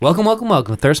Welcome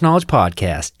to Thirst Knowledge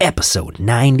Podcast, episode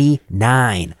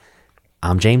 99.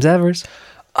 I'm James Evers.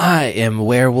 I am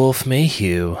Werewolf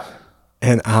Mayhew.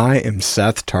 And I am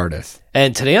Seth Tardif.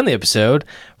 And today on the episode,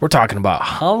 we're talking about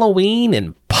Halloween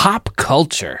and pop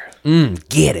culture.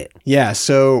 Get it. Yeah,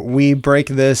 so we break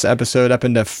this episode up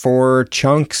into 4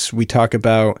 chunks. We talk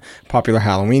about popular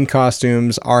Halloween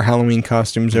costumes, our Halloween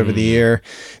costumes over the year.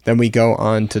 Then we go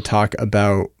on to talk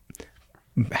about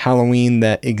Halloween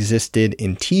that existed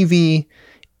in TV,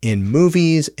 in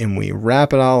movies, and we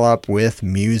wrap it all up with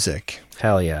music.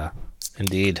 Hell yeah.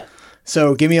 Indeed.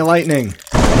 So give me a lightning.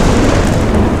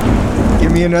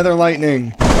 Give me another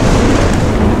lightning.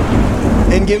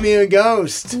 And give me a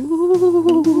ghost.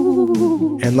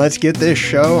 Ooh. And let's get this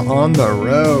show on the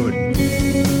road.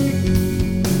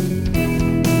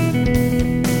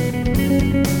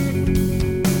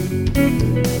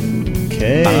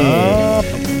 Okay.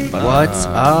 What's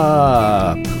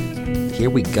up? Here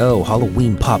we go.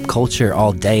 Halloween pop culture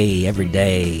all day, every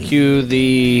day. Cue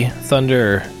the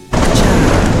thunder.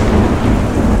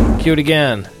 Cue it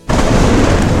again.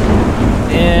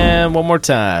 And one more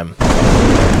time.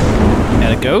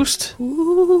 And a ghost.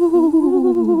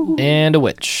 And a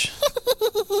witch.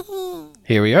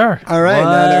 Here we are. All right, now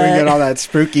that we got all that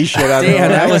spooky shit out of the way.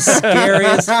 Damn, that was scary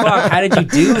as fuck. How did you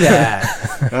do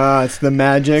that? It's the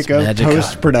magic of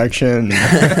post-production.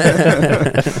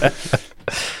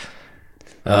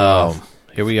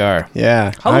 Here we are.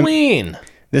 Yeah. Halloween.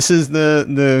 This is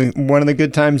the one of the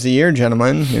good times of the year,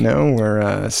 gentlemen. You know,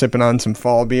 we're sipping on some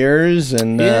fall beers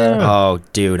and Oh,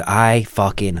 dude, I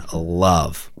fucking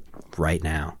love right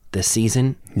now this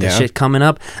season. This shit coming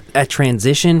up. That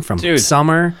transition from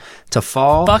summer to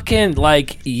fall. Fucking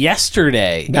like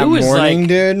yesterday. That it was morning, like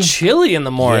dude. chilly in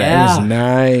the morning. Yeah. It was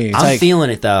nice. I'm feeling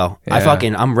it though. Yeah.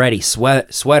 I'm ready. Sweater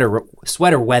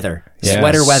weather. Yeah.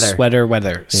 Sweater weather. Sweater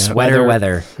weather. Sweater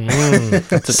weather.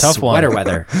 That's a tough one. Sweater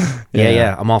weather.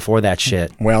 Yeah. I'm all for that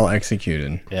shit. Well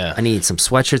executed. Yeah. I need some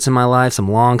sweatshirts in my life,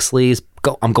 some long sleeves.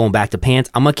 I'm going back to pants.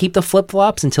 I'm gonna keep the flip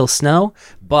flops until snow,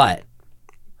 but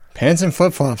Pants and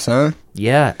flip-flops, huh?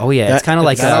 yeah. Oh yeah. It's kind of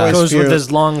like that always Goes with feel-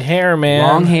 his long hair, man.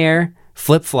 long hair,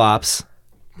 flip flops,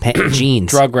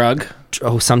 jeans. Drug rug.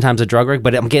 Oh, sometimes a drug rig,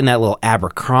 but I'm getting that little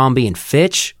Abercrombie and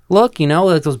Fitch look, you know,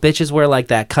 like those bitches wear like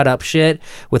that cut up shit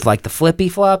with like the flippy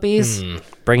floppies.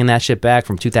 Bringing that shit back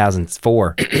from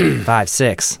 2004, 5,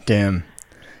 6. Damn.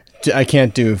 I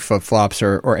can't do flip-flops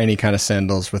or any kind of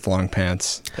sandals with long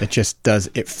pants. It just does.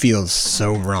 It feels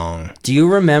so wrong. Do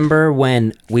you remember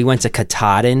when we went to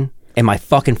Katahdin and my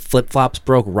fucking flip flops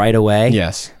broke right away?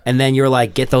 Yes. And then you're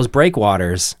like, get those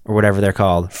breakwaters or whatever they're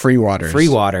called. Free waters. Free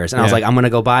waters. And I was Yeah. like, I'm going to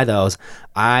go buy those.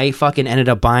 I fucking ended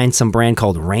up buying some brand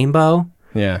called Rainbow.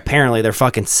 Yeah. Apparently they're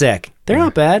fucking sick. They're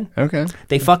not bad. Okay.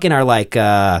 They fucking are like,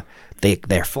 they're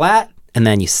flat and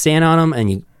then you stand on them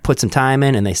and you put some time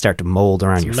in and they start to mold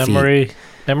around your feet.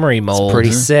 Memory mold.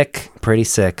 Pretty sick. Pretty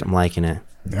sick. I'm liking it.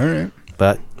 All right.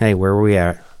 But hey, where were we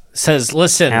at? Says,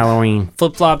 listen, Halloween.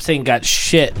 flip-flops ain't got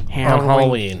shit on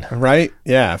Halloween. Right?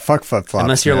 Yeah. Fuck flip-flops.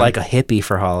 Unless you're man. like a hippie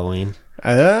for Halloween.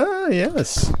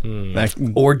 Yes.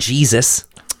 Or Jesus.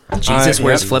 Jesus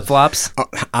wears yep. flip-flops.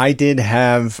 I did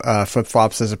have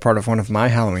flip-flops as a part of one of my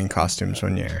Halloween costumes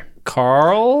one year.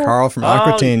 Carl from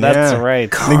Aqua Teen, That's yeah. right.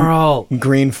 Carl.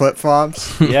 Green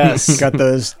flip-flops. Yes. Got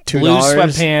those $2. Blue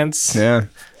sweatpants. Yeah.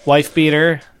 Wife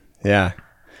beater. Yeah.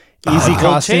 Easy gold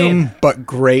costume, chain. but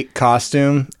great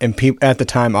costume. And at the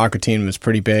time, Aqua Teen was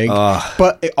pretty big,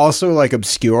 but it also like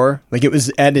obscure. Like it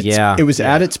was at its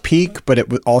at its peak, but it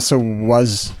also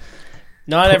was.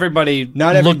 Not everybody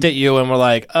looked at you and were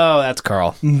like, "Oh, that's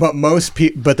Carl." But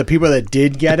but the people that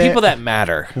did get it, People that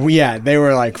matter. yeah, they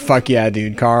were like, "Fuck yeah,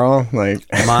 dude, Carl!" Like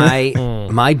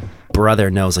My brother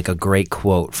knows like a great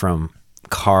quote from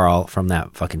Carl from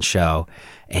that fucking show.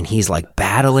 And he's like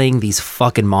battling these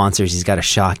fucking monsters. He's got a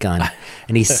shotgun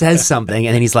and he says something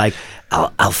and then he's like,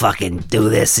 I'll fucking do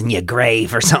this in your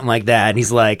grave or something like that. And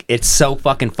he's like, it's so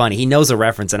fucking funny. He knows a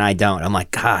reference and I don't. I'm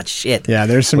like, God, shit. yeah,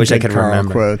 there's some Wish I good could Carl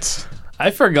remember. quotes.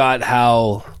 I forgot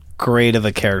how great of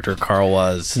a character Carl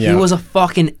was. Yeah. He was a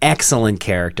fucking excellent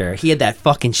character. He had that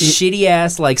fucking shitty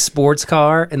ass like sports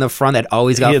car in the front that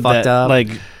always got He had fucked that, up. like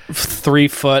 3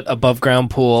 foot above ground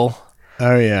pool.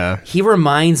 Oh yeah, He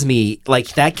reminds me,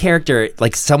 like, that character,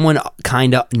 like, someone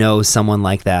kind of knows someone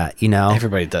like that, you know?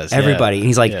 Everybody does. Everybody. Yeah. And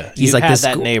he's like, Yeah. he's You like had this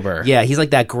that neighbor. Yeah, he's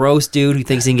like that gross dude who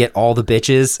thinks he can get all the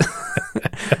bitches.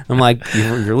 I'm like,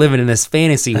 you're living in this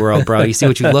fantasy world, bro. You see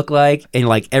what you look like, and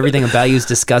like everything about you is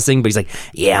disgusting. But he's like,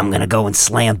 yeah, I'm gonna go and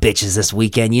slam bitches this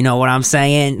weekend. You know what I'm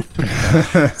saying?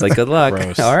 It's like, good luck.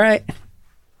 Gross. All right.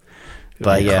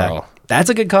 But yeah, Carl. that's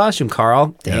a good costume,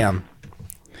 Carl. Damn.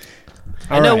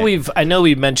 I know right.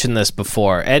 we've mentioned this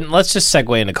before, and let's just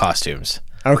segue into costumes.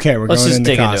 Okay, we're Let's going just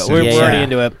into dig costumes. into it. We're already Yeah.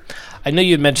 into it. I know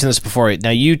you had mentioned this before. Now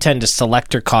you tend to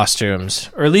select your costumes,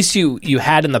 or at least you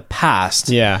had in the past.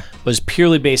 Yeah, Was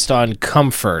purely based on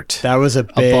comfort. that was a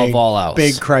Above all else.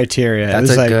 big criteria. It That's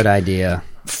was a like, good idea.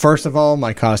 first of all,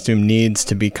 my costume needs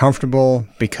to be comfortable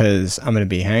because I'm going to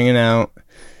be hanging out.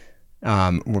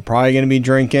 We're probably going to be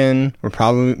drinking.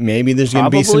 Maybe there's going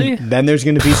to be Probably? some. Then there's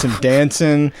going to be some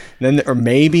dancing. I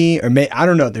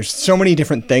don't know. There's so many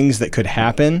different things that could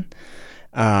happen.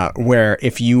 Where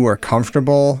if you were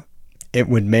comfortable, it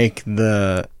would make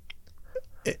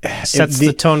Sets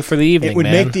the tone for the evening. it would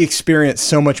man. make the experience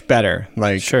so much better.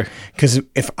 Like, Sure. because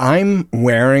if I'm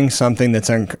wearing something that's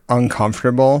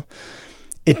uncomfortable,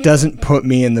 it doesn't put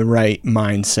me in the right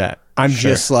mindset. I'm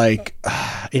just like,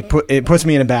 it puts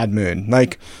me in a bad mood.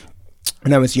 Like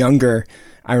when I was younger,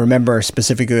 I remember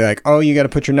specifically like, oh, you got to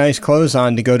put your nice clothes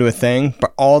on to go to a thing.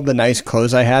 But all the nice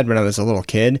clothes I had when I was a little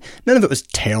kid, none of it was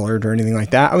tailored or anything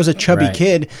like that. I was a chubby Right.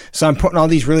 kid, so I'm putting all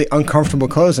these really uncomfortable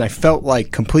clothes and I felt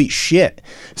like complete shit.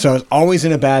 So I was always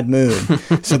in a bad mood.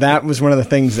 So that was one of the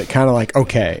things that kind of like,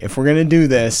 okay, if we're going to do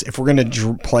this, if we're going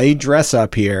to play dress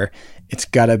up here, it's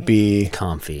got to be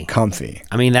Comfy. comfy.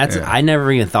 I mean, I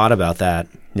never even thought about that.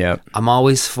 Yep. I'm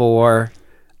always for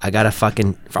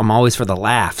the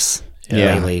laughs.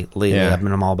 Yeah. Lately, Yeah.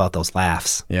 I'm all about those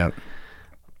laughs. Yep.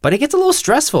 But it gets a little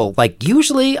stressful. Like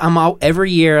usually I'm out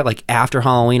every year, like after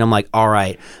Halloween, I'm like, all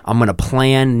right, I'm going to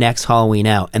plan next Halloween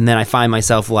out. And then I find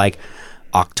myself like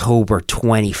October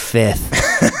 25th,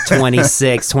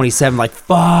 26th, 27th, like,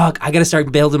 fuck, I got to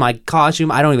start building my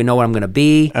costume. I don't even know what I'm going to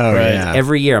be. Oh, Right. yeah.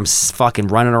 Every year I'm fucking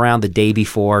running around the day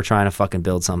before trying to fucking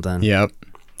build something. Yep.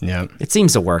 Yep. It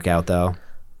seems to work out though.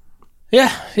 Yeah,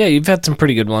 you've had some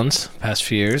pretty good ones past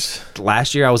few years.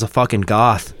 Last year I was a fucking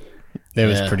goth. It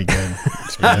was Yeah. pretty good.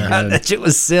 It's pretty good. That shit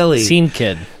was silly. Scene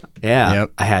kid. Yeah.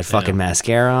 Yep. I had fucking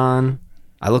mascara on.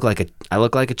 I look like a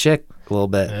chick a little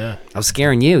bit. Yeah. I was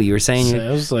scaring you. You were saying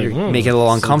I was like, you're making it a little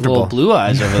some uncomfortable. Little blue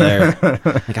eyes over there.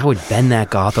 Like I would bend that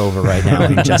goth over right now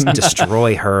and just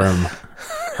destroy Herm.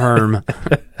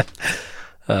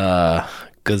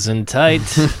 Goods and tight.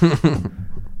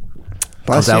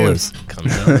 Bless Comes out you. loose.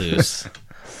 Comes out loose.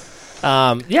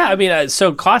 Yeah, I mean,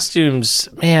 so costumes,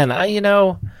 man. I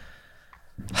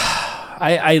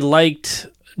liked.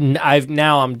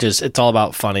 I'm just. It's all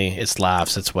about funny. It's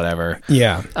laughs. It's whatever.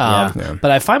 Yeah. Yeah.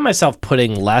 But I find myself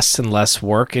putting less and less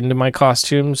work into my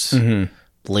costumes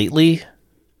lately.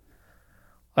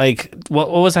 Like,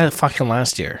 what was I fucking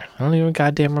last year? I don't even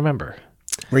goddamn remember.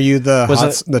 Were you the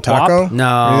Was it taco? WAP?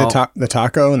 No. Were you the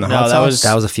taco and the hot that sauce?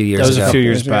 That was a few years That was ago. a few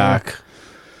years Years ago. back.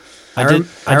 I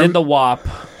I did the WAP.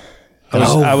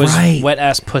 I was right. wet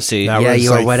ass pussy. That Yeah, was you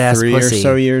were like wet ass 3 pussy. or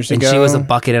so years and ago. she was a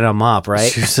bucket and a mop, right?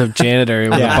 She was a janitor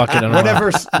with a bucket and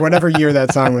a whatever year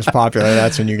that song was popular,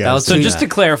 that's when you guys. That was So two- just to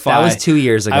clarify, That was 2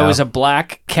 years ago. I was a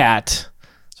black cat.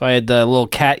 So I had the little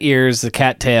cat ears, the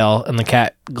cat tail, and the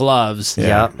cat gloves.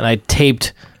 Yeah. And I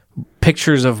taped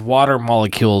pictures of water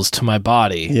molecules to my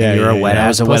body. Yeah, you were a wet I ass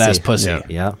was a pussy. wet ass pussy. Yeah.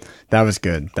 Yeah. That was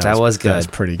good. That was good. That was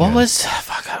pretty good. What was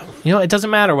fuck? It doesn't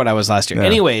matter what I was last year. No.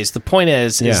 Anyways, the point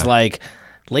is Yeah. like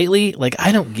lately, like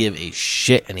I don't give a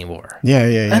shit anymore.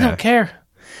 Yeah. I don't care.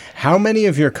 How many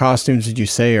of your costumes did you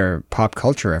say are pop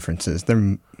culture references?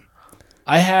 They're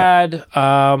I had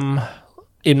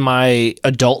in my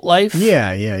adult life,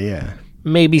 yeah.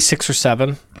 maybe 6 or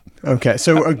 7. Okay,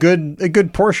 so a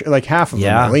good portion, like half of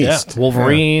Yeah. them at least.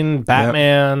 Wolverine,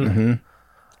 Batman.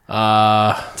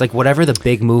 It's like whatever the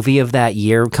big movie of that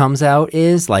year comes out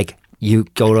is, like you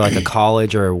go to like a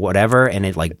college or whatever and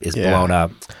it like is Yeah. blown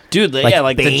up. Dude, Like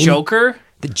like the Bane? Joker.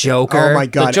 The Joker. Oh my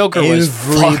god, Joker was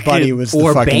everybody fucking- was the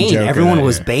Or fucking Bane. Joker Everyone that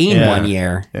was year. Bane Yeah. one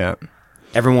year. Yeah.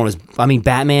 Everyone was. I mean,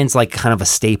 Batman's like kind of a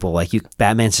staple. Like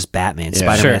Batman's just Batman.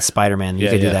 Spider-Man, Sure. is Spider-Man. You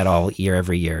Yeah, could do yeah. that all year,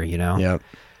 every year. You know. Yep.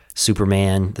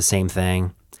 Superman, the same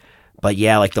thing. But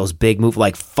yeah, like those big movies,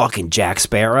 like fucking Jack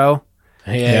Sparrow.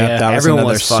 Yeah. that was Everyone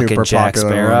another was fucking super Jack popular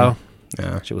Sparrow. one.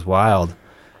 Yeah. Shit was wild.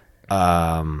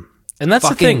 And that's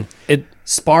Fucking- the thing. It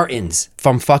Spartans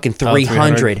from fucking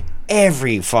 300.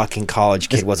 Every fucking college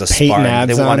kid was a Painting Spartan.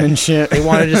 abs on and shit. They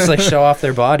wanted to just like show off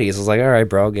their bodies. I was like, all right,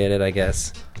 bro, get it, I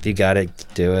guess. If you got it,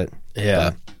 do it.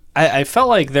 Yeah. I felt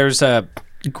like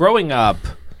growing up,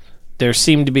 there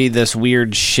seemed to be this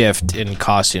weird shift in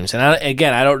costumes. And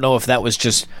I don't know if that was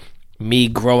just me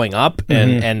growing up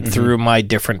and through my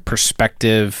different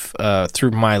perspective,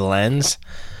 through my lens.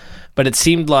 But it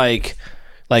seemed like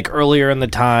earlier in the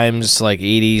times, like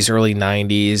 80s, early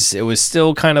 90s, it was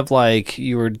still kind of like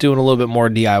you were doing a little bit more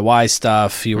DIY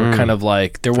stuff. You were kind of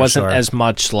like, there wasn't sure. as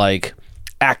much like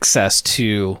access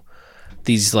to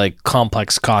these like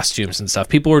complex costumes and stuff.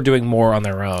 People were doing more on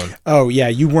their own. Oh yeah,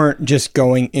 you weren't just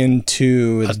going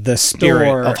into the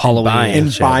store of Halloween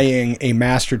and buying a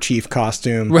Master Chief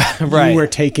costume. Right. You were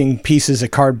taking pieces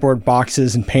of cardboard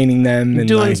boxes and painting them and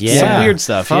Doing like, some weird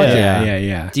stuff. Fuck Yeah.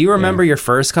 yeah. Do you remember your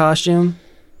first costume?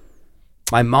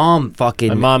 My mom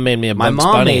made me a My Bugs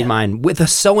mom Bunny. made mine with a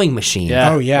sewing machine. Yeah.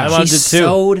 Oh, yeah. My mom She did too.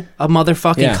 sewed a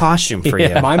motherfucking Yeah. costume for you.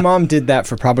 My mom did that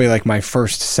for probably like my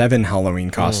first 7 Halloween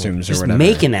costumes or Just whatever.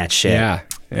 making that shit.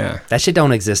 Yeah. That shit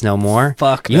don't exist no more.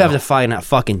 Fuck You no. have to find a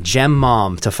fucking gem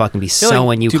mom to fucking be I feel like,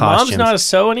 sewing you do costumes. moms know how to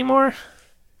sew anymore?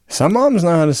 Some moms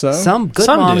know how to sew. Some good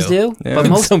Some moms do. do, but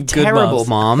most Some good terrible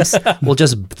moms will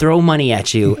just throw money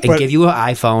at you and But- give you an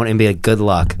iPhone and be like, good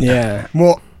luck. Yeah.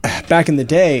 Well, back in the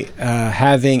day,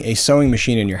 having a sewing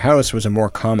machine in your house was a more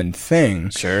common thing.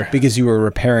 Sure. Because you were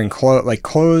repairing clothes. Like,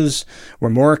 clothes were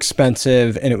more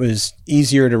expensive and it was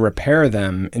easier to repair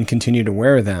them and continue to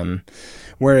wear them.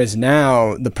 Whereas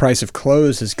now, the price of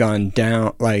clothes has gone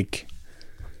down, like,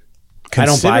 I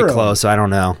don't buy considerably. clothes, so I don't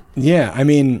know. Yeah. I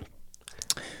mean,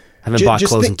 I haven't bought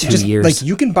clothes in 2 years. Like,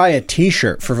 you can buy a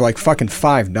T-shirt for like fucking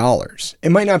 $5. It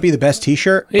might not be the best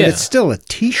T-shirt, but Yeah. it's still a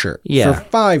T-shirt Yeah. for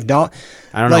 $5.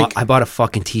 I don't know. I bought a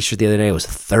fucking t-shirt the other day. It was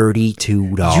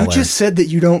 $32. You just said that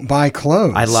you don't buy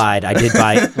clothes. I lied. I did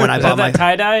buy when I Is bought that my that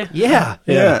tie-dye? yeah.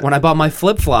 Yeah. When I bought my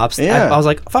flip flops, Yeah. I was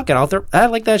like, "Fuck it, I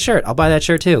like that shirt. I'll buy that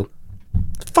shirt too."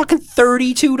 It's fucking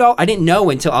 $32. I didn't know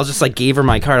until I was just like gave her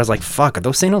my card. I was like, "Fuck, are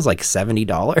those sandals like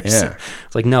 $70?" Yeah.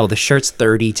 It's like, no, the shirt's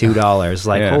 $32.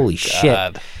 Like, Yeah. holy shit.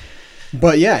 God.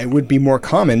 But yeah, it would be more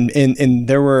common. And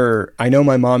there were, I know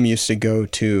my mom used to go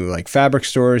to like fabric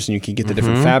stores and you could get the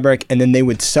different fabric. And then they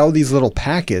would sell these little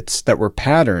packets that were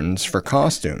patterns for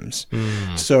costumes.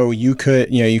 So you could,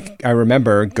 I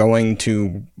remember going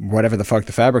to whatever the fuck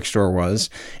the fabric store was.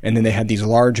 And then they had these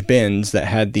large bins that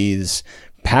had these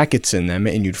packets in them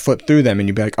and you'd flip through them and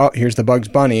you'd be like, oh, here's the Bugs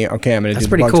Bunny. Okay, I'm going to do the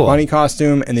pretty Bugs cool. Bunny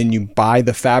costume. And then you buy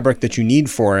the fabric that you need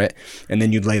for it. And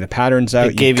then you'd lay the patterns out.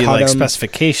 It gave you cut like 'em.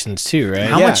 specifications too, right?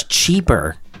 How Yeah. much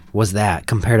cheaper was that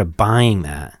compared to buying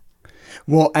that?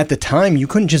 Well, at the time, you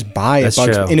couldn't just buy That's a Bugs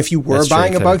true. Bunny. And if you were That's true,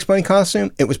 buying you a Bugs Bunny costume,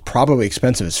 it was probably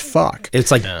expensive as fuck. It's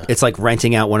like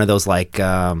renting out one of those like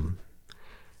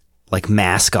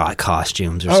mascot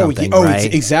costumes or something,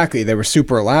 right? Exactly. They were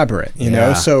super elaborate, you know?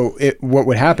 Yeah. So what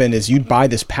would happen is you'd buy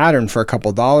this pattern for a couple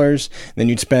dollars, then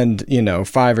you'd spend,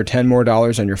 $5 or $10 more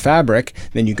on your fabric,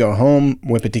 then you go home,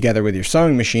 whip it together with your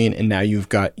sewing machine, and now you've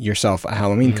got yourself a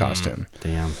Halloween costume.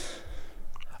 Damn.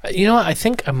 You know what? I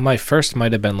think my first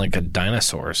might have been like a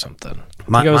dinosaur or something.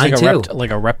 Mine I think it was too.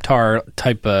 like a reptar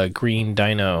type of green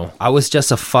dino. I was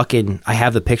just I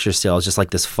have the picture still. I was just like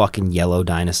this fucking yellow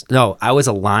dinosaur. No, I was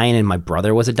a lion and my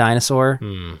brother was a dinosaur.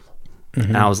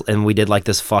 And we did like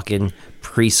this fucking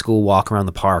preschool walk around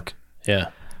the park. Yeah.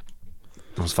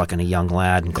 I was fucking a young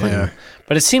lad and Clinton. Yeah.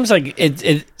 But it seems like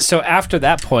it. So after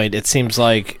that point, it seems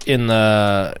like in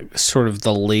the sort of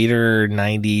the later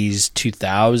 90s,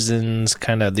 2000s,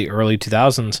 kind of the early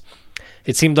 2000s,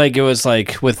 it seemed like it was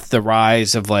like with the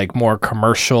rise of like more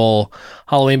commercial,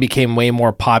 Halloween became way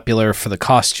more popular for the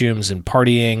costumes and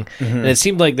partying. And it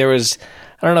seemed like there was,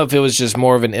 I don't know if it was just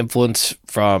more of an influence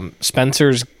from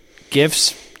Spencer's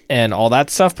gifts and all that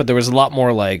stuff, but there was a lot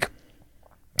more like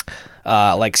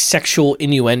sexual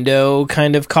innuendo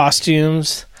kind of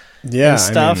costumes. Yeah. And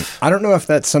stuff. I don't know if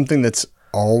that's something that's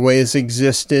always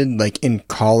existed, like in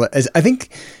college. I think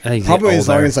probably as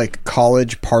long older. as like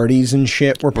college parties and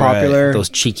shit were popular. Those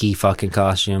cheeky fucking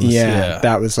costumes. Yeah,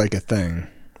 that was like a thing.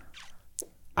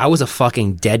 I was a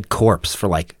fucking dead corpse for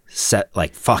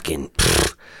fucking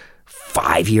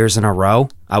 5 years in a row.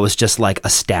 I was just like a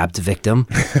stabbed victim.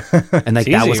 And like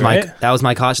that easy, was right?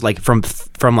 my costume, like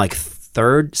from like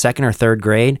second or third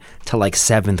grade to like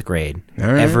 7th grade.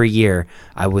 right. Every year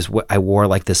I wore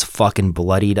like this fucking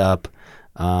bloodied up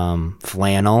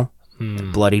flannel,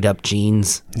 bloodied up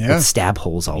jeans Yeah. with stab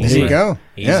holes all There over. you go.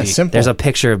 Yeah, Easy. simple. There's a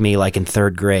picture of me like in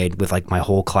 3rd grade with like my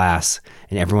whole class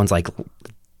and everyone's like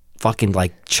fucking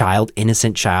like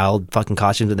innocent child fucking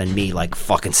costumes and then me like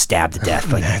fucking stabbed to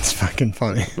death. Like That's fucking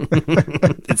funny.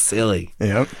 it's silly.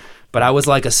 Yep. But I was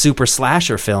like a super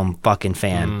slasher film fucking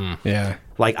fan. Yeah.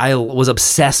 Like I was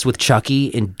obsessed with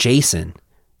Chucky and Jason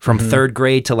from 3rd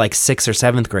grade to like 6th or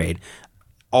 7th grade.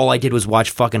 All I did was watch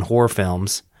fucking horror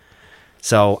films.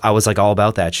 So I was like all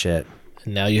about that shit.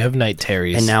 And now you have night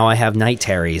terries. And now I have night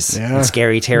terries. Yeah. And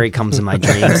Scary Terry comes in my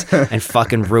dreams and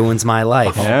fucking ruins my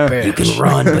life. Yeah. You can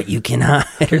run, but you can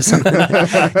hide or something.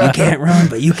 You can't run,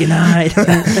 but you can hide.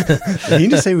 You need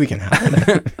to say we can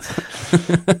hide.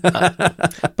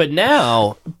 But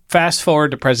now, fast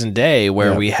forward to present day, where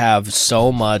Yep. we have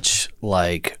so much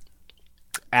like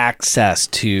access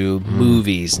to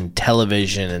movies and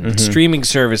television and streaming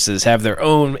services have their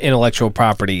own intellectual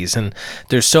properties, and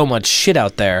there's so much shit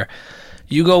out there.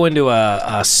 You go into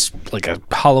a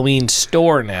Halloween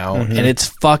store now, and it's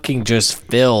fucking just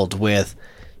filled with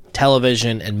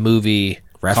television and movie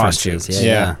References. costumes.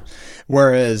 Yeah.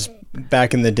 Whereas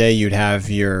back in the day, you'd have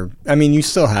you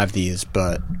still have these,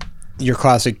 but your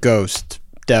classic ghost,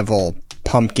 devil,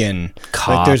 pumpkin, Cop.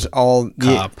 like there's all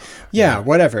Cop. yeah,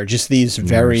 whatever, just these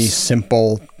very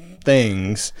simple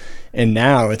things. And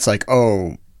now it's like,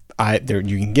 you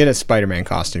can get a Spider-Man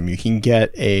costume, you can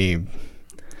get a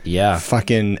Yeah.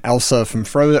 fucking Elsa from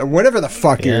Frozen, or whatever the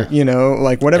fuck Yeah.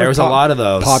 whatever. There was a lot of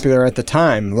those. popular at the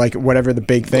time, like whatever the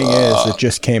big thing is that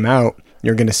just came out.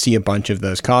 You're going to see a bunch of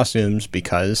those costumes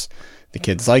because the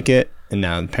kids like it, and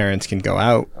now the parents can go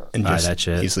out and Buy just that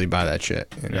shit. easily buy that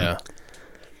shit. You know? Yeah.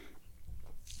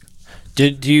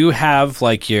 Do you have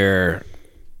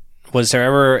was there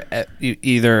ever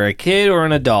either a kid or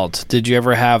an adult? Did you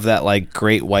ever have that like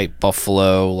great white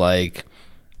buffalo like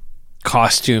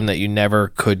costume that you never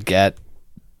could get,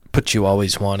 but you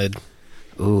always wanted?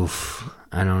 Oof.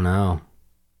 I don't know.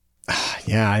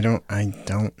 Yeah, I don't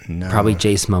know. Probably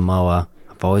Jason Momoa.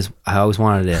 I always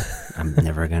wanted it. I'm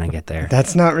never gonna get there.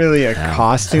 That's not really a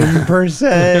costume per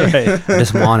se. I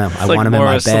just want him. I Like want him in more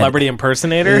my a bed. celebrity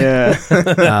impersonator.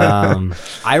 Yeah.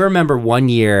 I remember one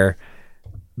year,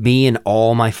 me and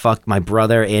all my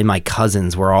brother and my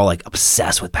cousins were all like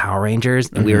obsessed with Power Rangers,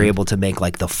 and we were able to make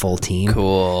like the full team.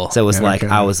 Cool. So it was like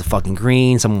Okay. I was the fucking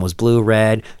green, someone was blue,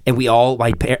 red, and we all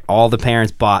all the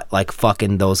parents bought like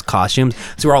fucking those costumes.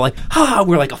 So we're all like,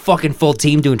 we're like a fucking full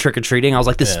team doing trick or treating. I was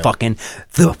like, this is fucking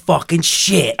the fucking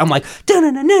shit. I'm like,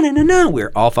 no. We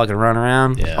were all fucking running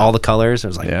around, Yeah. all the colors. I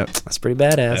was like, Yep. that's pretty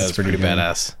badass. That's pretty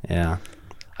badass. Yeah.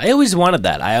 I always wanted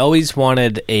that. I always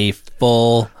wanted a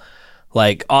full,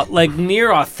 like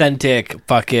near authentic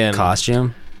fucking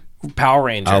Costume. Power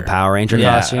Ranger. Oh, Power Ranger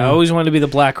Yeah, costume. I always wanted to be the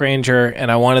Black Ranger,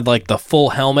 and I wanted like the full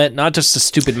helmet, not just a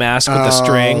stupid mask with the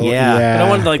string. yeah. But I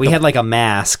wanted like we had like a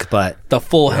mask, but the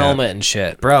full helmet and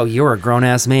shit. bro, you're a grown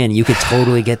ass man. You could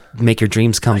totally make your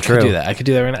dreams come true. I could do that. I could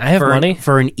do that right now. I have money.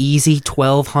 For an easy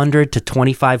 $1,200 to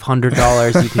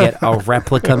 $2,500, you can get a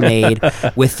replica made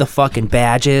with the fucking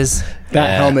badges. That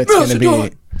helmet's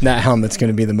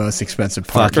gonna be the most expensive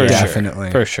part. Fuck yeah. Definitely.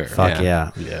 For sure. Fuck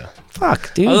yeah. Yeah.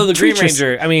 Fuck, dude. Although the Green Treat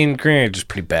your- Ranger, Green Ranger's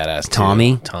pretty badass. Too.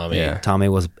 Tommy? Tommy. Yeah. Tommy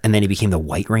was, and then he became the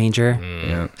White Ranger,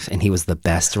 Yeah. and he was the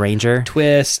best Ranger,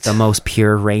 Twist. the most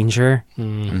pure Ranger.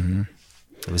 Mm-hmm.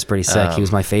 It was pretty sick. He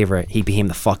was my favorite. He became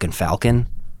the fucking Falcon,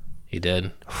 He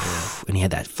did. and he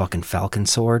had that fucking Falcon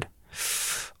sword.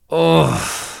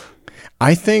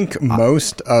 I think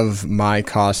most of my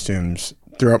costumes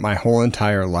throughout my whole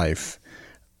entire life,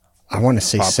 I want to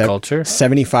say Pop culture?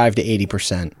 75 to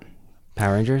 80%.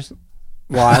 Power Rangers.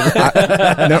 Well,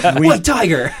 White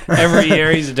Tiger. Every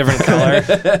year he's a different color.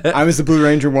 I was the Blue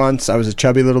Ranger once. I was a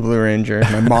chubby little Blue Ranger.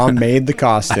 My mom made the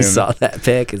costume. I saw that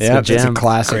pic. It's Yeah, a it's a gem.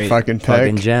 classic fucking pic.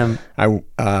 Fucking gem. I'll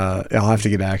have to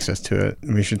get access to it.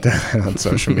 We should do that on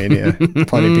social media.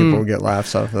 Plenty of people will get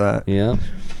laughs off of that. Yeah.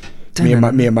 Me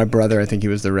and my brother. I think he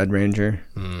was the Red Ranger.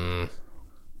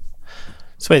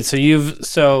 So wait,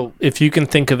 so if you can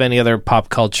think of any other pop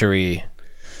culture-y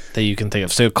that you can think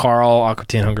of. So Carl, Aqua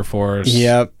Teen Hunger Force.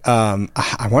 Yep.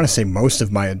 I want to say most of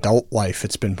my adult life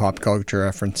it's been pop culture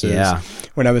references. Yeah.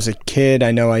 When I was a kid,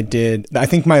 I know I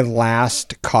think my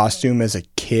last costume as a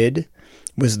kid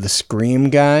was the Scream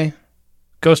guy.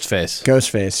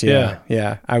 Ghostface.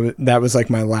 Yeah. That was like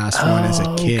my last one as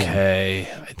a kid. Okay.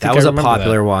 That was a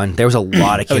popular one. There was a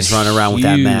lot of kids running around with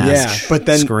that huge. mask. Yeah, but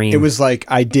then Scream. it was like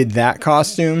I did that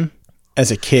costume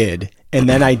as a kid, and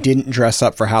then I didn't dress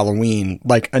up for Halloween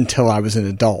like until I was an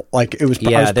adult. Like it was. I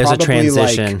Yeah, was there's a probably,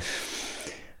 transition. Like,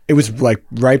 it was like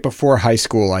right before high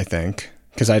school, I think,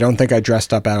 because I don't think I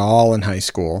dressed up at all in high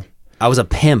school. I was a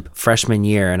pimp freshman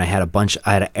year, and I had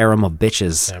an harem of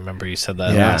bitches. I remember you said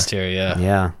that Yeah. last year. Yeah.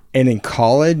 Yeah. And in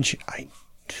college,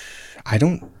 I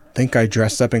don't think I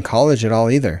dressed up in college at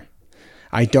all either.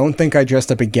 I don't think I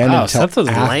dressed up again Wow, until Seth was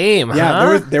lame,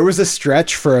 Yeah, huh? there was a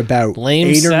stretch for about Lame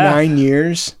 8 or Seth. 9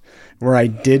 years where I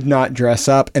did not dress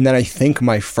up, and then I think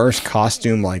my first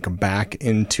costume, like back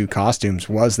into costumes,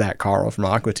 was that Carl from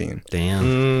Aqua Teen.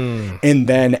 Damn. And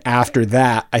then after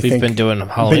that, I We've think been doing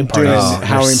Halloween been doing parties. they're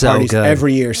Halloween so parties good.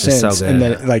 every year They're so since. good. And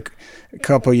then like a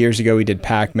couple of years ago, we did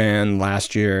Pac-Man.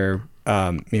 Last year,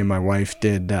 me and my wife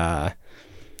did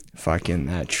fucking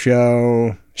that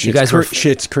show. You guys were-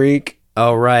 Schitt's Creek.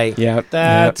 Oh, right. Yep.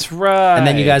 That's right. And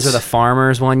then you guys were the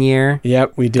farmers one year.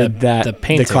 Yep, we did that. the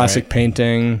painting, the classic right?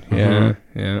 painting. Yeah,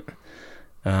 yeah.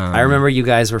 I remember you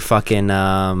guys were fucking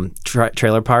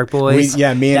Trailer Park Boys. Me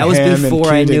and that was Ham and before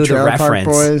Q I did knew the Trailer Park reference.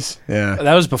 Boys. Yeah.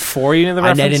 That was before you knew the I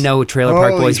reference? didn't know what Trailer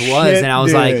Park Holy Boys was, shit, and I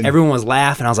was like, dude. everyone was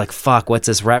laughing. I was like, "Fuck, what's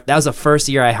this rap?" That was the first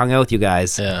year I hung out with you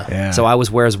guys. Yeah. So I was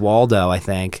Where's Waldo, I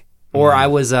think, or I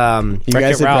was You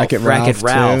guys did Ralph. Wreck-It Wreck-It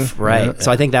Ralph, too. right?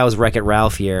 So I think that was Wreck-It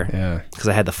Ralph year. Yeah. because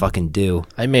I had the fucking do.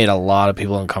 I made a lot of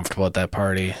people uncomfortable at that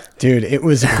party. Dude, it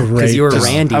was great. Because you were Just-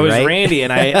 Randy, I was right? Randy,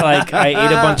 and I ate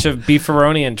a bunch of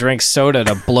beefaroni and drank soda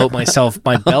to bloat my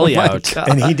belly out.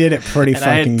 And he did it pretty And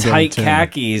I fucking had good tight too.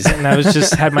 khakis, and I was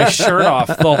just had my shirt off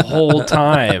the whole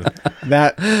time.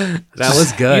 That That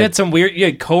was good. You had some weird. You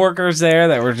had coworkers there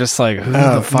that were just like, "Who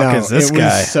oh, the fuck no, is this it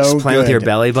guy?" Was so Just playing good. with your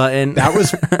belly button. That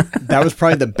was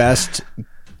probably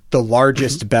the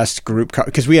largest best group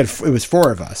because it was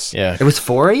four of us. Yeah, It was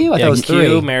four of you? I thought it was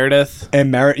Q, three. Meredith.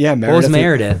 And Meredith. What was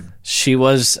Meredith? She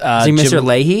was Was he Mr.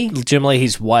 Leahy? Jim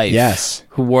Leahy's wife. Yes.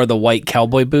 who wore the white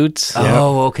cowboy boots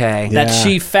Oh, okay. Yeah. that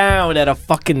she found at a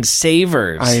fucking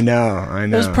Savers. I know.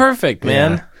 It was perfect,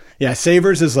 man. Yeah,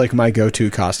 Savers is like my go-to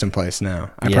costume place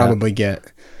now. I Yeah. probably get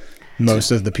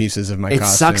most of the pieces of my It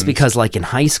costumes. sucks because, like, in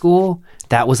high school,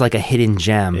 that was like a hidden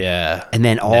gem. Yeah. And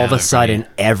then all of a sudden,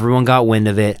 everyone got wind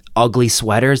of it. Ugly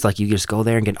sweaters, like you just go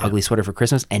there and get an ugly sweater for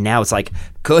Christmas. And now it's like,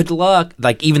 good luck.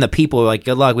 Like even the people are like,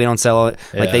 good luck. We don't sell it.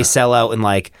 Like Yeah. they sell out in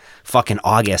like fucking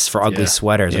August for ugly Yeah.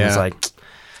 sweaters. And it's Yeah. like,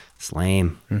 it's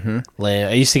lame. Lame.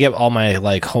 I used to get all my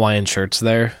like Hawaiian shirts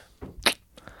there.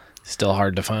 Still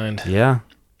hard to find. Yeah,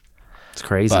 it's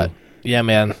crazy. But yeah,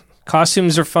 man.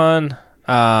 Costumes are fun.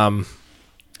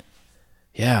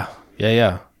 Yeah.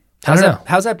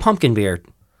 How's that pumpkin beer?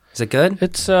 Is it good?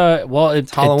 It's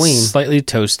it's Halloween. It's slightly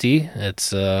toasty.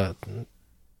 It's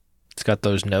got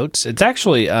those notes. It's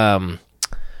actually so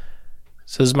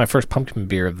this is my first pumpkin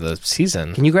beer of the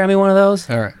season. Can you grab me one of those?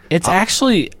 All right. It's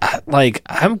actually like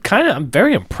I'm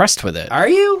very impressed with it. Are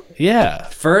you? Yeah.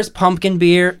 First pumpkin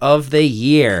beer of the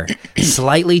year.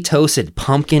 Slightly toasted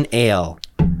pumpkin ale.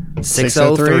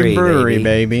 603 Brewery,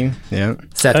 baby. baby. Yeah.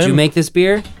 Seth, did you make this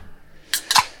beer?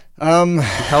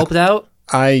 Helped out?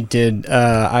 I did.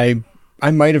 I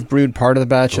might have brewed part of the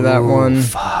batch of that one.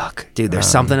 Fuck. Dude, there's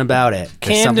something about it. There's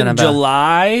Canned something in about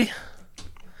July.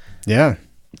 Yeah.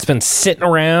 It's been sitting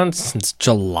around since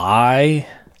July.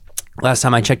 Last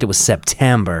time I checked, it was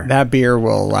September. That beer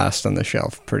will last on the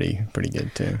shelf pretty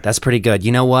good too. That's pretty good.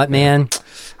 You know what, man?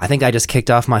 I think I just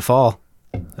kicked off my fall.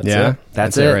 Yeah.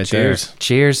 That's it. right Cheers.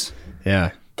 Cheers.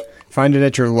 there. Yeah. Find it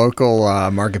at your local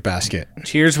market basket.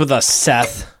 Cheers with us,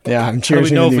 Seth. Yeah, I'm How do we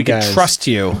cheering know to if you we guys. can trust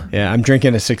you? Yeah, I'm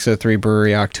drinking a 603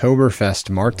 Brewery Oktoberfest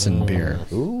Marzen beer.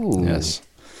 Ooh. Yes.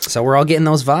 So we're all getting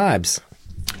those vibes.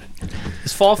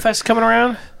 Is Fall Fest coming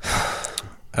around? It's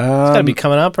gotta be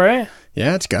coming up, right?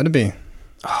 Yeah, it's got to be.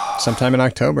 Sometime in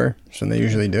October. That's when they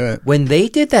usually do it. When they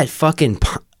did that fucking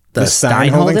the Steinholden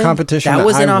Steinholden competition that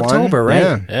was in I won. October, right?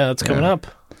 Yeah. Yeah, that's coming up.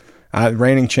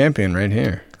 Reigning champion right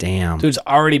here. Damn. Dude, it's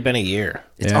already been a year.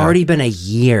 It's Yeah. already been a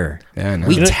year. Yeah, I know.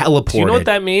 We You know- teleported. Do you know what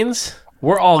that means?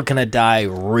 We're all gonna die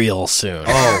real soon.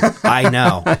 Oh, I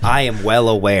know. I am well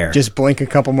aware. Just blink a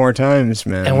couple more times,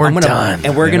 man. And we're I'm gonna, done.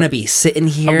 And we're gonna be sitting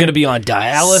here. I'm gonna be on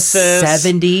dialysis.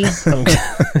 70,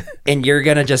 and you're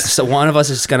gonna so one of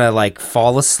us is gonna like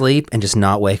fall asleep and just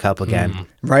not wake up again.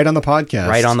 right on the podcast.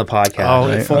 Right on the podcast. Oh,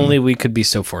 Right, if only we could be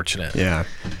so fortunate. Yeah.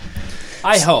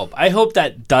 I hope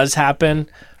that does happen,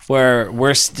 where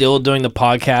we're still doing the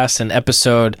podcast and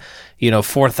episode,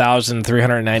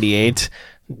 4,398.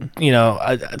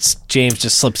 James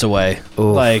just slips away,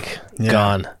 like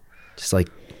gone. Just like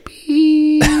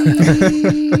and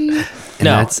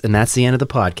No. that's the end of the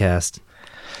podcast.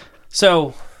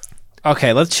 So,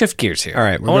 okay, let's shift gears here. All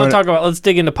right, I want to let's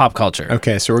dig into pop culture.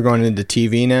 Okay, so we're going into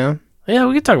TV now. Yeah,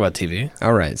 we can talk about TV.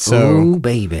 All right, so Ooh,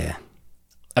 baby.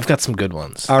 I've got some good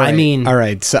ones. all right, I mean- all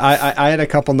right. So I had a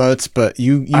couple notes, but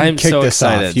you I'm kicked so this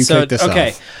excited. off. You kicked this okay,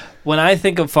 off. when I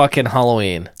think of fucking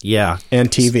Halloween Yeah. And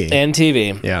TV. and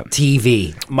TV, yeah.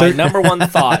 TV. my number one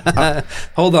thought.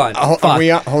 Hold on. Are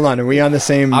Fuck. hold on. Are we on the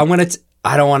same? I'm gonna.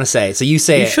 I don't want to say it. So you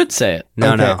say You it. should say it.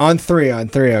 No, okay, no. On three.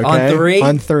 Okay. On three.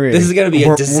 On three. This is gonna be a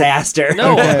We're- disaster.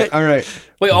 No. Okay, all right.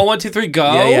 Wait, all 1, 2, 3,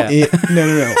 go. Yeah. Yeah,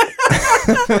 no.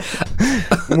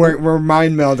 we're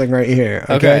mind melding right here.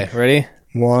 Okay, ready?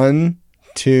 1,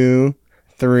 2,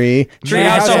 3.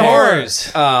 Treehouse of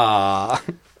Horrors. Aw.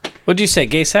 What'd you say?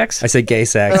 Gay sex? I said gay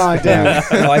sex. Oh, damn.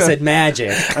 No, I said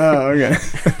magic. Oh, okay.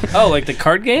 Oh, like the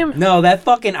card game? No, that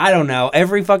fucking, I don't know.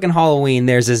 Every fucking Halloween,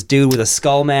 there's this dude with a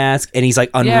skull mask, and he's like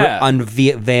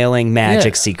unveiling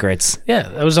magic secrets. Yeah,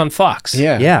 that was on Fox.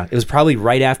 Yeah. Yeah, it was probably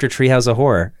right after Treehouse of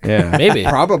Horror. Yeah. Maybe.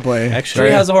 Probably. Actually.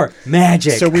 Treehouse of Horror,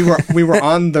 magic. So we were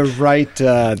on the right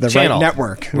Channel. right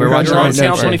network. We're watching on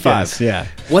Channel 25. Yes, yeah.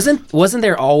 wasn't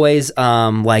there always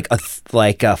like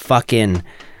a fucking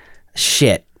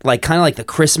shit, like kind of like the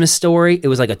Christmas Story? It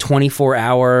was like a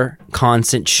 24-hour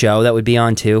constant show that would be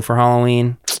on too for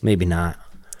Halloween. Maybe not.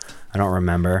 I don't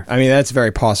remember. I mean, that's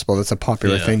very possible. That's a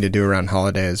popular thing to do around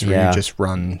holidays where Yeah. you just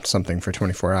run something for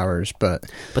 24 hours. But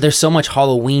But there's so much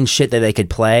Halloween shit that they could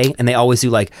play, and they always do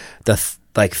like the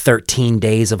 13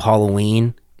 days of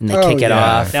Halloween, and they kick it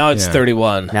yeah. off. Now it's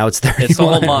 31. Now it's 31. It's the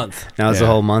whole month. Now it's the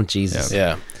whole month. Jesus.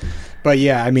 Yeah. But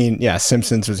yeah, I mean, yeah,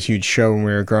 Simpsons was a huge show when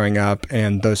we were growing up,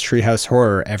 and those Treehouse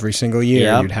Horror every single year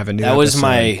Yep. you'd have a new. That was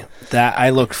episode. I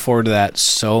looked forward to that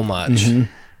so much.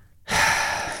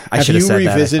 I Have should have you said that.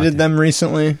 I revisited fucking- them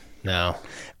recently? No.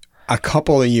 A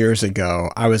couple of years ago,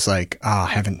 I was like, I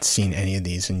haven't seen any of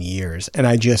these in years, and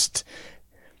I just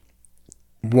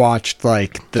watched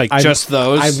just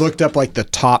those? I looked up like the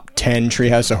top 10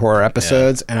 Treehouse of Horror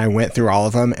episodes, and I went through all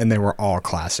of them, and they were all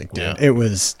classic, dude. Yeah. It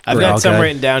was. I've We're all got some good.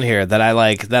 written down here that I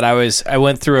like. That I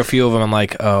went through a few of them. I'm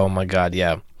like, oh my god,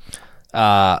 yeah.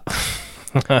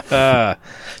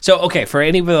 So okay, for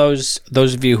any of those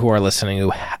of you who are listening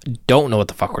who don't know what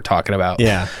the fuck we're talking about,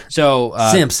 Yeah. So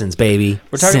Simpsons, baby.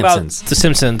 we're talking Simpsons. about The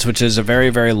Simpsons, which is a very,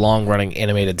 very long running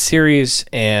animated series,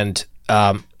 and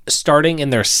starting in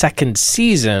their second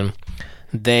season,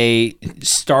 they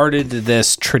started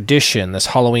this tradition, this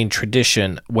Halloween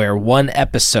tradition, where one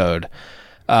episode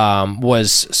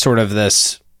was sort of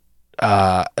this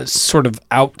sort of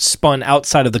spun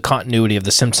outside of the continuity of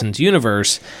the Simpsons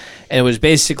universe, and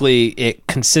it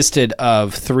consisted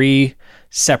of 3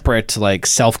 separate, like,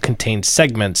 self-contained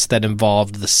segments that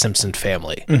involved the Simpson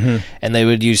family, and they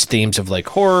would use themes of like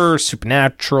horror,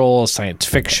 supernatural, science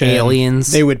fiction,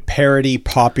 Aliens. They would parody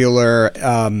popular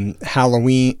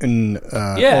Halloween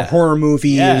or horror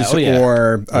movies Yeah. Oh, yeah.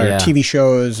 or Yeah. TV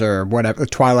shows or whatever,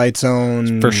 Twilight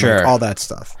Zone, For sure. all that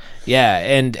stuff. Yeah,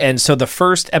 and so the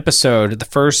first episode, the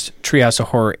first Treehouse of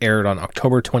Horror aired on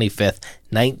October 25th,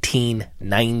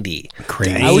 1990.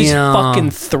 Crazy. I was Damn. fucking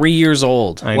 3 years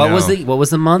old. I what know. was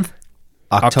the month?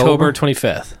 October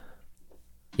 25th.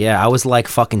 Yeah, I was like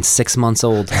fucking 6 months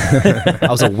old. I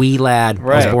was a wee lad. I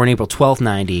was Right. born April 12th,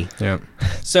 90. Yeah.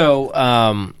 So,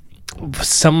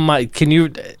 can you,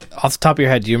 off the top of your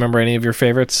head, do you remember any of your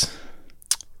favorites?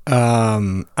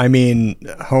 I mean,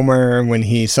 Homer when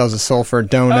he sells a soul for a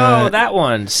donut. Oh, that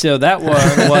one. So that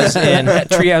one was in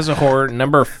Treehouse of Horror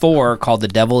number 4, called The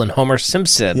Devil and Homer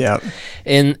Simpson. Yeah.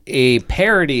 In a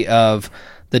parody of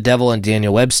The Devil and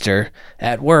Daniel Webster,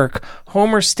 at work,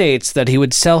 Homer states that he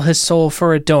would sell his soul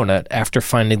for a donut after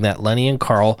finding that Lenny and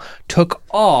Carl took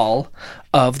all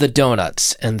of the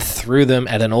donuts and threw them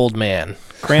at an old man,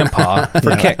 Grandpa,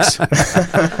 for kicks.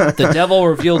 The devil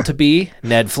revealed to be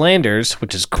Ned Flanders,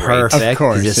 which is great. Perfect. Of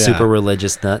course, He's a yeah. super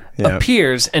religious nut. Yeah.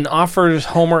 Appears and offers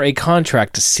Homer a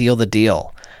contract to seal the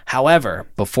deal. However,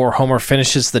 before Homer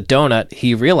finishes the donut,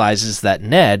 he realizes that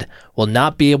Ned will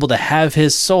not be able to have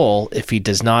his soul if he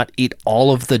does not eat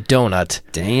all of the donut,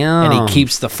 Damn. and he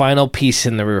keeps the final piece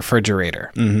in the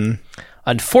refrigerator. Mm-hmm.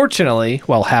 Unfortunately,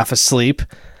 while half asleep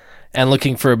and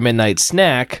looking for a midnight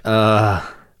snack,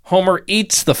 Homer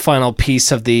eats the final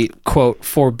piece of the, quote,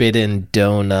 forbidden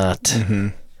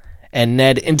donut. And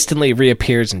Ned instantly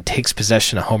reappears and takes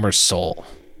possession of Homer's soul.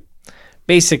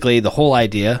 Basically, the whole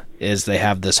idea is they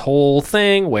have this whole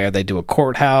thing where they do a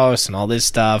courthouse and all this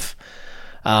stuff.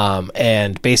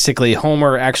 And basically,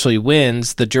 Homer actually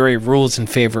wins. The jury rules in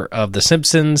favor of the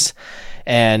Simpsons.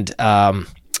 And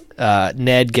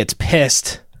Ned gets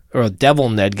pissed, or Devil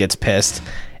Ned gets pissed,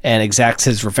 and exacts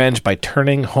his revenge by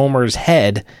turning Homer's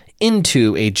head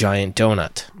into a giant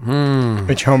donut.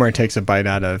 Which Homer takes a bite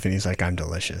out of, and he's like, "I'm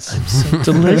delicious."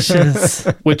 Delicious.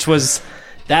 Which was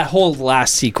that whole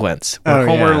last sequence where Oh,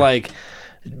 Homer yeah.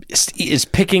 is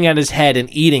picking at his head and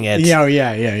eating it. Yeah,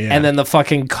 yeah. And then the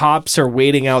fucking cops are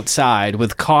waiting outside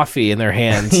with coffee in their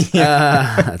hands,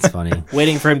 That's funny.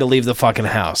 waiting for him to leave the fucking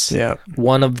house. yeah.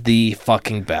 One of the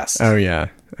fucking best. Oh yeah.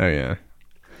 Yeah.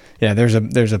 There's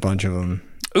a bunch of them.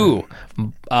 Ooh,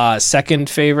 second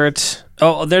favorite.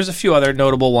 Oh, there's a few other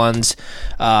notable ones.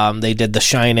 They did The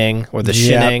Shining or The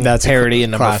Shining that's a parody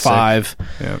in number classic. 5.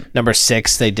 Yep. Number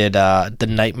 6, they did The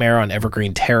Nightmare on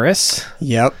Evergreen Terrace.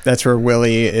 Yep, that's where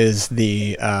Willie is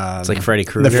the It's like Freddy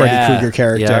Krueger. the Freddy Yeah. Krueger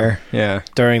character. Yeah.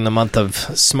 During the month of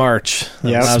Smarch,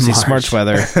 Yep. lousy Smarch. Smarch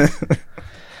weather.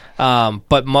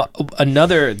 But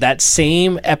another, that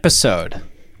same episode.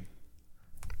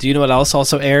 Do you know what else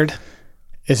also aired?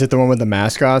 Is it the one with the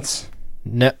mascots?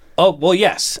 No. Oh, well,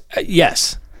 yes.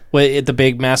 Yes. With the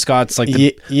big mascots, like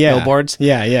the Yeah. billboards.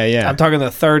 Yeah. I'm talking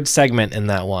the third segment in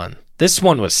that one. This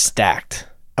one was stacked.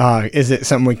 Is it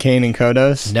something with Kane and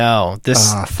Kodos? No,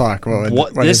 this Fuck.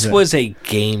 What this is it? was a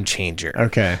game changer.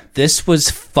 Okay. This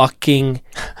was fucking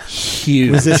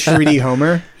huge. Was this 3D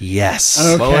Homer? Yes.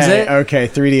 Okay. What was it? Okay,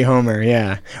 3D Homer,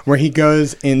 yeah. Where he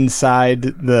goes inside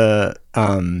the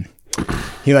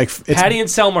he like it's Patty and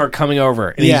Selma are coming over,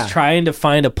 and Yeah. he's trying to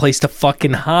find a place to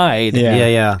fucking hide. Yeah.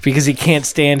 Yeah. Because he can't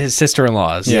stand his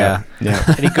sister-in-laws. Yeah. Yeah.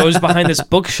 And he goes behind this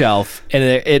bookshelf,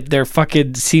 and there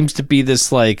fucking seems to be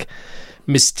this like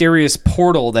mysterious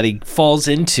portal that he falls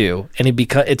into, and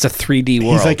it's a 3D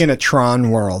world. He's like in a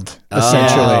Tron world,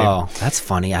 essentially. Oh, that's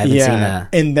funny. I haven't seen that.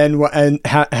 And then what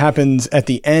happens at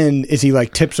the end is he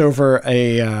like tips over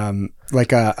a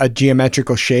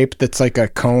geometrical shape that's like a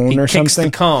cone he or kicks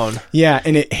something. the cone. Yeah,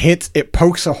 and it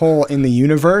pokes a hole in the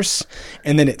universe,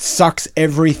 and then it sucks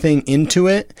everything into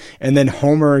it, and then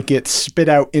Homer gets spit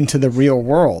out into the real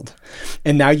world.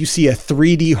 And now you see a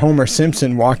 3D Homer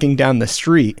Simpson walking down the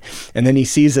street, and then he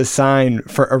sees a sign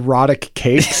for erotic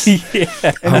cakes. And he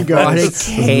Erotic goes,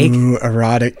 cake? "Ooh,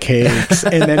 erotic cakes."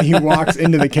 And then he walks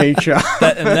into the cake shop.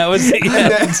 And that was And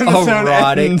the episode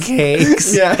Erotic ends.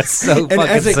 cakes. Yeah. That's so And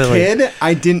fucking as a silly. kid,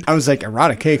 I was like,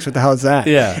 erotic cakes, what the hell is that?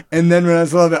 Yeah. And then when I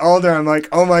was a little bit older, I'm like,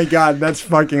 oh my God, that's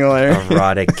fucking hilarious.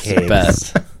 Erotic cakes.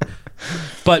 Best.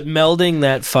 But melding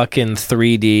that fucking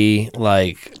 3D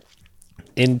like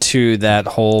into that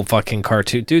whole fucking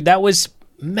cartoon, dude, that was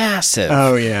massive.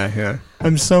 Oh yeah.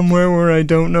 I'm somewhere where I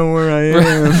don't know where I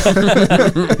am.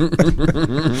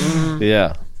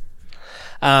 Yeah.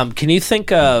 Can you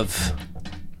think of?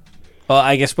 Well,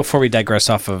 I guess before we digress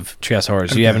off of Treehouse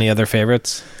Horrors, do you have any other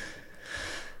favorites?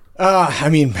 I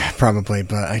mean, probably,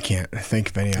 but I can't think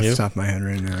of any off the top of my head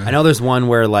right now. I know there's one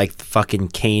where like fucking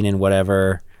Kane and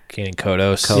whatever Kane and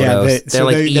Kodos. Kodos, Yeah,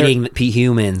 they're they're eating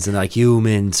humans and like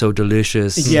human, so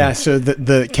delicious. Yeah, so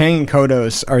the Kang and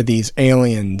Kodos are these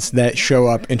aliens that show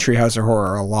up in Treehouse of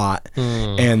Horror a lot,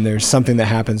 and there's something that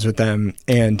happens with them,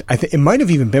 and I think it might have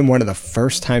even been one of the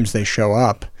first times they show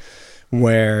up,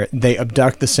 where they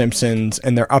abduct the Simpsons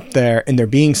and they're up there and they're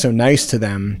being so nice to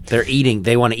them. They're eating.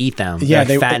 They want to eat them. Yeah,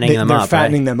 they're fattening them they're up.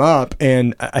 fattening right? them up,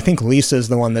 and I think Lisa's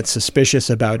the one that's suspicious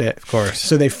about it. Of course.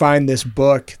 So they find this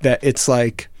book that it's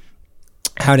like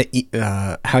how to eat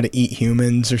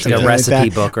humans or something recipe like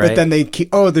that. book, right? But then they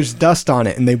keep, there's dust on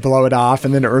it, and they blow it off,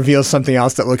 and then it reveals something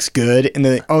else that looks good, and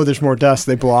then there's more dust.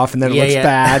 They blow off, and then it looks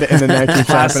bad, and then that keeps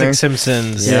happening. Classic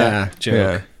Simpsons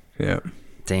joke. Yeah.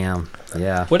 Damn.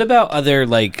 Yeah. What about other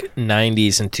like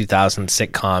 90s and 2000s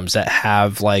sitcoms that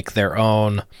have like their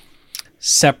own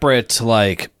separate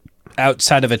like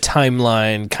outside of a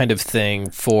timeline kind of thing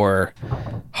for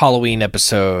Halloween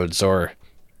episodes, or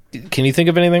can you think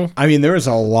of anything? I mean, there was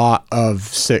a lot of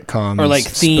sitcoms Or, like,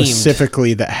 themed.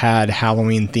 specifically that had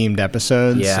Halloween themed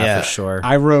episodes. Yeah, for sure.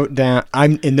 I wrote down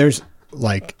and there's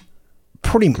like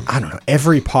I don't know,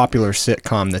 every popular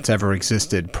sitcom that's ever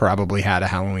existed probably had a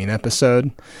Halloween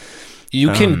episode.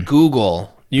 You can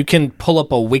you can pull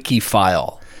up a wiki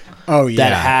file Oh yeah.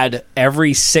 that had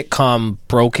every sitcom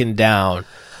broken down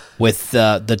with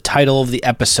the title of the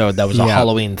episode that was a Yeah.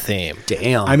 Halloween theme.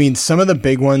 Damn. I mean, some of the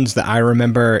big ones that I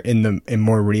remember in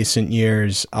more recent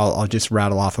years, I'll just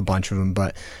rattle off a bunch of them.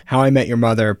 But How I Met Your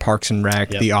Mother, Parks and Rec,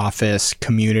 The Office,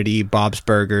 Community, Bob's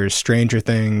Burgers, Stranger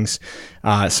Things,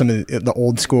 some of the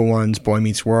old school ones, Boy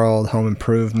Meets World, Home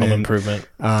Improvement,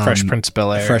 Fresh Prince of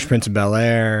Bel-Air. Fresh Prince of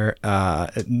Bel-Air,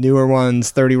 newer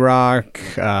ones, 30 Rock,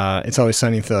 It's Always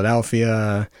Sunny in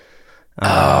Philadelphia.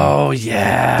 Oh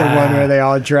yeah, The one where they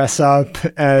all dress up.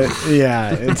 It's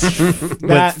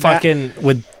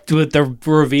with the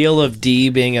reveal of Dee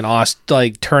being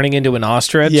turning into an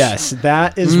ostrich. Yes,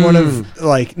 that is one of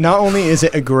like. Not only is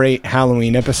it a great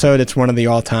Halloween episode, it's one of the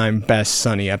all-time best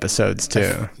Sunny episodes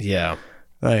too. Yeah.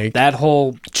 Like That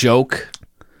whole joke,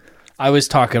 I was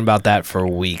talking about that for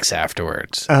weeks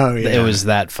afterwards. Oh, yeah. It was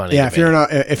that funny. yeah, to me.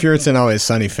 if you're an Always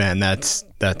Sunny fan, that's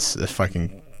a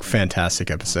fucking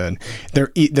fantastic episode.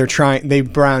 They're trying. They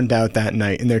browned out that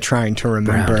night, and they're trying to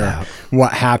remember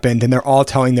what happened, and they're all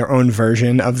telling their own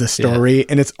version of the story,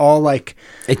 and it's all like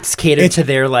it's catered to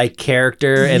their like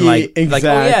character and like oh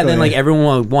yeah, and then like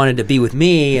everyone wanted to be with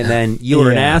me, and then you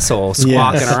were an asshole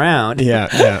squawking around.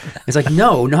 Yeah. It's like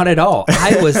no, not at all.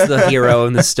 I was the hero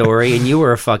in the story, and you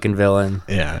were a fucking villain.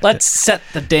 Yeah. Let's set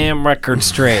the damn record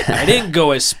straight. I didn't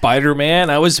go as Spider-Man.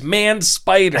 I was Man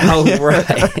Spider. Oh right.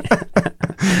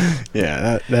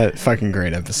 Yeah, that fucking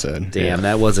great episode. Damn,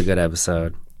 that was a good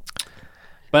episode.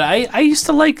 But I used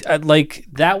to like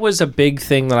that was a big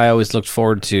thing that I always looked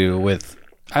forward to with.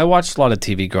 I watched a lot of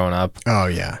TV growing up. Oh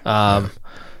yeah.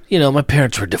 You know, my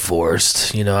parents were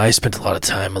divorced. You know, I spent a lot of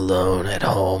time alone at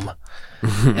home.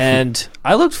 And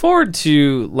I looked forward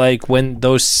to like when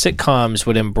those sitcoms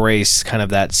would embrace kind of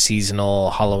that seasonal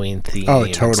Halloween theme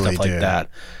and stuff like that.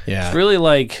 Yeah. It's really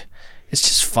like it's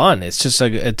just fun. It's just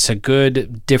it's a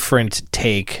good different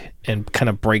take and kind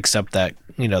of breaks up that,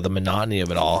 you know, the monotony of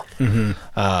it all.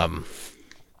 Mm-hmm.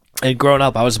 And growing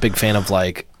up, I was a big fan of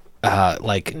like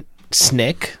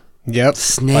Snick. Yep.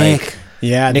 Snick.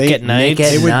 Yeah, Nick at Night.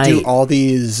 They would do all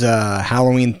these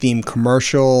Halloween themed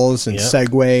commercials and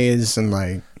segues and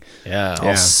like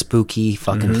all spooky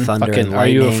fucking thunder and lightning. Are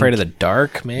You Afraid of the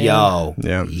Dark, man? Yo,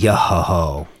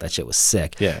 that shit was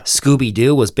sick. Yeah. Scooby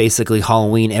Doo was basically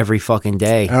Halloween every fucking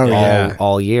day,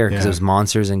 all year because it was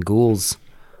monsters and ghouls.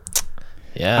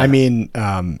 Yeah, I mean,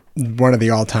 one of the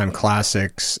all-time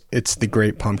classics. It's The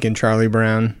Great Pumpkin, Charlie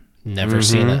Brown. Never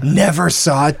seen it. Never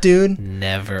saw it, dude.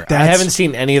 Never. I haven't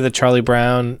seen any of the Charlie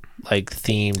Brown like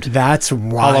themed. That's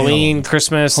wild. Halloween,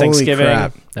 Christmas, Holy Thanksgiving.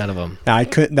 crap. None of them. I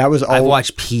couldn't. That was all. I've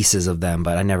watched pieces of them,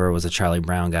 but I never was a Charlie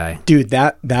Brown guy. Dude,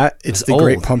 it's The old.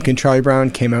 Great Pumpkin, Charlie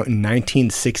Brown came out in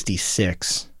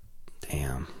 1966.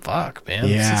 Damn. Fuck, man.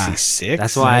 Yeah. 66?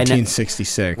 That's why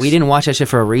 1966. we didn't watch that shit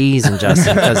for a reason,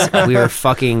 Justin, because we were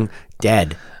fucking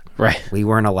dead. Right. We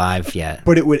weren't alive yet.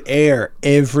 But it would air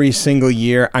every single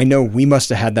year. I know we must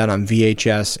have had that on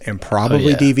VHS and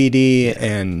probably DVD,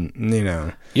 and you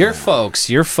know. Your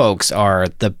folks are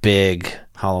the big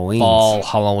Halloween. all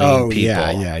Halloween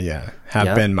people. Yeah.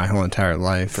 Have been my whole entire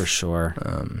life. For sure.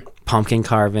 Pumpkin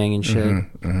carving and shit.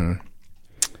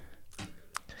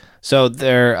 So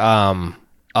there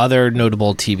other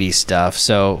notable TV stuff.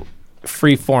 So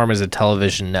Freeform is a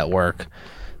television network.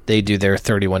 They do their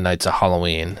 31 Nights of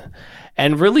Halloween.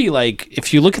 And really, like,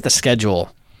 if you look at the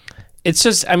schedule, it's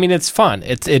just, I mean, it's fun.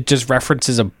 It just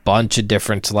references a bunch of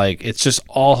different, like, it's just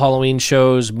all Halloween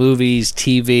shows, movies,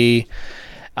 TV.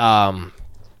 And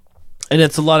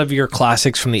it's a lot of your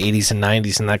classics from the 80s and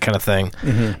 90s and that kind of thing.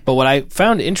 But what I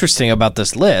found interesting about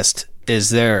this list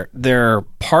is there are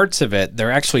parts of it,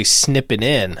 they're actually snipping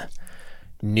in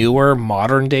newer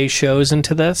modern day shows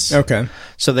into this. Okay.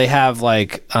 So they have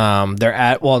like they're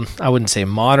at, well, I wouldn't say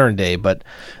modern day, but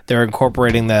they're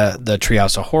incorporating the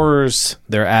Treehouse of Horrors.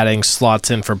 They're adding slots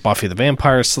in for Buffy the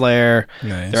Vampire Slayer.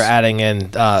 Nice. They're adding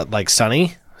in like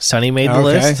Sunny. Sunny made the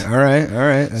list. All right.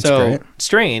 That's great.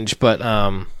 Strange,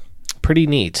 but pretty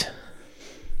neat.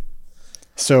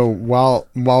 So while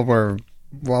we're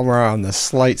on the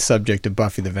slight subject of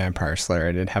Buffy the Vampire Slayer,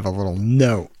 I did have a little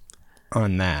note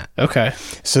on that. Okay.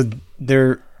 So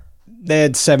they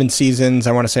had 7 seasons.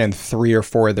 I want to say on 3 or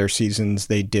 4 of their seasons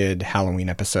they did Halloween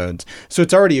episodes. So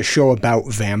it's already a show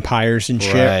about vampires and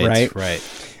shit, right? Right.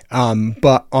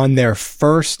 But on their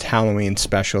first Halloween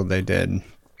special they did,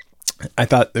 I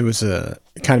thought it was a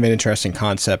kind of an interesting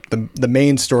concept. The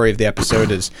main story of the episode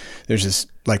is there's this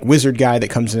like wizard guy that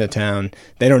comes into town.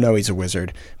 They don't know he's a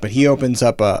wizard, but he opens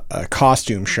up a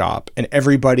costume shop, and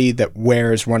everybody that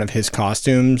wears one of his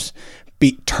costumes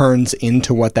turns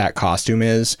into what that costume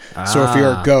is. So if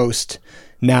you're a ghost,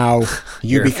 now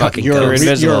you're a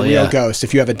real ghost.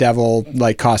 If you have a devil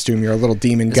like costume, you're a little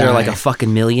demon guy. Is there like a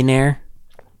fucking millionaire?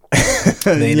 Yeah,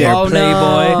 Playboy.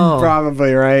 No.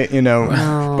 Probably, right? You know.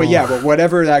 No. But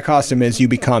whatever that costume is, you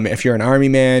become. If you're an army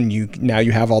man, you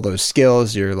have all those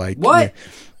skills. You're like What?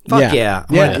 Fuck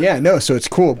yeah. No, so it's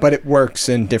cool, but it works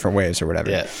in different ways or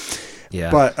whatever. Yeah.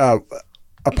 But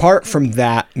apart from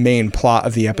that main plot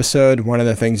of the episode, one of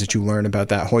the things that you learn about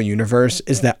that whole universe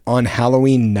is that on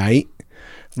Halloween night,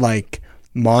 like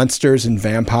monsters and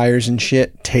vampires and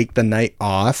shit take the night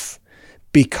off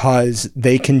because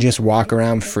they can just walk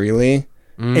around freely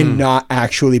and not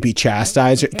actually be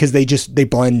chastised because they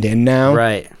blend in now.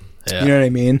 Right. Yeah. You know what I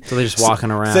mean? So they're just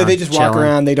walking around. So they just walk chilling.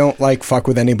 around. They don't like fuck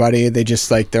with anybody. They just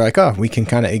like, they're like, oh, we can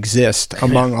kind of exist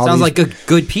among all Sounds these. like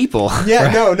good people. Yeah,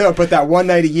 right. No. But that one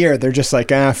night a year, they're just like,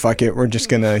 fuck it. We're just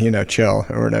going to, chill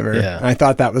or whatever. Yeah. And I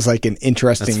thought that was like an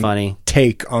interesting That's funny.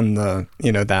 take on the,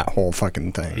 that whole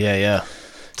fucking thing. Yeah.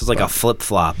 It's like a flip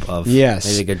flop of. Yes.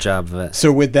 They did a good job of it.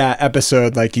 So with that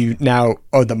episode, like you now,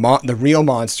 the real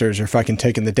monsters are fucking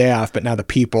taking the day off, but now the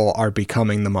people are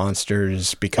becoming the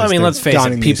monsters because. I mean, they're let's face it,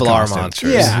 donning these people are costumes.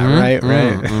 monsters. Yeah,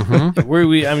 right.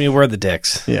 We're the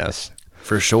dicks. Yes.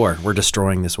 For sure. We're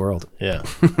destroying this world. Yeah.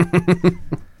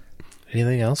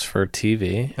 Anything else for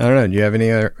TV? I don't know. Do you have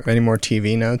any more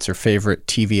TV notes or favorite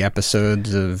TV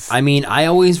episodes of? I mean, I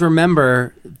always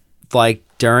remember, like,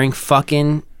 during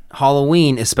fucking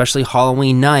Halloween, especially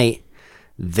Halloween night,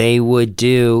 they would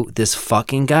do this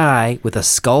fucking guy with a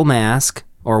skull mask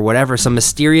or whatever, some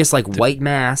mysterious, like, white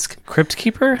mask. Crypt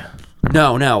Keeper?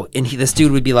 No. And this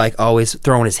dude would be, like, always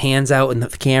throwing his hands out in the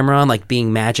camera on, like,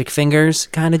 being magic fingers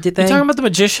kind of thing. You talking about the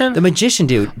magician? The magician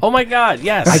dude. Oh my God!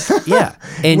 Yes. Yeah.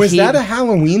 And Was that a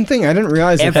Halloween thing? I didn't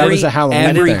realize that was a Halloween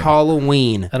every thing.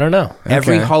 Halloween. I don't know.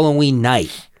 Every Okay. Halloween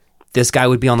night, this guy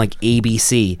would be on like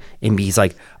ABC and he's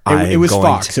like, It was going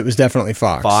Fox. It was definitely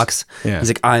Fox. Fox. Yeah. He's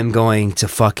like, I'm going to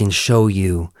fucking show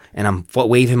you. And I'm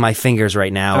waving my fingers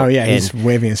right now. Oh yeah, and he's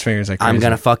waving his fingers like crazy. I'm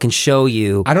going to fucking show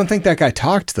you. I don't think that guy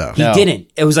talked though. He No. didn't.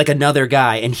 It was like another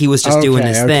guy, and he was just doing Okay,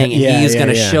 this okay. thing, and Yeah, he was yeah,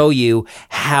 going to yeah. show you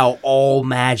how all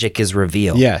magic is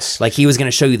revealed. Yes. Like he was going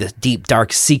to show you the deep,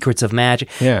 dark secrets of magic.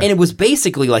 Yeah. And it was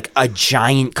basically like a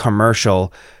giant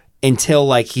commercial until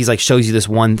like he's like shows you this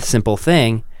one simple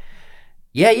thing.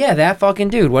 Yeah, that fucking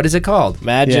dude. What is it called?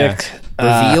 Magic.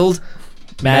 Revealed.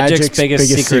 Magic's biggest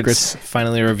secrets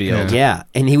finally revealed. Yeah,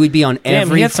 and he would be on Damn,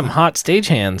 every. he had some hot stage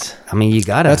hands. I mean, you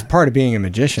gotta. That's part of being a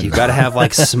magician. You gotta have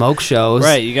like smoke shows,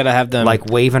 Right, you got to have them like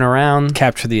waving around.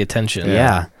 capture the attention.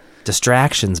 Yeah.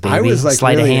 Distractions, baby. I was like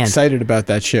Sleight of really hand. excited about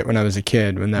that shit when I was a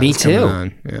kid. When that Me was coming too.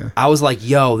 on. Yeah. I was like,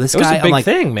 yo, this was guy. a big I'm like,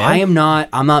 thing, man.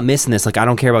 I'm not missing this. Like, I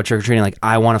don't care about trick or treating. Like,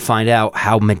 I want to find out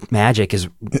how magic is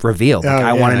revealed. Like, Oh,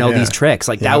 I want to yeah, know yeah. these tricks.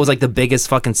 Like, that was like the biggest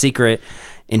fucking secret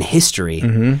in history.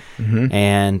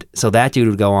 And so that dude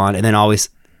would go on, and then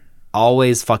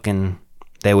always fucking,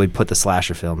 they would put the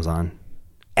slasher films on.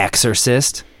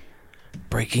 Exorcist.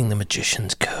 Breaking the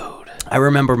magician's code. I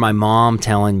remember my mom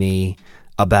telling me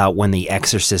about when The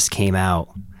Exorcist came out.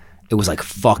 It was like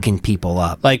fucking people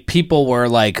up. Like people were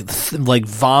like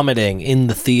vomiting in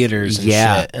the theaters and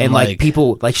Yeah, shit. and like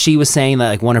people, like she was saying that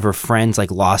like one of her friends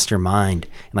like lost her mind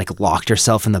and like locked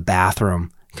herself in the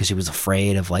bathroom because she was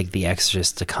afraid of like The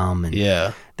Exorcist to come. And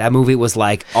Yeah. that movie was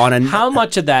like on a. How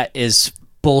much of that is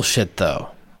bullshit though?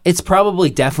 It's probably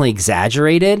definitely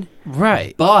exaggerated,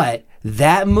 Right. but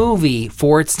that movie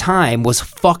for its time was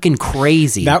fucking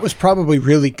crazy. That was probably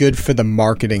really good for the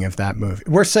marketing of that movie.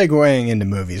 We're segueing into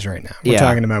movies right now. We're Yeah.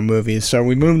 talking about movies. So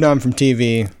we moved on from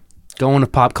TV. Going to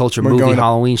pop culture, We're movie, going to-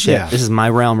 Halloween shit. yeah. This is my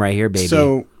realm right here, baby.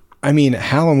 So, I mean,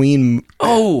 Halloween.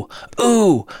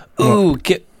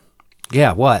 Get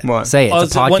yeah, what? What? Say it. oh,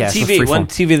 It's a one podcast. TV. with One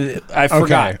Freeform. TV. That I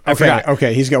forgot. I forgot.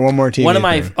 Okay, he's got one more TV. One of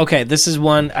my thing. okay. This is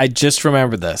one I just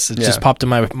remembered. This it just Yeah. popped in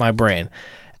my brain.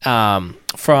 I'm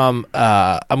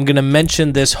gonna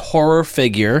mention this horror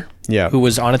figure. Yeah. Who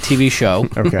was on a TV show.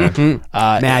 Okay.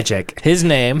 Magic. His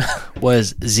name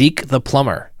was Zeke the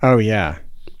Plumber. Oh yeah.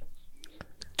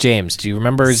 James, do you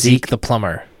remember Zeke the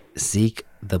Plumber? Zeke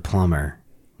the Plumber.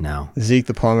 No. Zeke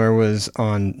the Plumber was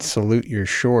on Salute Your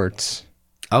Shorts.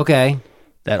 Okay.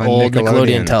 That On old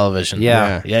Nickelodeon Nickelodeon. television.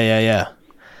 Yeah. Yeah.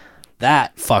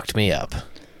 That fucked me up.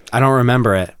 I don't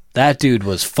remember it. That dude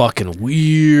was fucking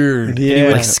weird. Yeah.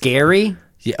 Like scary?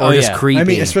 Yeah, Or just creepy? I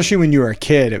mean, especially when you were a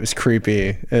kid, it was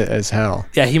creepy as hell.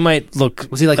 Yeah, he might look.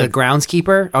 Was he like a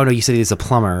groundskeeper? Oh, no, you said he was a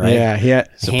plumber, right? Yeah, he had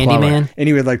a Handyman? and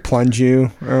he would like plunge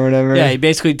you or whatever. Yeah, he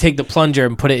basically take the plunger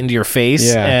and put it into your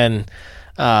face. Yeah. And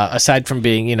aside from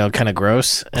being, kind of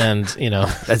gross and, That's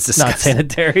not disgusting.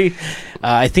 sanitary,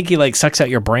 I think he like sucks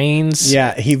out your brains.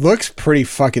 Yeah, he looks pretty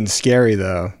fucking scary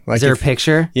though. Like, Is there a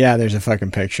picture? Yeah, there's a fucking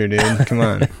picture, dude. Come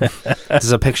on.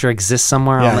 Does a picture exist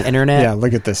somewhere on the internet? Yeah,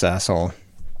 look at this asshole.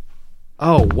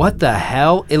 Oh, what the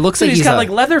hell? It looks Dude, like he's got a- like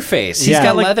Leatherface. He's Yeah.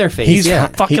 got like Leatherface, He's yeah.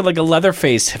 fucking like a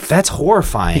Leatherface. That's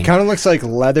horrifying. He kind of looks like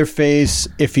Leatherface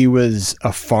if he was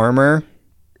a farmer.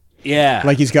 Yeah.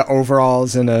 Like he's got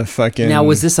overalls and a fucking. Now,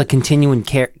 was this a continuous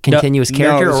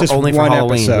character it's or just only for one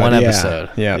Halloween? episode. One Yeah. episode.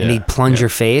 Yeah. And he'd plunge your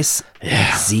face?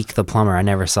 Yeah. Zeke the Plumber. I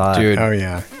never saw it. Dude, Oh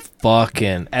yeah.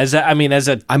 fucking I mean,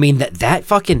 that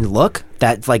fucking look,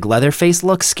 that like Leatherface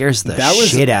look scares the That was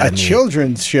shit out a of me.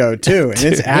 children's show too, and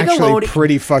it's actually Nickelodeon-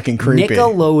 pretty fucking creepy.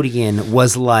 Nickelodeon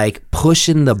was like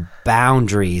pushing the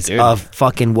boundaries of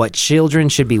fucking what children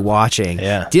should be watching.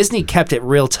 Yeah. Disney kept it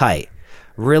real tight,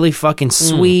 really fucking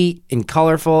sweet and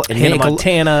colorful. And Hannah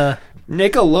Montana.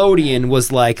 Nickelodeon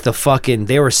was like the fucking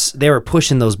they were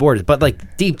pushing those borders, but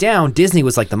like deep down Disney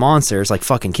was like the monsters, like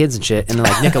fucking kids and shit, and then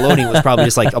like Nickelodeon was probably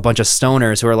just like a bunch of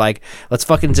stoners who are like, let's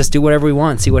fucking just do whatever we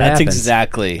want, see what happens. That's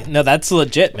exactly. No, that's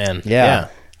legit, man. Yeah.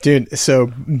 Dude,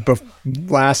 so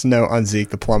last note on Zeke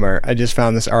the Plumber. I just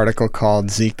found this article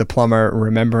called Zeke the Plumber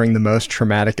Remembering the Most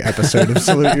Traumatic Episode of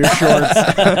Salute Your Shorts.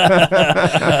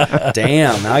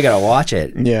 Damn, now I gotta watch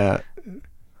it. Yeah.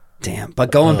 Damn.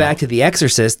 But going back to The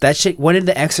Exorcist, that shit, when did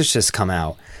The Exorcist come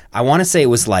out? I want to say it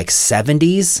was like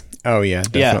 70s, Oh, yeah,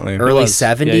 definitely. early was.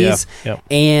 70s. Yeah.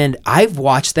 And I've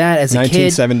watched that as a kid.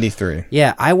 1973.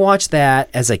 Yeah, I watched that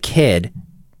as a kid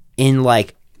in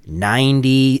like in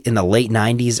the late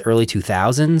 90s, early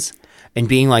 2000s, and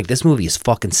being like, this movie is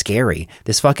fucking scary.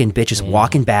 This fucking bitch is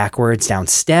walking backwards down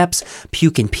steps,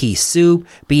 puking pea soup,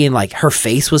 being like, her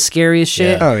face was scary as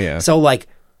shit. Yeah. Oh, yeah. So like,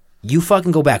 you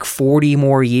fucking go back 40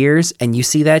 more years and you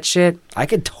see that shit, I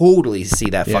could totally see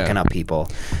that fucking up people.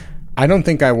 I don't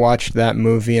think I watched that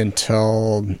movie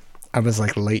until I was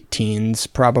like late teens,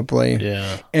 probably.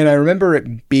 Yeah. And I remember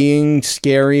it being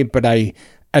scary, but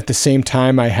at the same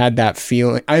time, I had that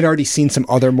feeling. I'd already seen some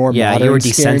other more modern you were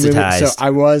scary movies, desensitized. so I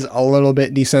was a little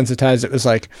bit desensitized. It was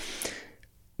like,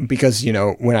 because,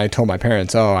 when I told my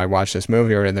parents, oh, I watched this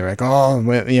movie, or they're like, oh,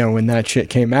 when that shit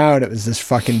came out, it was this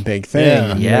fucking big thing.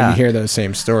 Yeah. And Yeah. you hear those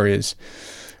same stories.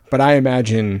 But I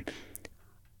imagine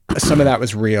some of that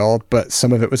was real, but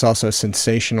some of it was also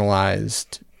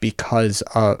sensationalized because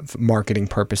of marketing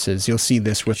purposes. You'll see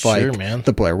this with Sure, man.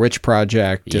 the Blair Witch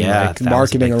Project and Yeah, like that was a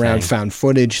marketing big around thing. found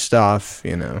footage stuff,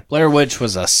 Blair Witch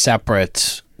was a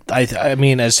separate. I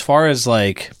mean, as far as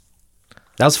like,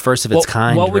 That was first of its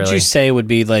kind. what would really. you say would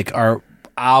be like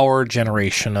our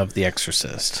generation of The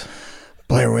Exorcist?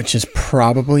 Blair Witch is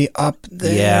probably up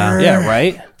there. Yeah. Yeah,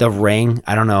 right. The Ring,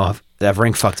 I don't know. That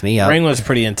Ring fucked me up. Ring was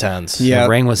pretty intense. Yeah. The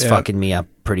Ring was yeah. fucking me up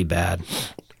pretty bad.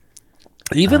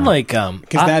 Even like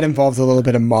Because that involves a little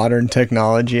bit of modern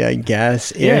technology, I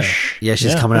guess, ish. Yeah,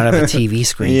 she's Yeah. coming out of a TV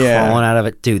screen, Yeah. crawling out of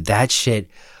it. Dude, that shit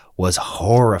was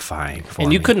horrifying for and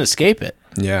me. you couldn't escape it.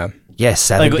 Yeah. Yeah,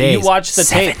 7 Like days. you watch the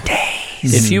 7 tape.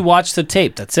 days. If you watch the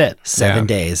tape, that's it. 7 Yeah.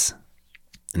 days.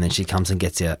 And then she comes and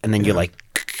gets you. And then you're like,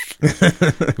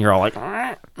 you're all like,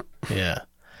 Yeah.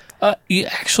 You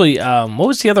actually, what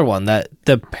was the other one that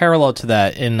the parallel to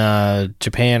that in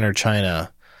Japan or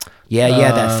China?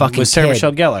 yeah, that fucking with Sarah kid.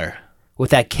 Michelle Gellar. With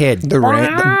that kid. The Ring.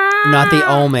 Not the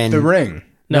Omen. The Ring.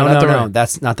 No, No, not the no, Ring.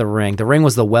 that's not the Ring. The Ring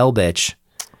was the well bitch.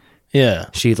 Yeah.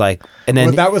 She like, and then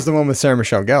Well, that was the one with Sarah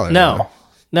Michelle Gellar. No.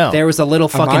 No. there was a little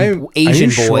fucking are Asian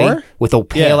you boy sure? with a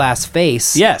pale ass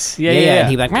face. Yes. Yeah. And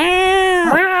he like,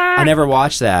 I never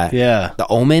watched that. Yeah. The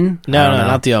Omen? I No, don't know.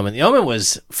 not the Omen. The Omen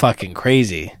was fucking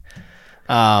crazy.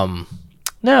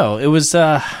 No, it was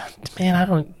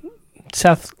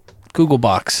Seth Google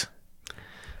Box.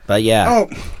 But yeah. Oh,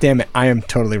 damn it. I am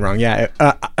totally wrong. Yeah.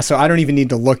 So I don't even need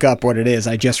to look up what it is.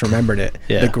 I just remembered it.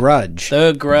 Yeah. The Grudge.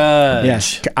 The Grudge.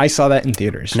 Yes. I saw that in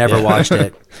theaters. Never watched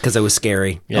it because it was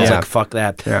scary. I was Yeah. like, fuck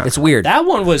that. Yeah. It's weird. That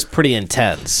one was pretty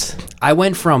intense. I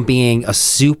went from being a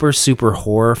super, super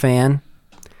horror fan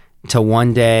to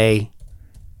one day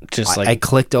Just like I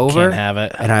clicked over can't have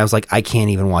it. and I was like, I can't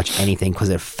even watch anything because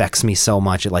it affects me so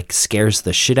much. It like scares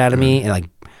the shit out of me. And like,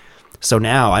 so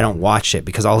now I don't watch it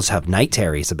because I'll just have night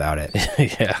terries about it.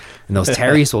 yeah. And those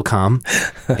terries will come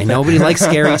and nobody likes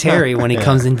scary Terry when he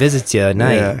comes and visits you at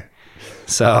night. Yeah.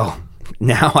 So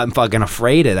now I'm fucking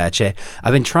afraid of that shit.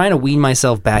 I've been trying to wean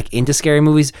myself back into scary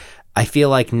movies. I feel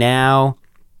like now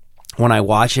when I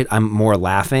watch it, I'm more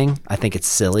laughing. I think it's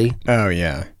silly. Oh,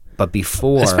 yeah. But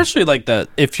before, Especially like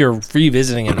if you're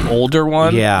revisiting an older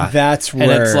one. yeah, That's where.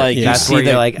 And it's like you That's see where the,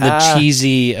 you're like, the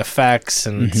cheesy effects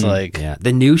and it's like yeah,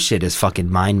 the new shit is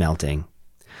fucking mind melting.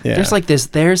 Yeah.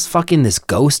 There's fucking this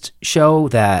ghost show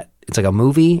that it's like a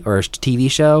movie or a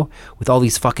TV show with all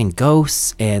these fucking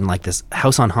ghosts and like this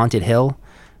House on Haunted Hill,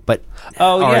 but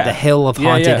Oh, or yeah. the Hill of Yeah,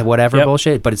 Haunted yeah. whatever Yep.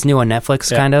 bullshit. But it's new on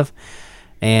Netflix, Yep. kind of.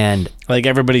 And like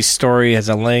everybody's story has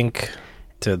a link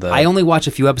to the I only watch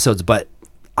a few episodes, but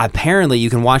apparently you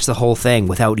can watch the whole thing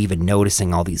without even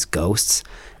noticing all these ghosts.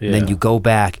 And then Yeah. you go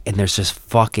back and there's just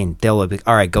fucking, they'll be,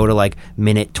 all right, go to like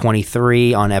minute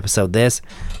 23 on episode this,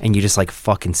 and you just like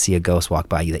fucking see a ghost walk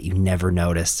by you that you never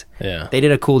noticed. Yeah. They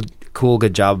did a cool,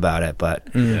 good job about it, but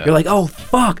you're like, oh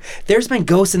fuck, there's been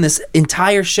ghosts in this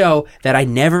entire show that I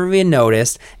never even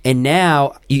noticed, and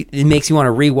now it makes you want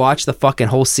to rewatch the fucking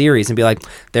whole series and be like,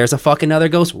 there's a fucking other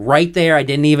ghost right there I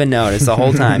didn't even notice the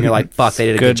whole time. You're like, fuck, they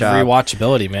did a good good job.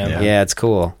 rewatchability, man. Yeah, it's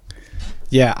cool.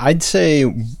 Yeah, I'd say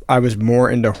I was more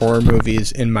into horror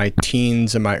movies in my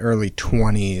teens and my early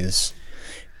 20s.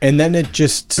 And then it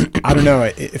just, I don't know,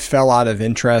 it fell out of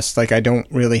interest. Like, I don't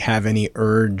really have any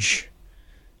urge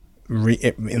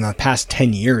in the past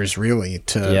 10 years, really,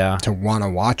 to want to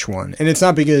watch one. And it's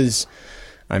not because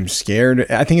I'm scared.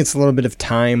 I think it's a little bit of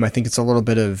time. I think it's a little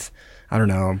bit of, I don't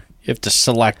know. You have to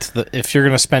select if you're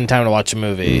going to spend time to watch a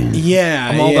movie. Yeah.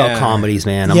 I'm all about comedies,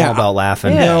 man. I'm all about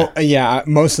laughing.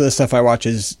 Most of the stuff I watch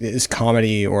is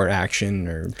comedy or action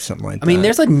or something like that. I mean,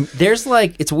 there's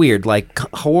like, it's weird. Like,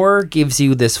 horror gives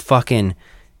you this fucking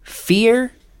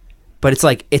fear, but it's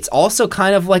like, it's also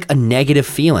kind of like a negative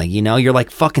feeling, you know? You're like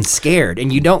fucking scared,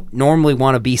 and you don't normally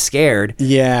want to be scared.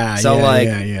 Yeah. So I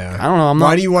don't know.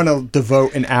 Why do you want to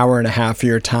devote an hour and a half of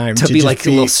your time to be like a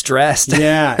little stressed?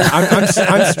 Yeah.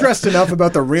 I'm stressed enough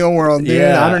about the real world, dude.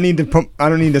 Yeah. I don't need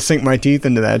to sink my teeth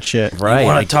into that shit. Right. You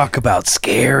want to talk about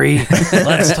scary?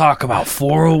 Let's talk about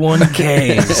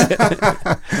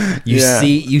 401ks.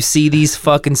 You see these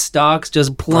fucking stocks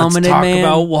just plummeting, Let's talk man.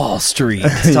 about Wall Street.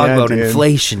 Let's talk about dude.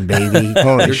 inflation, baby.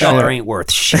 Holy Your shit. dollar ain't worth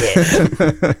shit.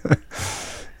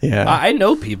 Yeah. I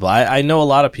know people. I know a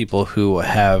lot of people who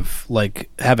have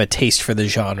a taste for the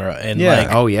genre and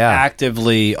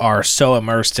actively are so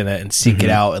immersed in it and seek it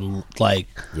out and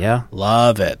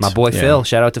love it. My boy Phil,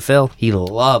 shout out to Phil. He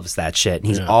loves that shit, and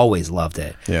he's always loved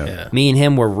it. Yeah. Me and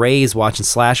him were raised watching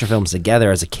slasher films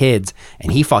together as a kids,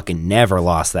 and he fucking never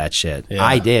lost that shit. Yeah.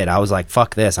 I did. I was like,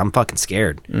 fuck this. I'm fucking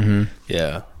scared. Mm-hmm.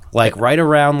 Yeah. Like right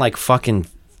around like fucking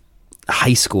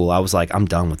high school, I was like, I'm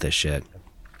done with this shit.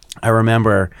 I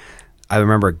remember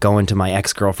going to my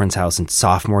ex-girlfriend's house in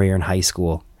sophomore year in high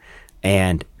school,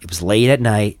 and it was late at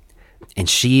night, and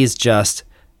she is just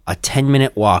a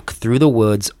 10-minute walk through the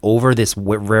woods over this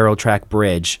railroad track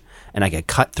bridge, and I could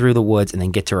cut through the woods and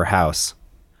then get to her house.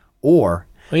 Or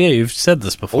you've said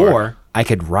this before. Or I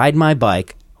could ride my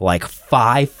bike like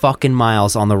 5 fucking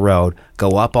miles on the road,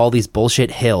 go up all these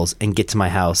bullshit hills, and get to my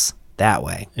house that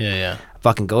way. Yeah.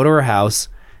 Fucking go to her house.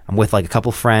 I'm with like a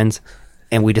couple friends,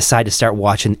 and we decide to start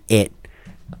watching it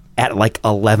at like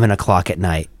 11 o'clock at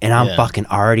night. And I'm fucking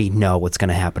already know what's going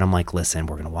to happen. I'm like, listen,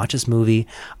 we're going to watch this movie.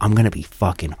 I'm going to be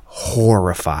fucking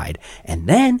horrified. And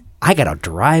then I got to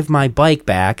drive my bike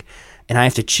back, and I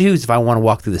have to choose if I want to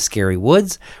walk through the scary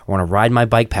woods or want to ride my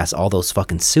bike past all those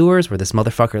fucking sewers where this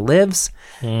motherfucker lives.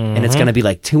 Mm-hmm. And it's going to be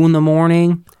like 2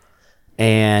 a.m.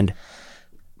 and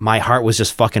my heart was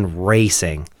just fucking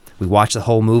racing. We watched the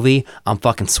whole movie. I'm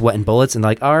fucking sweating bullets, and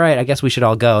like, all right, I guess we should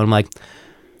all go. And I'm like,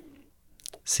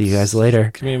 see you guys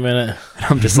later. Give me a minute. And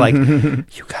I'm just like,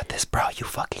 you got this, bro. You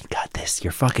fucking got this.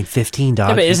 You're fucking 15, dog.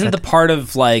 Yeah, but isn't the part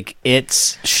of like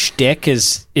its shtick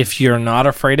is if you're not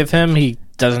afraid of him, he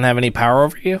doesn't have any power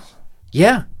over you?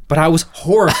 Yeah, but I was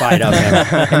horrified of him.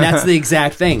 And that's the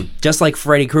exact thing. Just like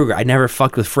Freddy Krueger. I never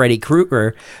fucked with Freddy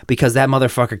Krueger because that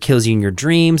motherfucker kills you in your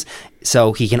dreams.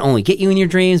 So he can only get you in your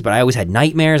dreams, but I always had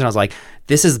nightmares, and I was like,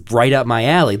 this is right up my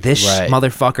alley. This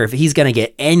motherfucker, if he's going to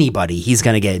get anybody, he's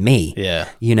going to get me. Yeah.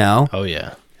 You know? Oh,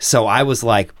 yeah. So I was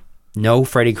like, no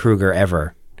Freddy Krueger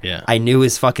ever. Yeah. I knew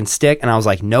his fucking stick, and I was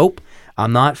like, nope,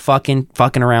 I'm not fucking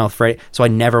around with Freddy. So I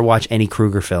never watched any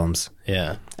Krueger films.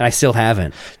 Yeah. And I still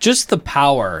haven't. Just the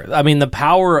power. I mean, the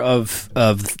power of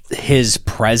his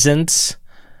presence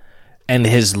and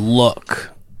his look.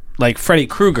 Like Freddy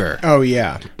Krueger. Oh,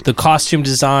 yeah. The costume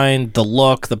design, the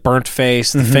look, the burnt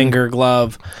face, the finger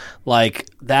glove, like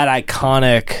that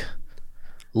iconic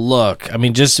look. I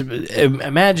mean, just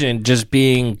imagine just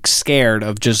being scared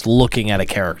of just looking at a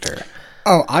character.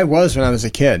 Oh, I was when I was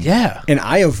a kid. Yeah. And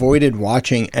I avoided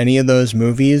watching any of those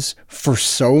movies for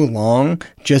so long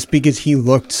just because he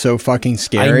looked so fucking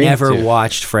scary. I never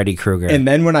watched Freddy Krueger. And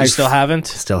then when You still haven't?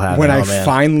 Still haven't. when I man.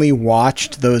 finally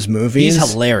watched those movies,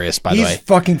 He's hilarious, by the he's way.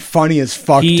 fucking funny as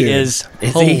fuck, He dude. is he?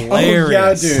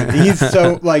 hilarious. Oh, yeah, dude. He's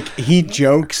so, like, he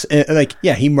jokes, like,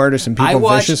 yeah, he murders some I people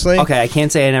watched, viciously. okay, I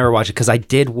can't say I never watched it because I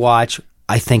did watch,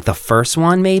 I think the first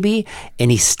one maybe,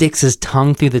 and he sticks his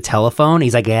tongue through the telephone.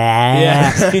 He's like, ah.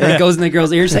 Yeah. And it goes in the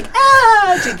girl's ear. She's like,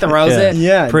 ah. She throws it.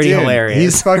 Yeah, Pretty dude, hilarious.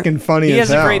 He's fucking funny He as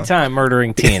has hell. a great time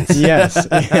murdering teens. Yes.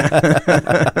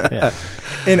 Yeah.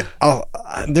 And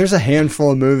there's a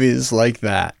handful of movies like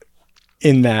that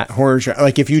in that horror genre.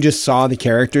 Like, if you just saw the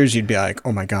characters, you'd be like,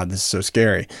 oh my God, this is so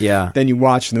scary. Yeah. Then you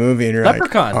watch the movie and you're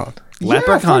Leprechaun. like, oh.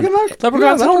 Leprechaun. Leprechaun's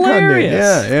Leprechaun, dude.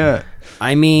 hilarious. Yeah.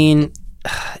 I mean,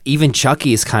 even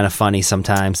Chucky is kind of funny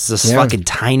sometimes. It's this Yeah. fucking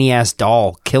tiny ass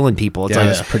doll killing people. It's Yeah,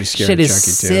 like, it's pretty scary, shit is Chucky,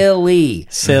 too. silly.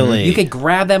 Silly. You could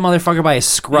grab that motherfucker by his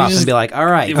scruff just- and be like, all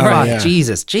right, Right. fuck, Yeah.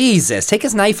 Jesus, take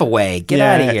his knife away. Get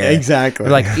Yeah, out of here. exactly.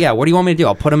 You're like, yeah, what do you want me to do?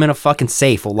 I'll put him in a fucking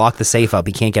safe. We'll lock the safe up.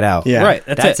 He can't get out. Yeah. Right.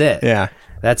 That's it. Yeah.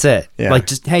 That's it. Yeah. Like,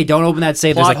 just, hey, don't open that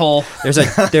safe. Plot hole. There's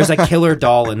a killer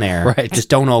doll in there. Right. Just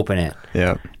don't open it.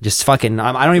 Yeah. Just fucking,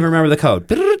 I don't even remember the code.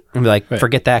 And be like,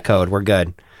 forget that code. We're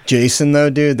good. Jason, though,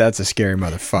 dude, that's a scary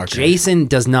motherfucker. Jason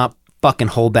does not fucking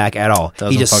hold back at all.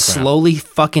 Doesn't He just fuck around. slowly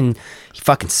fucking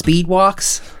speed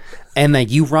walks. And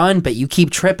like you run, but you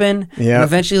keep tripping. Yeah. And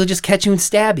eventually he'll just catch you and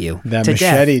stab you That to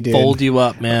machete, death. dude. Fold you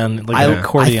up, man, like an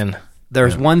accordion.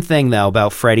 There's one thing though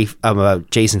about about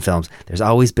Jason films. There's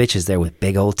always bitches there with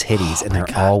big old titties, and they're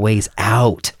always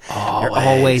out. They're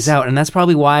always out, and that's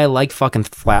probably why I like fucking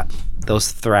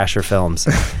those thrasher films,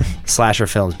 slasher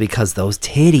films, because those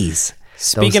titties.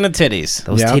 Speaking of titties,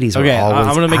 Those Yeah. titties were okay, always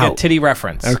I'm gonna make a out. titty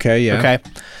reference. Okay, yeah. Okay.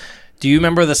 Do you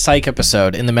remember the Psych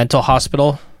episode in the mental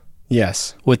hospital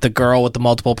Yes. with the girl with the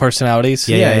multiple personalities?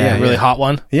 Yeah, The really yeah. hot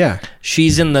one. Yeah.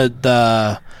 She's in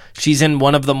she's in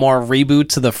one of the more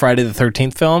reboots of the Friday the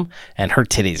 13th film, and her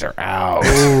titties are out.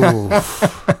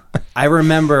 I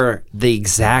remember the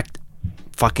exact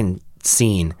fucking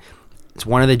scene. It's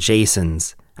one of the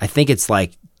Jasons. I think it's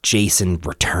like Jason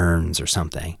Returns or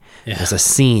something. There's a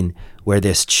scene where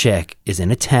this chick is in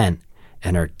a tent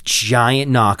and her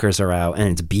giant knockers are out and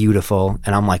it's beautiful.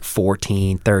 And I'm like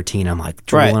 14, 13. I'm like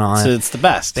drooling on So it. it's the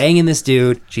best. Banging this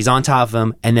dude. She's on top of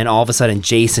him. And then all of a sudden,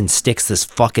 Jason sticks this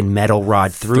fucking metal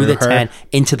rod through the her? tent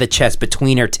into the chest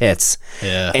between her tits.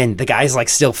 Yeah. And the guy's like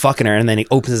still fucking her. And then he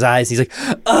opens his eyes. He's like,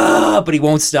 ah, but he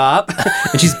won't stop.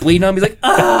 And she's bleeding on him. He's like,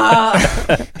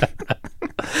 ah.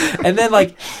 And then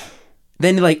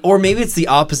or maybe it's the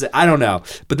opposite. I don't know.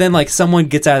 But then like someone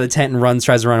gets out of the tent and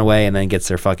tries to run away, and then gets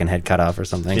their fucking head cut off or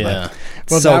something. Yeah. Like,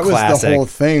 Well, so that was classic. the whole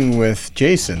thing with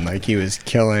Jason. Like, he was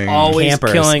killing. Always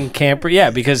Campers. killing camper. Yeah,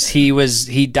 because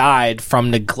he died from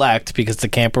neglect because the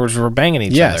campers were banging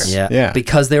each Yes. other. Yeah. Yeah.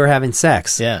 Because they were having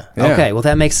sex. Yeah. Yeah. Okay, well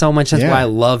that makes so much sense Yeah. why I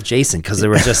love Jason, because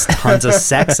there was just tons of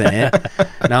sex in it,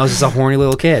 and I was just a horny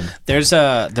little kid. There's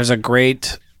a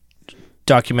great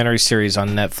documentary series on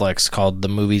Netflix called The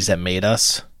Movies That Made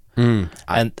Us. And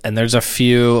there's a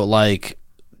few like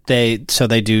they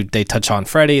touch on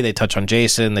Freddy, they touch on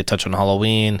Jason, they touch on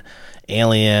Halloween,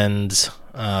 Aliens,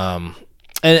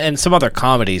 and some other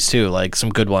comedies too, like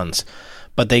some good ones.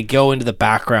 But they go into the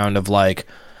background of like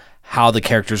how the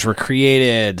characters were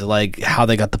created, like how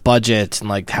they got the budget, and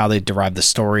like how they derived the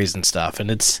stories and stuff. And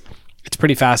it's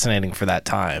pretty fascinating for that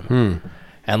time.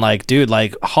 And like, dude,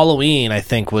 like Halloween, I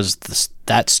think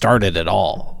that started it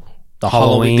all.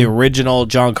 Halloween? The original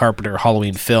John Carpenter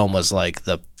Halloween film was like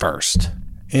the first.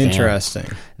 Interesting.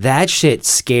 That shit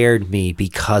scared me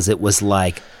because it was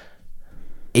like,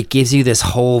 it gives you this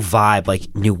whole vibe,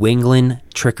 like New England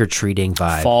trick-or-treating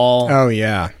vibe. Fall. Oh,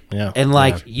 yeah. Yeah. And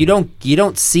like you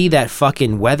don't see that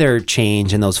fucking weather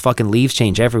change and those fucking leaves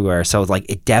change everywhere. So it's like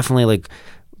it definitely like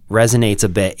resonates a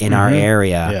bit in our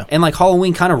area. Yeah. And like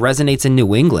Halloween kind of resonates in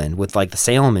New England with like the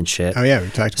Salem and shit. Oh, yeah. We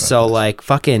talked about So like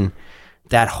fucking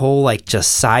that whole like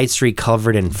just side street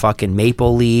covered in fucking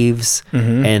maple leaves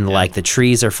and like the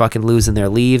trees are fucking losing their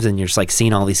leaves and you're just like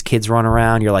seeing all these kids run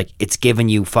around. You're like, it's giving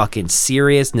you fucking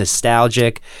serious,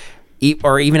 nostalgic,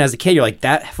 or even as a kid, you're like,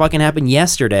 that fucking happened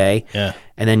yesterday. Yeah.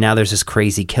 And then now there's this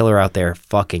crazy killer out there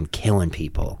fucking killing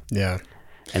people. Yeah.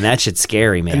 And that shit's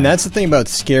scary, man. And that's the thing about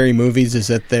scary movies is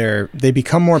that they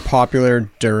become more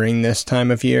popular during this time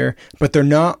of year, but they're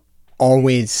not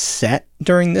always set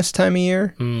during this time of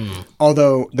year.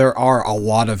 Although there are a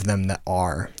lot of them that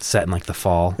are set in like the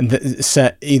fall.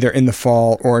 set either in the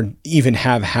fall or even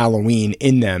have Halloween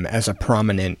in them as a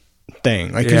prominent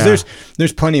thing. Like, because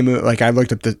there's plenty of like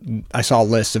I saw a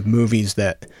list of movies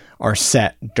that are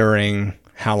set during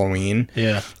Halloween.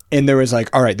 Yeah. And there was like,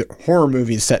 all right, the horror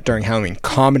movies set during Halloween,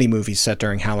 comedy movies set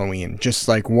during Halloween, just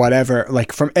like whatever,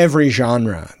 like from every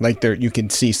genre. Like there, you can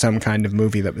see some kind of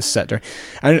movie that was set during.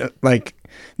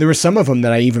 There were some of them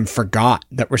that I even forgot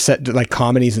that were set like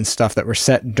comedies and stuff that were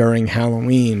set during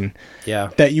Halloween. Yeah.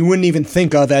 That you wouldn't even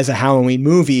think of as a Halloween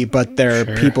movie, but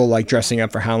they're people like dressing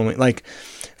up for Halloween, like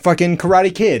fucking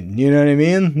Karate Kid. You know what I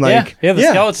mean? Like, the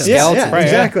skeletons. Yeah, Right, yeah.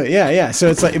 exactly. Yeah. So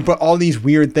it's like, but all these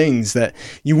weird things that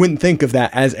you wouldn't think of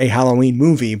that as a Halloween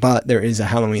movie, but there is a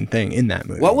Halloween thing in that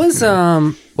movie. What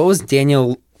was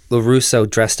Daniel LaRusso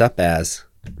dressed up as?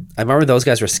 I remember those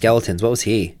guys were skeletons. What was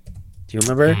he? Do you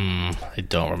remember? I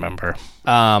don't remember.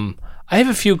 I have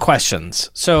a few questions.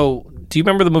 So, do you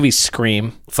remember the movie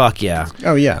Scream? Fuck yeah.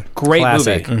 Oh yeah. Great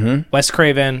Classic. movie. Wes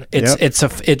Craven.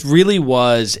 It really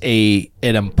was an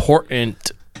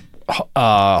important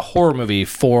horror movie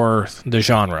for the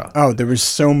genre. Oh, there was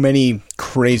so many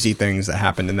crazy things that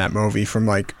happened in that movie, from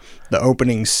like the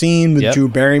opening scene with Yep. Drew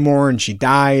Barrymore and she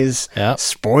dies. Yep.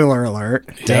 Spoiler alert.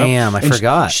 Damn, I And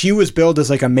forgot. She was billed as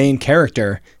like a main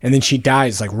character, and then she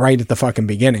dies like right at the fucking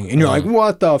beginning. And you're like,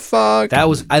 what the fuck?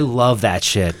 I love that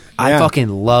shit. I Yeah. fucking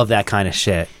love that kind of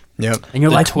shit. Yep. And you're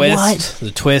The like, twist, what?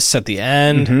 the twists at the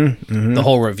end, the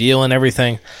whole reveal and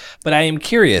everything. But I am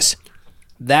curious,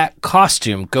 that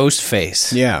costume,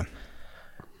 Ghostface, Yeah.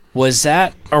 was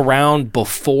that around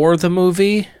before the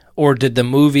movie, or did the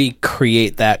movie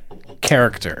create that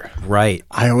character? Right.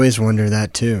 I always wonder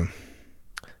that too.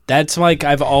 That's like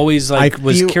I've always like I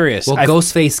was feel- curious. Well, I-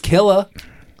 Ghostface Killer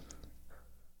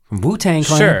from Wu-Tang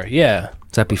Clan. sure, yeah.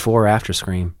 Is that before or after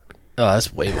Scream? Oh,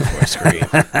 that's way before Scream.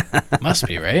 Must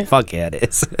be, right? Fuck yeah, it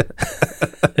is.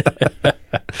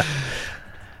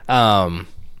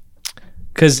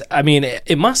 Because I mean,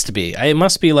 it must be. It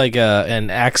must be like an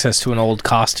access to an old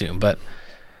costume. But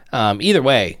either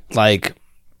way, like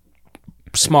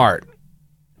smart.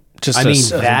 Just I mean,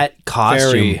 that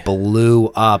costume very- blew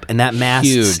up, and that mask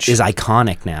Huge. is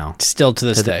iconic now. still to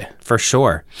this day. For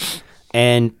sure.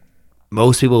 And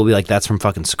most people will be like, that's from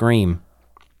fucking Scream.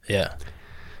 Yeah.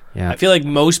 Yeah. I feel like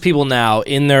most people now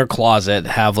in their closet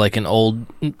have like an old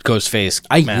Ghostface.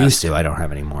 I mask. used to. I don't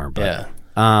have anymore. But,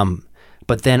 Yeah.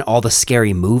 But then all the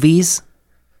scary movies,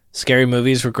 Scary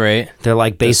movies were great. they're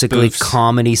like basically spoofs.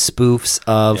 comedy spoofs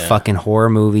of fucking horror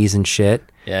movies and shit.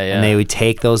 Yeah, yeah. And they would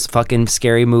take those fucking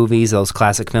scary movies, those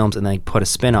classic films, and they put a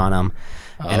spin on them.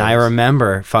 And I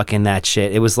remember fucking that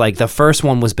shit. It was like the first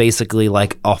one was basically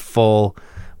like a full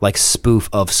like spoof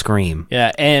of Scream.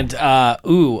 Yeah, and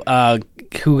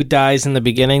who dies in the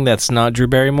beginning? That's not Drew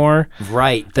Barrymore.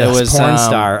 Right. The It was, porn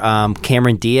star,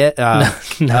 Cameron Diaz.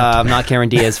 Not Cameron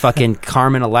Diaz, fucking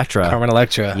Carmen Electra. Carmen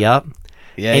Electra. Yep.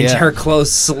 Yeah, And yeah. her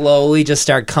clothes slowly just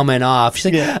start coming off.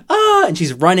 She's like, and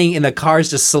she's running, and the car's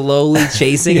just slowly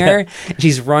chasing her. And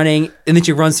she's running, and then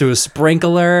she runs through a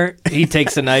sprinkler. He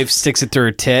takes a knife, sticks it through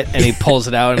her tit, and he pulls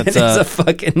it out, and it's, It's a a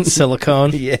fucking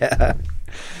silicone. yeah.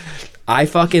 I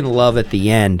fucking love at the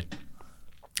end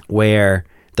where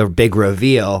the big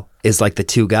reveal is like the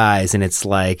two guys, and it's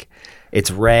like it's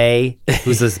Ray,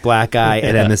 who's this black guy,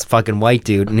 and then this fucking white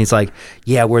dude, and he's like,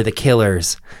 "Yeah, we're the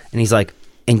killers," and he's like,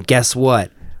 "And guess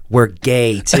what? We're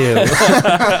gay too."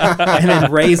 And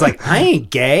then Ray's like, "I ain't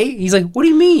gay." He's like, "What do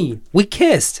you mean? We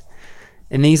kissed."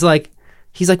 And he's like,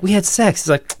 "We had sex." He's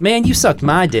like, "Man, you sucked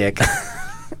my dick."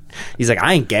 He's like,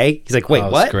 "I ain't gay." He's like, "Wait, Oh,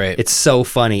 it's what?" great. It's so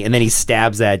funny. And then he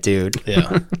stabs that dude.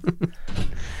 Yeah,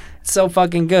 It's so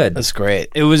fucking good. that's great.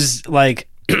 It was like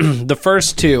the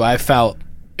first two I felt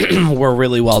were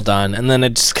really well done, and then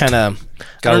it just kind of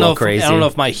Got a little crazy. I don't know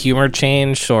if my humor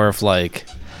changed or if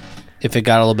it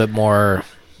got a little bit more.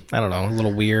 I don't know, a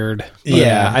little weird.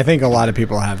 Yeah, I think a lot of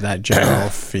people have that general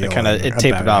feeling. It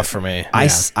tapered about off it. for me. I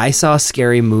saw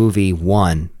Scary Movie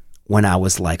 1 when I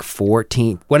was like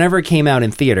 14. Whenever it came out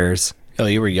in theaters, Oh,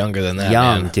 you were younger than that,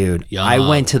 young, man. dude. Young. I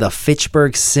went to the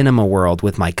Fitchburg Cinema World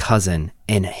with my cousin,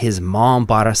 and his mom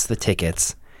bought us the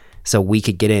tickets so we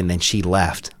could get in. Then she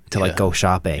left to like go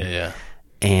shopping. Yeah.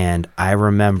 And I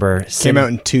remember Came out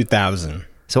in 2000.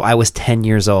 So I was 10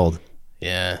 years old.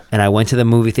 Yeah. And I went to the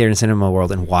movie theater in Cinema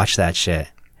World and watched that shit.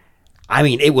 I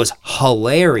mean, it was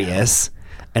hilarious.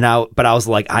 But I was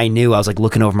like, I was like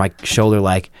looking over my shoulder,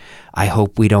 like, I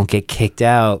hope we don't get kicked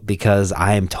out because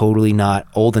I am totally not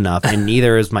old enough, and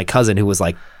neither is my cousin who was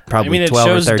like probably I mean, it 12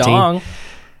 or shows 13. dong.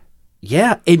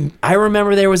 Yeah, I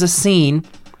remember there was a scene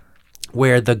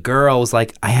where the girl was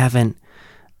like, I haven't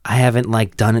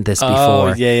like done this before.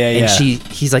 Oh, yeah. And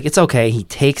he's like, it's okay. He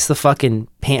takes the fucking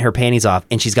her panties off,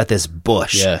 and she's got this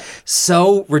bush. Yeah.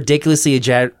 So ridiculously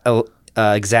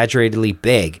exaggeratedly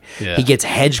big. Yeah. He gets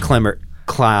hedge clippers,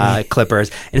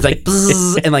 and it's like,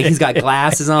 bzzz, and like he's got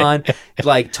glasses on,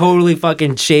 like totally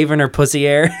fucking shaving her pussy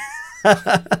hair.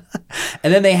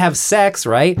 And then they have sex,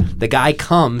 right? The guy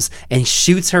comes and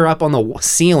shoots her up on the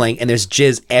ceiling, and there's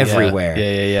jizz everywhere.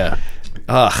 Yeah.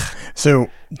 Ugh. So,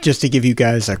 just to give you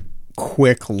guys a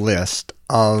quick list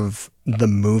of the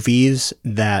movies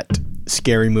that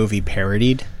Scary Movie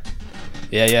parodied.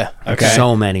 Yeah. Okay.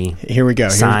 So many. Here we go.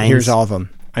 Signs. Here's all of them.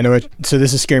 I know it. So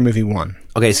this is Scary Movie 1.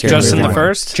 Okay, Scary Just in Movie the one.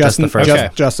 first? Just the first. Just,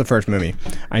 Okay. just the first movie.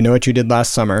 I Know What You Did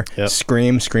Last Summer. Yep.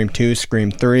 Scream, Scream 2,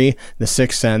 Scream 3, The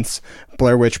Sixth Sense,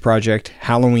 Blair Witch Project,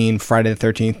 Halloween, Friday the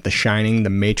 13th, The Shining, The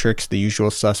Matrix, The Usual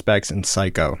Suspects, and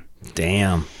Psycho.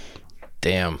 Damn.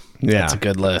 Damn. Yeah. That's a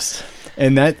good list.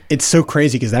 And it's so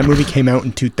crazy because that movie came out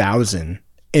in 2000,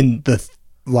 and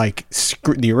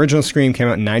the original Scream came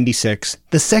out in 96.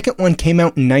 The second one came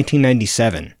out in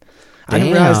 1997. I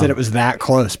didn't realize Damn. that it was that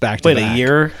close back to Wait, back. a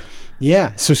year?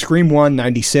 Yeah. So Scream 1,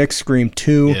 96, Scream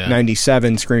 2, Yeah.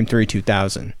 97, Scream 3,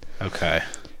 2000. Okay.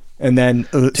 And then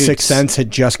Sixth Sense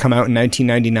had just come out in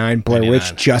 1999. Blair 99.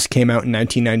 Witch just came out in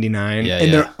 1999. Yeah,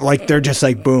 and yeah. they're just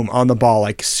like boom on the ball,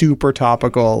 like super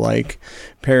topical, like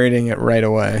parodying it right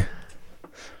away.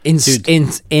 In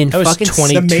that was fucking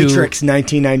 20 The 22. Matrix,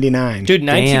 1999. Dude,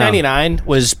 1999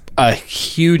 was a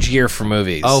huge year for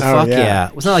movies. Oh fuck yeah.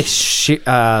 yeah! Wasn't it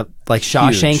like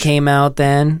Shawshank Huge. came out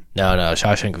then? No,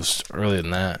 Shawshank was earlier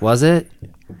than that. Was it?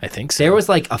 I think so. There was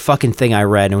like a fucking thing I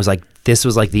read, and it was like this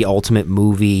was like the ultimate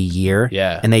movie year.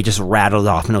 Yeah. and they just rattled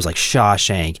off, and it was like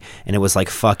Shawshank, and it was like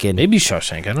fucking. maybe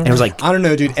Shawshank. I don't know. And it was like I don't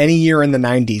know, dude. Any year in the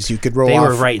 90s, you could roll they off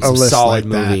were writing a some list solid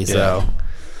like that. movies. Yeah.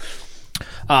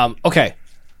 though. Okay,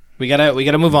 we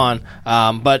gotta move on.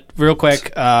 But real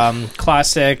quick,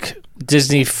 classic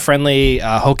Disney friendly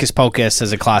Hocus Pocus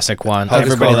is a classic one.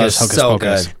 Hocus Everybody Pocus, loves Hocus so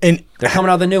Pocus. good. And They're coming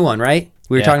out with a new one, right?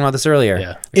 We were Yeah. talking about this earlier.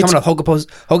 Yeah. They're coming out with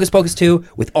Hocus Pocus 2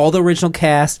 with all the original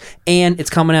cast, and it's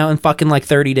coming out in fucking like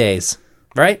 30 days,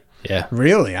 right? Yeah,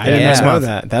 really, I Yeah. didn't know Month.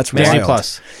 that. That's Disney wild.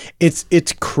 Plus.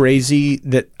 It's crazy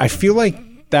that I feel like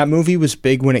that movie was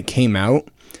big when it came out,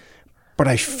 but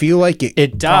I feel like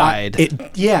It died.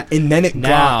 And then it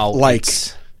Now got like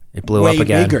it's It blew way up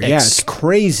again. bigger. Yeah, it's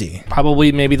crazy.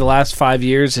 probably maybe the last 5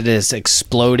 years it has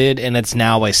exploded, and it's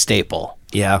now a staple.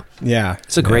 Yeah, Yeah,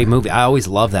 it's a great movie. I always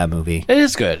love that movie. It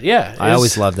is good. Yeah, I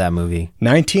always loved that movie.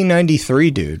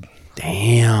 1993, dude.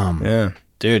 Damn, Yeah,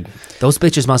 dude. those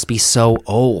bitches must be so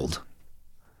old.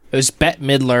 It was Bette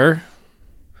Midler,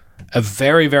 a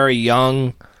very very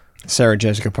young Sarah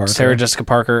Jessica Parker. Sarah Jessica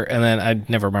Parker, and then I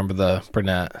never remember the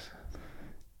brunette.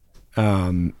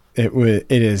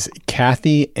 It is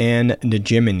Kathy Ann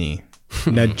Najimini.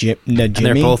 Najimini. And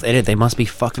they're both in it. They must be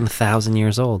fucking 1,000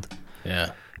 years old. Yeah,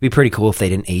 It'd be pretty cool if they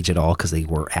didn't age at all because they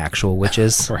were actual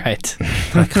witches. right.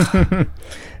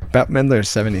 Bette Midler's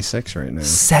 76 right now.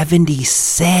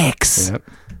 76. Yep.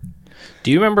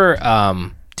 Do you remember?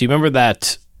 Do you remember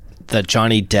that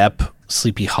Johnny Depp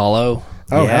Sleepy Hollow?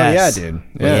 Oh hell yeah, Yes. dude.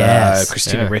 Yeah. Yes.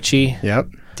 Christina Yeah. Ricci. Yep.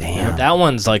 Damn. That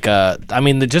one's like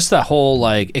just that whole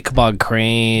like Ichabod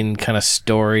Crane kind of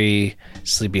story,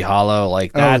 Sleepy Hollow,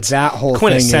 like that's that whole thing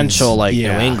quintessential is- like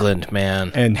yeah. New England,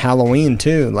 man. And Halloween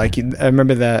too. Like I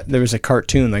remember that there was a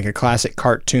cartoon, like a classic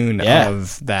cartoon Yeah.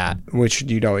 of that, which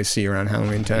you'd always see around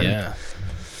Halloween time. Yeah.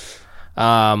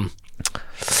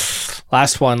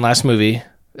 Last movie,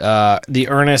 the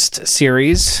Ernest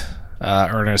series.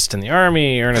 Ernest in the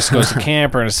Army, Ernest goes to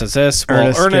camp, Ernest does this.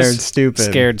 Well, Ernest Scared Stupid.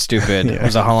 Scared Stupid. It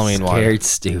was a Halloween one. Scared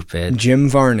stupid. Jim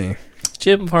Varney.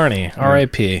 Jim Varney,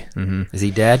 R.I.P. Is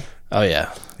he dead? Oh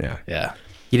yeah, Yeah. yeah.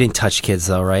 You didn't touch kids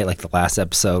though, right? Like the last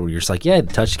episode where you're just like, yeah,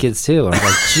 touch kids too. And I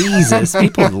was like, Jesus,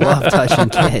 people love touching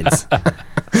kids.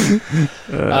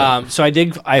 So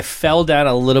I fell down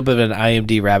a little bit of an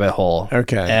IMDb rabbit hole.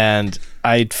 Okay. And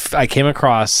I came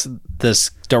across this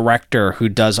director who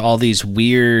does all these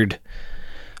weird.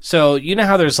 So you know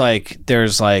how there's like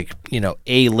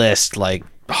A-list like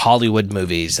Hollywood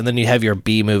movies, and then you have your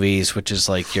B movies, which is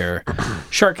like your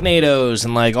Sharknadoes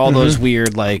and like all those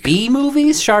weird like B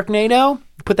movies, Sharknado?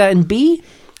 Put that in B?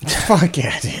 Fuck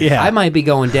yeah, dude. yeah. I might be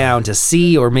going down to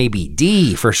C or maybe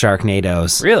D for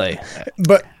Sharknadoes. Really?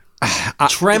 But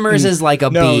Tremors is like a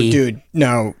no, B. dude,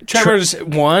 no. Tremors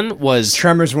 1 was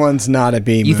Tremors 1's not a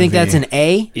B movie. You think that's an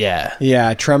A? yeah.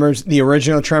 Yeah, Tremors, the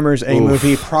original Tremors A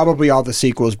movie, probably all the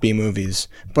sequels B movies.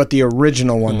 But the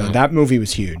original one, though, that movie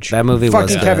was huge. That movie was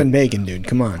Fucking good. Kevin Bacon, dude.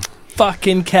 Come on.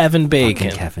 Fucking Kevin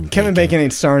Bacon. Kevin Bacon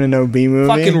ain't starring in no B movie.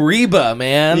 Fucking Reba,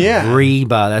 man. yeah.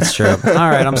 Reba, that's true. All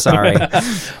right, I'm sorry.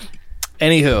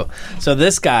 Anywho, so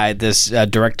this guy, this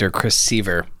director, Chris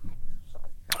Seaver,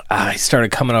 I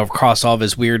started coming across all of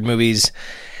his weird movies,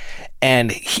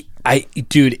 and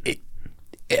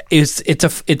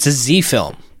it's a Z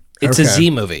film. It's a Okay. Z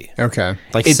movie. Okay.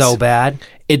 Like It's- so bad.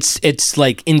 It's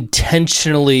like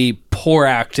intentionally poor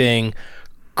acting,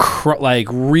 like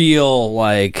real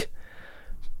like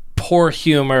poor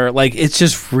humor. Like it's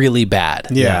just really bad.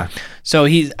 Yeah. So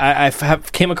I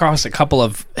have came across a couple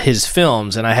of his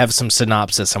films, and I have some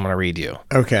synopsis I'm going to read you.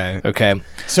 Okay. Okay.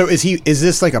 So is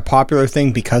this like a popular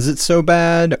thing because it's so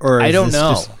bad, or I is don't this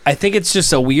know. just- I think it's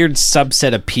just a weird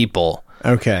subset of people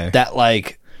okay. that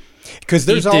like Because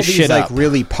there's eat all this these shit like up.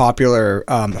 really popular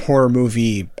horror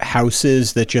movie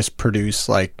houses that just produce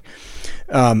like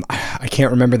I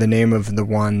can't remember the name of the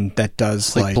one that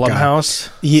does like like Blumhouse.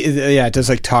 yeah, it does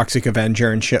like Toxic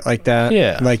Avenger and shit like that.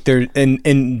 Yeah. like they're They're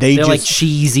just like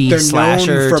cheesy they're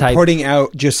slasher known for type. putting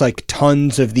out just like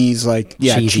tons of these like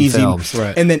Cheesy films.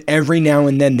 Right. and then every now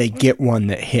and then they get one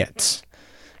that hits.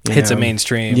 you Hits know? a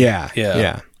mainstream.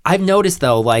 Yeah. I've noticed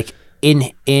though, like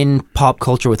in pop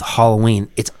culture with Halloween,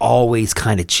 it's always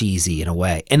kind of cheesy in a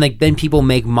way, and like then people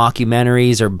make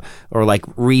mockumentaries or like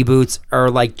reboots or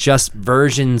like just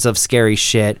versions of scary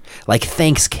shit, like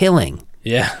Thanksgiving.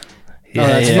 Yeah.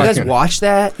 that's Have you guys fucking- watched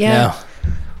that? Yeah.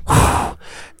 No.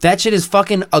 That shit is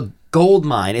fucking a gold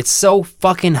mine. It's so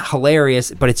fucking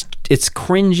hilarious, but it's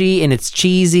cringy and it's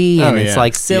cheesy and it's yeah.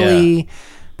 like silly,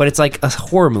 but it's like a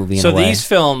horror movie in So a way. these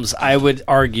films, I would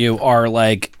argue, are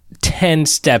like 10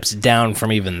 steps down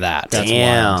from even that.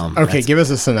 Damn. Okay, give us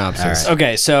a synopsis.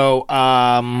 Okay, so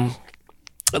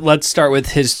let's start with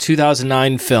his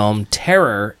 2009 film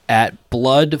Terror at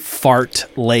Blood Fart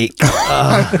Lake.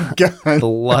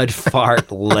 Blood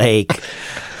fart lake.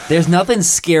 There's nothing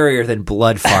scarier than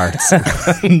blood farts.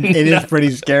 It is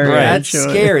pretty scary. That's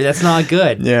actually. scary. That's not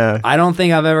good. Yeah. I don't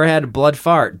think I've ever had a blood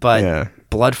fart, but Yeah.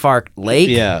 blood fart lake?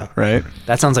 Yeah. Right?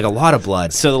 That sounds like a lot of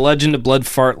blood. So the legend of Blood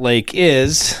Fart Lake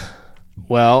is,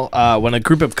 well, when a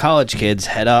group of college kids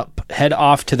head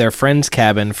off to their friend's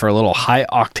cabin for a little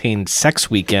high-octane sex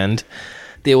weekend,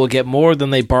 they will get more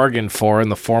than they bargained for in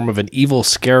the form of an evil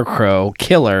scarecrow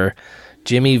killer,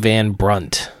 Jimmy Van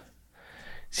Brunt.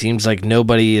 Seems like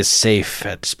nobody is safe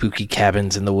at spooky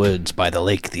cabins in the woods by the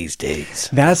lake these days.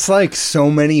 That's like so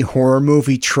many horror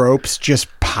movie tropes just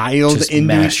piled Just into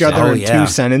mashed each other up. in Oh, yeah. 2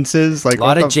 sentences. Like A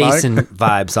lot what of the fuck? Jason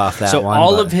vibes off that So one.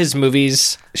 all but- of his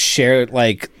movies share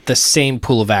like the same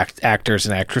pool of actors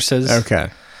and actresses. Okay.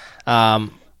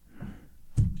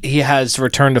 He has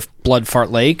Return to Blood Fart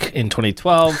Lake in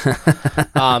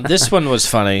 2012. This one was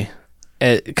funny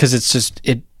because it's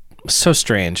so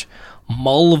strange.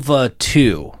 Mulva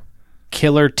 2,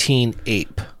 Killer Teen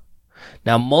Ape.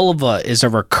 Now, Mulva is a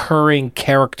recurring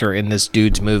character in this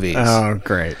dude's movies. Oh,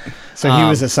 great. So he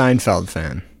was a Seinfeld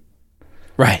fan.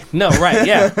 Right. No, right.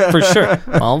 Yeah, for sure.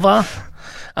 Mulva?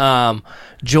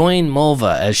 Join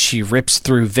Mulva as she rips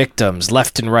through victims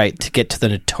left and right to get to the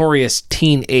notorious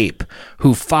teen ape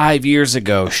who 5 years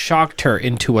ago shocked her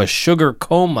into a sugar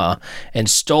coma and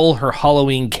stole her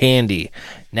Halloween candy.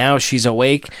 Now she's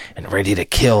awake and ready to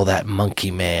kill that monkey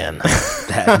man.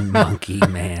 that monkey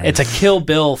man. It's a Kill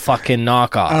Bill fucking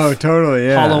knockoff. Oh, totally.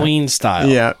 Yeah. Halloween style.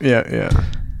 Yeah.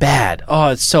 Bad. Oh,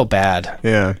 it's so bad.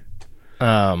 Yeah.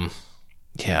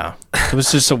 Yeah, it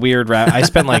was just a weird rap. I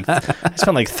spent like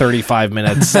 35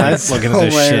 minutes looking at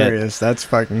this shit. hilarious. That's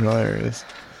fucking hilarious.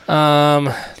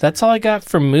 That's all I got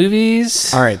for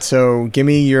movies. All right, so give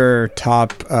me your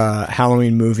top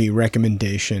Halloween movie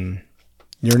recommendation.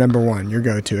 Your number one, your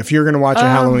go-to. If you're gonna watch a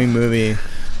Halloween movie,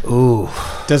 Ooh.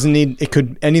 doesn't need it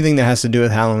could anything that has to do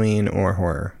with Halloween or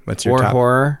horror. What's your Or top?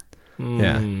 horror.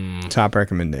 Yeah, top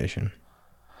recommendation.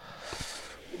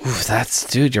 Ooh, that's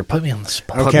dude. You're putting me on the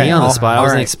spot. Put me on the spot. I all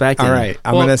wasn't right, expecting. All right,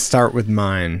 I'm Well- gonna start with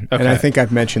mine, and I Okay. think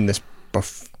I've mentioned this.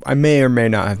 I may or may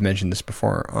not have mentioned this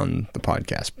before on the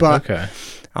podcast, but Okay.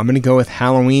 I'm gonna go with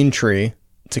Halloween Tree.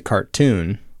 It's a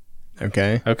cartoon,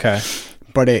 okay, Okay.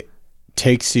 but it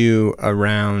takes you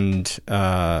around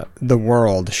the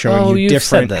world, showing Oh, you you've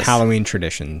said different this. Halloween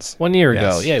traditions. 1 year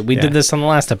ago. Yes. Yeah, we Yeah. did this on the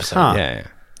last episode. Huh. Yeah.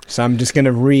 So I'm just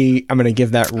gonna I'm gonna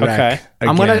give that rec. Okay.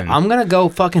 Again. I'm gonna go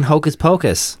fucking Hocus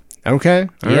Pocus. Okay.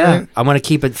 All Yeah. right. I'm gonna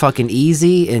keep it fucking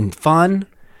easy and fun,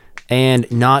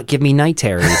 and not give me night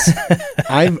terrors.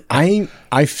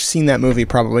 I've seen that movie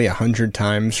probably 100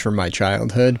 times from my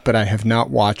childhood, but I have not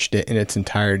watched it in its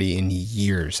entirety in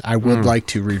years. I would like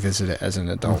to revisit it as an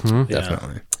adult.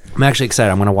 Definitely. I'm actually excited.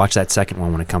 I'm gonna watch that second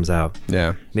one when it comes out.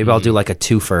 Yeah. Maybe I'll do like a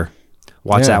twofer.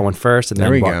 Watch Yeah. that one first, and There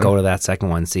then we go. go to that second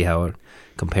one and see how it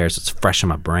compares. It's fresh in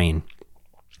my brain.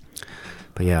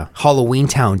 But yeah, Halloween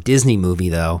Town Disney movie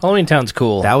though. Halloween Town's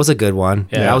cool. That was a good one.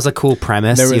 Yeah. That was a cool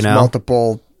premise. There was you know.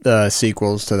 multiple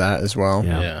sequels to that as well.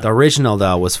 Yeah. Yeah. The original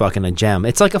though was fucking a gem.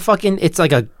 It's like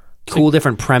a cool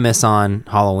different premise on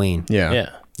Halloween. Yeah. yeah.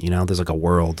 You know, there's like a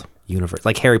world universe,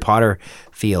 like Harry Potter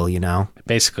feel. You know,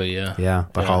 Basically, yeah. yeah,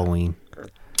 but Halloween.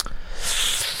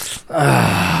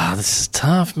 This is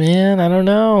tough, man. I don't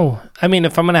know. I mean,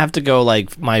 if I'm gonna have to go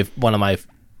like one of my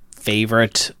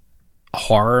favorite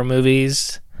horror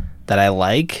movies that I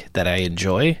like, that I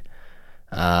enjoy.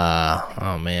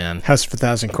 Oh man, House of a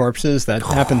Thousand Corpses. That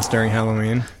happens during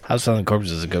Halloween. House of the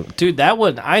Corpses is a good dude. That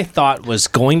one I thought was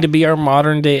going to be our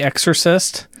modern day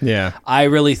Exorcist. Yeah. I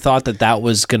really thought that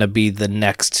was gonna be the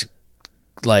next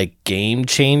like game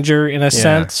changer in a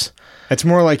sense. It's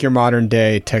more like your modern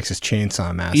day Texas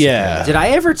Chainsaw Massacre. Yeah. Did I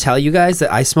ever tell you guys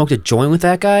that I smoked a joint with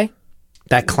that guy,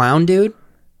 that clown dude,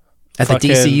 At the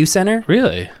DCU Center?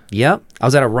 Really? Yep. I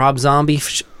was at a Rob Zombie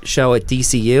show at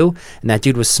DCU, and that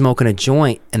dude was smoking a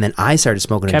joint, and then I started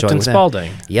smoking a joint Captain with him.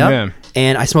 Spaulding. Yep. Yeah.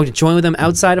 And I smoked a joint with him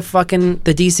outside of fucking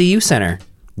the DCU Center.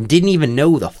 Didn't even know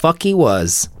who the fuck he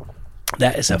was.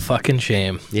 That is a fucking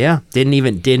shame. Yeah.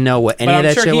 Didn't know what any But of I'm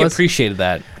that sure shit he was. appreciated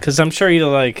that because I'm sure he'd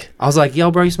like. I was like,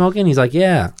 yo, bro, you smoking? He's like,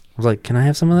 yeah. I was like, can I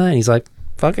have some of that? And he's like,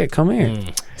 fuck it, come here.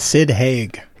 Sid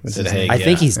Haig. Sid Haig. I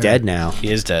think Yeah. he's dead now.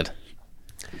 He is dead.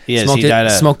 He is. Smoked, He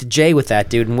died. smoked a J with that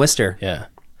dude in Worcester. Yeah.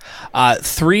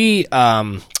 3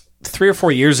 or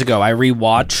 4 years ago, I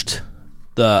rewatched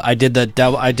I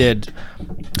did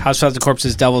House of the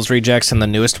Corpses, Devil's Rejects, and the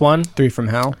newest one, 3 from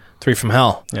Hell. 3 from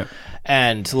Hell. Yeah.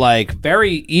 And like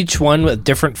each one with a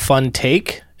different fun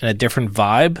take and a different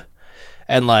vibe,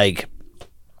 and like,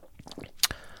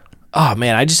 oh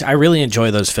man, I really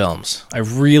enjoy those films. I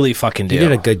really fucking do. You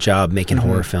did a good job making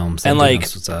horror films. And, That like,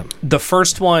 knows what's up. The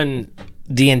first one,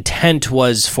 the intent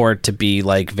was for it to be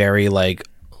like very like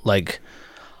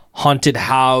haunted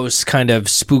house, kind of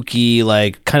spooky,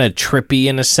 like kind of trippy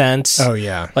in a sense. Oh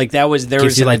yeah. Like there was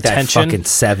Gives you an like that intention fucking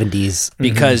 70s.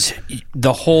 because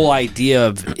the whole idea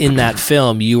of in that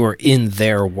film you were in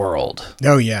their world.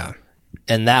 Oh yeah.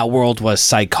 And that world was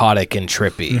psychotic and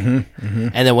trippy.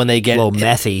 And then when they get A little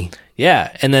methy.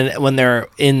 yeah, and then when they're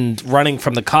in running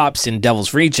from the cops in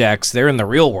Devil's Rejects, they're in the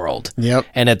real world. Yep.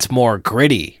 And it's more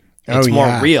gritty. It's Oh, more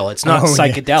yeah. real. It's not Oh, yeah.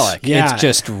 psychedelic. Yeah. It's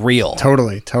just real.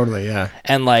 Totally, yeah.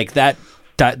 And like that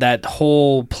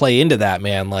whole play into that,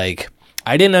 man, like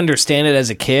I didn't understand it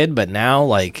as a kid, but now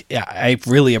like yeah, I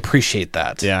really appreciate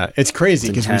that. Yeah, it's crazy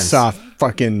because we intense. saw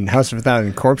fucking House of a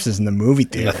Thousand Corpses in the movie In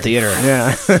theater. the theater.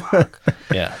 Yeah.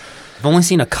 Yeah. I've only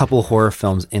seen a couple horror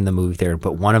films in the movie theater,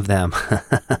 but one of them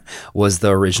was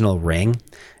the original Ring.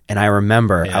 And I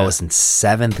remember I was in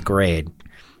 7th grade,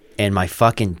 and my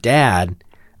fucking dad,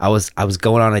 I was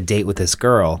going on a date with this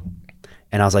girl,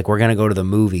 and I was like, we're gonna go to the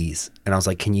movies. And I was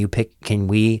like, can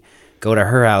we go to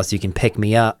her house? You can pick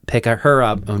her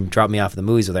up and drop me off at the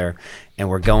movies with her, and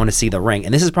we're going to see The Ring.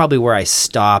 And this is probably where I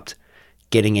stopped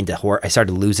getting into horror. I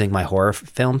started losing my horror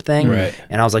film thing. Right.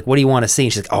 And I was like, what do you want to see?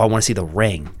 And she's like, oh, I want to see The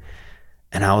Ring.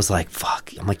 And I was like,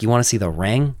 fuck. I'm like, you want to see The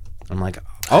Ring? I'm like,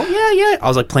 oh, yeah. I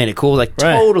was like playing it cool. Like,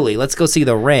 Right. totally. Let's go see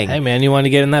The Ring. Hey man, you want to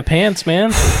get in that pants,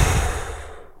 man?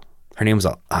 Her name was,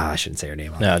 I shouldn't say her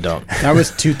name. No, don't. That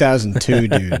was 2002,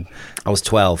 dude. I was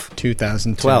 12.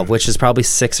 2002. 12, which is probably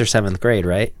 6th or 7th grade,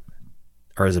 right?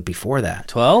 Or is it before that?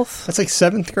 12th? That's like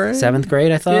 7th grade? 7th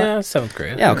grade, I thought? Yeah, 7th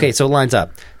grade. Yeah, okay, so it lines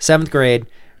up. 7th grade,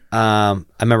 I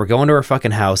remember going to her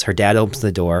fucking house. Her dad opens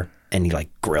the door, and he like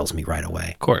grills me right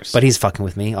away. Of course. But he's fucking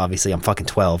with me. Obviously, I'm fucking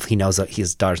 12. He knows that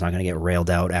his daughter's not going to get railed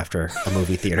out after a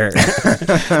movie theater.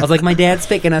 I was like, my dad's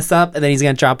picking us up, and then he's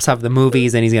going to drop us off at the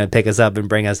movies, and he's going to pick us up and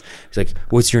bring us. He's like,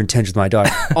 what's your intention with my daughter?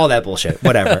 All that bullshit.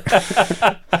 Whatever.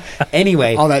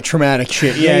 Anyway. All that traumatic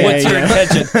shit. Yeah, What's your yeah.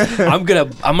 intention? I'm gonna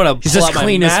He's pull just out my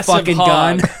clean his massive fucking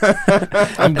hog. gun.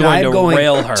 I'm going to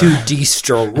rail her. to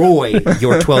destroy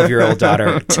your 12-year-old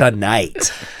daughter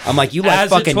tonight. I'm like, you like As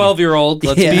fucking a 12-year-old,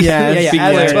 let's yeah, be yeah. be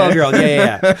As clear. a 12-year-old,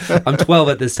 yeah. I'm 12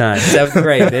 at this time, 7th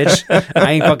grade, bitch.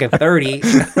 I ain't fucking 30.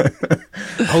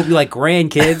 Hope you like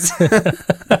grandkids.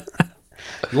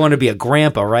 You want to be a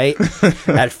grandpa, right?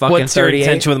 At fucking What's your 38.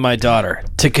 intention with my daughter?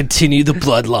 To continue the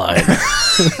bloodline.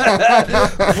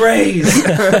 Praise.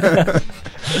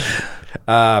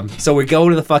 So we go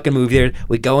to the fucking movie theater.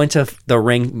 We go into the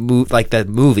Ring, like the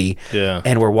movie, Yeah.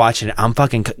 and we're watching it. I'm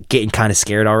fucking getting kind of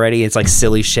scared already. It's like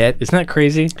silly shit. Isn't that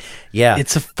crazy? Yeah.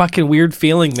 It's a fucking weird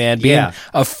feeling, man. Being Yeah.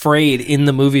 afraid in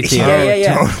the movie theater.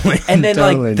 Yeah. Totally, And then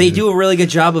totally, like they dude. do a really good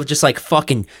job of just like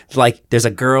fucking like there's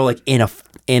a girl like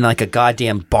in like a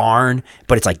goddamn barn,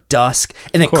 but it's like dusk,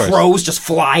 and then course. crows just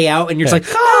fly out, and you're just like,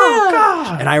 oh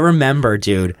god. And I remember,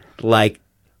 dude, like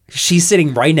she's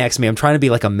sitting right next to me. I'm trying to be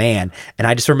like a man, and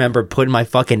I just remember putting my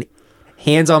fucking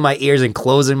hands on my ears and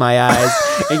closing my eyes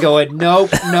and going, nope,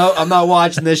 I'm not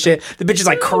watching this shit. The bitch is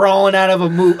like crawling out of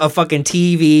a fucking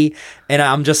TV, and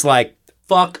I'm just like,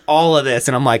 fuck all of this.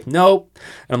 And I'm like, nope.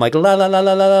 And I'm like, la la la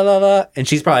la la la la la. And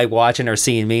she's probably watching or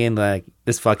seeing me and like,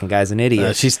 this fucking guy's an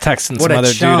idiot. She's texting What some a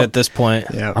other chump. dude at this point.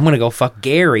 Yeah. I'm gonna go fuck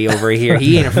Gary over here.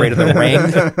 He ain't afraid of the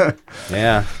Ring.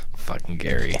 Yeah. Fucking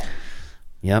Gary.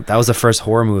 Yep. That was the first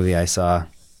horror movie I saw.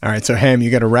 All right, so Ham, you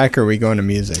got a rec or are we going to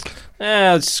music?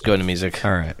 Let's just go into music.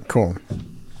 All right, cool.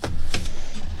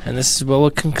 And this is what we'll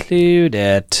conclude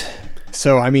at.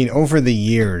 So, I mean, over the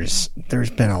years, there's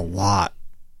been a lot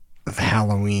of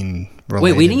Halloween related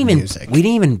Wait, we didn't music.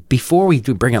 even before we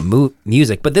do bring up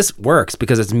music, but this works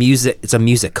because it's music. It's a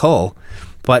musical,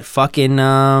 but fucking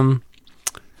The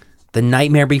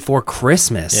Nightmare Before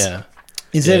Christmas. Yeah.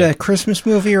 Is it a Christmas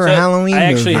movie or a So Halloween I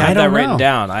actually movie? have I that don't written know.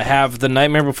 down. I have The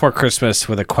Nightmare Before Christmas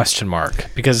with a question mark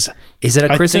because Is it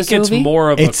a Christmas I think movie? it's more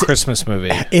of It's- a Christmas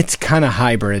movie. It's kind of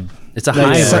hybrid. It's a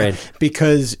Like, hybrid.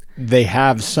 because they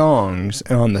have songs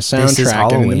on the is soundtrack and in the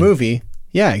Halloween. movie.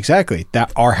 Yeah, exactly.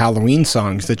 That are Halloween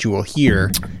songs that you will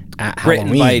hear at Written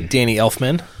Halloween. by Danny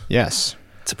Elfman. Yes.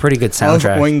 It's a pretty good Of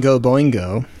soundtrack. Oingo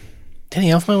Boingo. Danny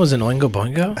Elfman was in Oingo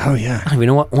Boingo? Oh, yeah. I don't even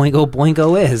know what Oingo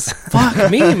Boingo is. Fuck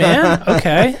me, man.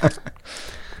 Okay.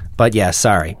 But yeah,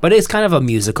 sorry. But it's kind of a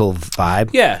musical vibe.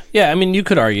 Yeah. I mean, you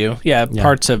could argue. Yeah,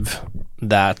 parts of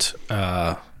that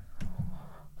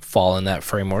fall in that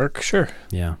framework. Sure.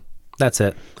 Yeah. That's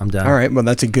it. I'm done. All right. Well,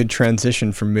 that's a good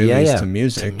transition from movies Yeah. to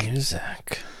music.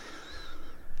 Music.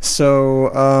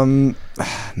 So,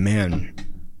 man,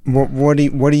 what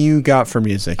do you got for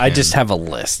music? I Ian? just have a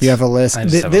list. You have a list. I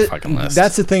just have a fucking list.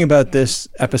 That's the thing about this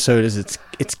episode is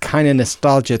it's kind of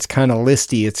nostalgia. It's kind of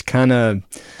listy. It's kind of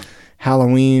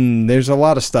Halloween. There's a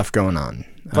lot of stuff going on.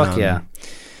 Fuck yeah.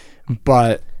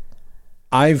 But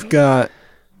I've got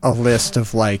a list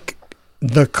of like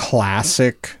the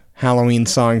classic Halloween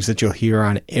songs that you'll hear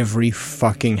on every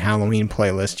fucking Halloween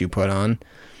playlist you put on.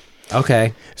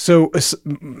 Okay. So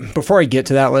before I get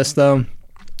to that list, though,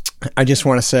 I just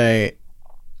want to say,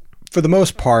 for the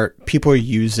most part, people are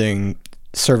using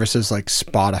services like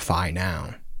Spotify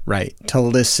now, right, to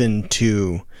listen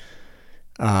to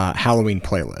Halloween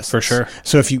playlists. For sure.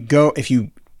 So if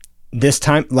you this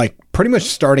time, like pretty much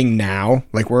starting now,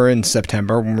 like we're in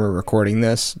September when we're recording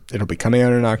this, it'll be coming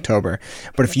out in October.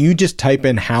 But if you just type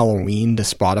in Halloween to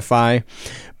Spotify,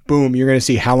 boom, you're going to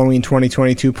see Halloween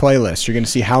 2022 playlist. You're going to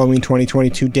see Halloween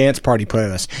 2022 dance party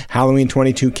playlist, Halloween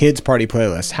 22 kids party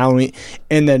playlist, Halloween,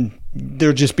 and then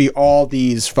there'll just be all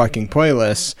these fucking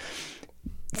playlists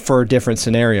for different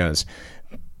scenarios.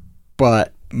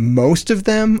 But most of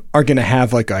them are going to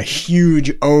have like a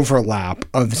huge overlap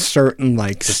of certain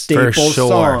like staple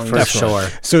songs. For sure.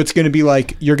 So it's going to be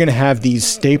like you're going to have these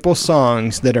staple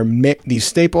songs that are these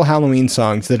staple Halloween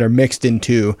songs that are mixed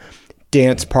into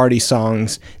dance party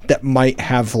songs that might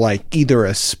have like either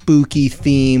a spooky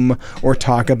theme or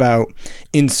talk about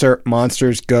insert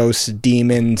monsters, ghosts,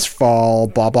 demons, fall,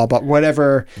 blah blah blah,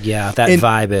 whatever. Yeah, that And-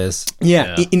 vibe is.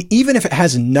 Yeah, and even if it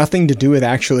has nothing to do with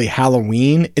actually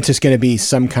Halloween, it's just going to be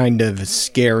some kind of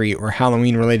scary or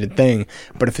Halloween related thing.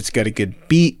 But if it's got a good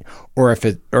beat, or if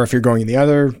you're going in the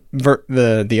other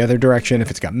the other direction, if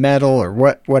it's got metal or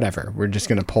whatever, we're just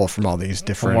going to pull from all these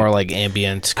different. More like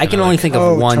ambient. I can kinda only like- think of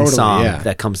Oh, one totally, song yeah.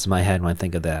 that comes to my head when I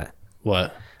think of that.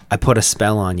 What? I Put a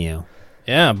Spell on You.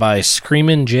 Yeah, by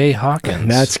Screamin' Jay Hawkins.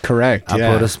 That's correct. I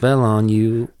Yeah. put a spell on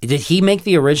you. Did he make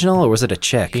the original or was it a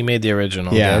chick? He made the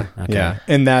original. Yeah, Okay. yeah,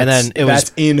 and then it was-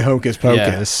 that's in Hocus Pocus.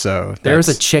 Yeah. So There was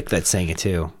a that's- chick that sang it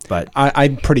too, but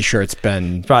I'm pretty sure it's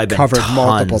been probably been covered tons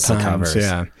multiple of times. covers.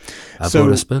 Yeah. I So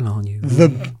put a spell on you.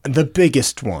 the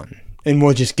biggest one, and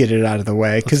we'll just get it out of the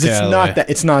way because Let's it's get it out of the way.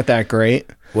 it's not that great,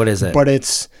 What is it? but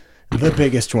it's the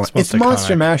biggest one. most It's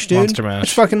Monster iconic. Mash, dude. Monster Mash.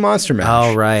 It's fucking Monster Mash.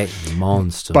 Oh right,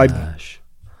 Monster By- Mash.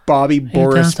 Bobby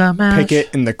Boris does the mash. Pickett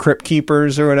and the Crypt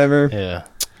Keepers or whatever. Yeah.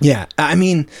 Yeah, I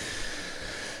mean,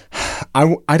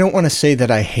 I don't want to say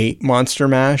that I hate Monster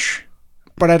Mash,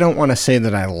 but I don't want to say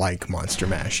that I like Monster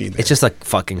Mash either. It's just like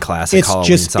fucking classic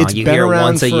Halloween It's song. You been hear it around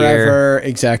once a year. forever.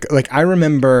 Exactly. Like I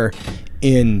remember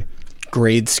in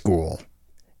grade school,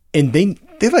 and they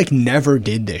like never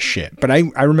did this shit. But I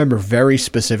remember very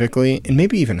specifically, and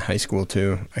maybe even high school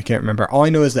too. I can't remember. All I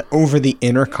know is that over the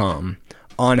intercom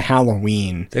on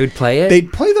Halloween, They would play it.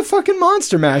 they'd play the fucking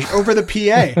Monster Mash over the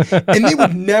PA, and they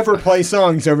would never play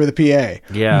songs over the PA.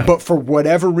 Yeah. But for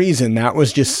whatever reason, that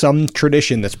was just some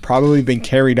tradition that's probably been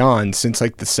carried on since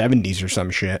like the 70s or some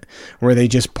shit, where they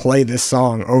just play this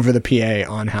song over the PA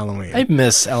on Halloween. I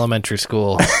miss elementary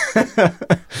school.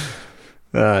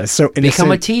 So innocent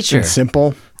Become a teacher. and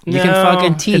simple. You can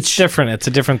fucking teach. It's different. It's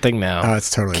a different thing now. Oh,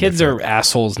 it's totally Kids different. are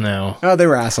assholes now. Oh, they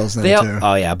were assholes then They all- too.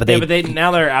 oh yeah, but Yeah, they but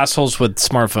now they're assholes with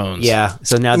smartphones. yeah.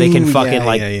 So now they can Ooh, fucking yeah,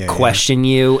 like yeah. question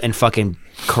you and fucking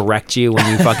correct you when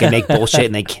you fucking make bullshit.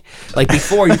 And like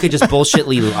before you could just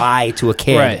bullshitly lie to a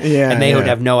kid, Right. Yeah, and they would yeah.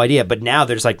 have no idea. But now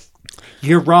there's like,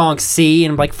 you're wrong. See,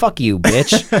 and I'm like, fuck you,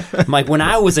 bitch. I'm like, when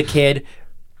I was a kid,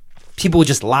 people would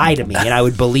just lie to me, and I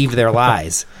would believe their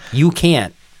lies. You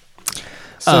can't.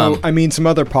 So I mean, some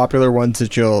other popular ones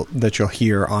that you'll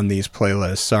hear on these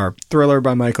playlists are "Thriller"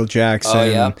 by Michael Jackson, Oh,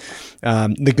 yeah.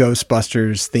 The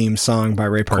Ghostbusters theme song by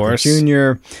Ray Parker course.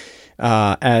 Jr.,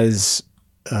 as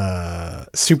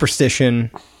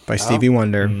 "Superstition" by Stevie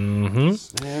Wonder,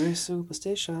 Very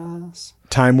superstitious.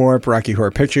 "Time Warp," Rocky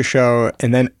Horror Picture Show,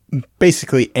 and then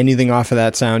basically anything off of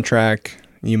that soundtrack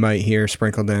you might hear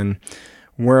sprinkled in.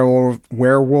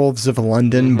 Werewolves of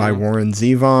London by Warren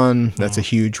Zevon. That's a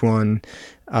huge one.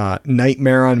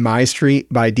 Nightmare on My Street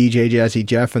by DJ Jazzy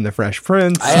Jeff and the Fresh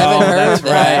Prince. I haven't heard that's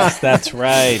that. right. That's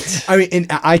right. I mean, and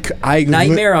I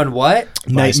Nightmare on what?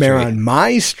 Nightmare on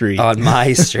My Street. On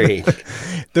my street.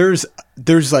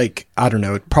 There's like, I don't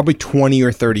know, probably 20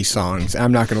 or 30 songs.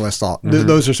 I'm not going to list all.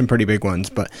 Those are some pretty big ones,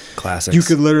 but Classics. you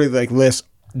could literally like list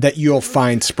that you'll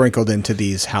find sprinkled into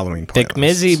these Halloween playlists. Dick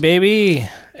Mizzy, baby.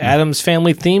 Adam's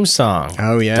Family theme song.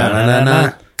 Oh yeah. Da-na-na-na.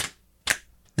 Yep.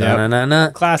 Da-na-na-na.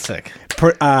 Classic.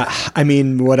 I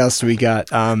mean, what else do we got?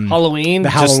 Halloween. The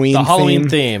just Halloween the Halloween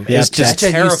theme. theme Yeah, is just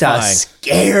That shit used to terrifying.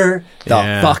 scare the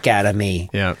Yeah. fuck out of me.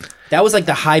 Yeah. That was like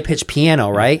the high pitched piano,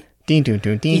 right? Ding, ding,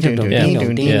 ding, ding, ding, ding, ding,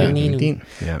 ding, ding, ding, ding.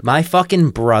 Yeah. My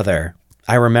fucking brother,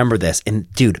 I remember this,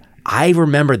 and dude, I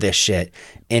remember this shit.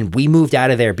 And we moved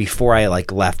out of there before I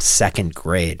like left second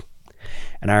grade.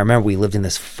 And I remember we lived in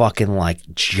this fucking like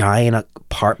giant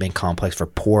apartment complex for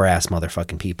poor ass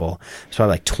motherfucking people. It's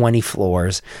probably like 20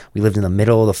 floors. We lived in the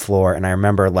middle of the floor, and I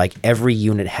remember like every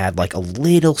unit had like a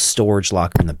little storage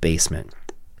locker in the basement.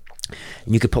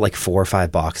 And you could put like 4 or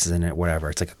 5 boxes in it, whatever.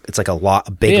 It's like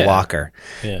a big Yeah. locker.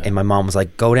 Yeah. And my mom was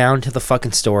like, go down to the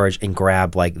fucking storage and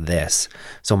grab like this.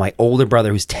 So my older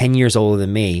brother, who's 10 years older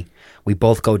than me, we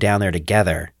both go down there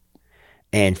together,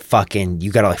 and fucking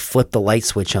you gotta like flip the light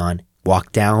switch on,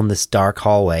 walk down this dark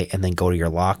hallway, and then go to your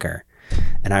locker.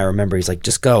 And I remember he's like,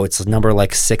 just go. It's number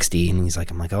like 60. And he's like,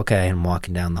 I'm like, okay. And I'm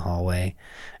walking down the hallway.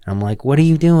 And I'm like, what are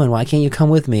you doing? Why can't you come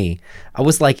with me? I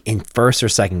was like in first or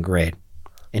second grade.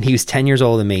 And he was 10 years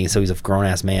older than me, so he's a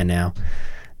grown-ass man now.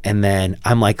 And then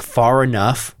I'm like far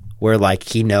enough where like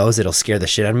he knows it'll scare the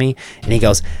shit out of me. And he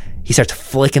starts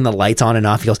flicking the lights on and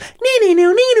off. He goes, and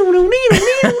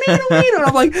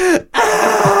I'm like,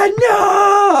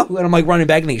 no! And I'm like running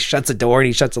back, and he shuts the door and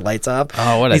he shuts the lights up.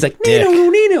 Oh, what a He's like, dick.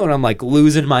 Nino, and I'm like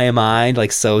losing my mind,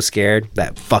 like so scared.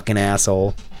 That fucking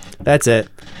asshole. That's it.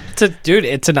 It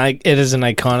is an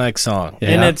iconic song, Yeah.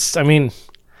 and it's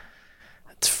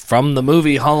from the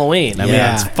movie Halloween. I mean,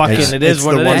 Yeah. it's fucking. It's- It is it's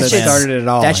what the it one is. that man. started it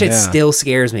all. That shit yeah. still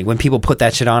scares me. When people put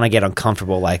that shit on, I get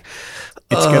uncomfortable. Like,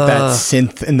 It's got that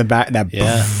synth in the back. That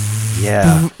Yeah.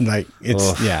 yeah. like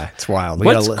it's it's wild.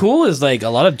 What's cool is like a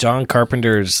lot of John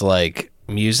Carpenter's like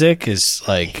music is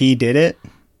like He did it.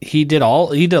 he did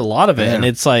a lot of it, and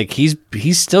it's like he's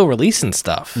still releasing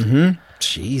stuff,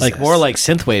 Jesus. like more like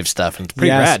synthwave stuff, and it's pretty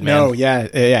Yes, rad, man. No,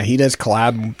 yeah. He does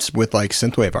collabs with like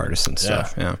synthwave artists and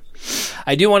stuff. Yeah.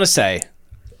 I do want to say,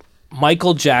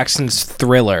 Michael Jackson's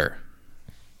Thriller,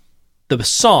 the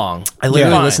song. I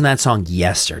literally fine. listened to that song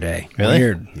yesterday. Really?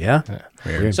 Weird. Yeah.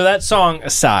 So that song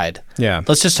aside, Yeah.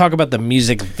 let's just talk about the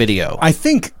music video. I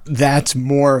think that's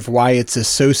more of why it's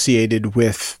associated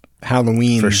with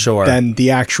Halloween For sure. than the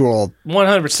actual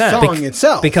 100%. song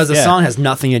itself. Because the Yeah. song has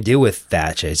nothing to do with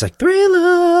that shit. It's like,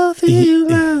 Thriller,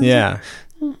 Thriller. yeah.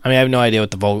 I mean, I have no idea what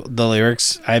the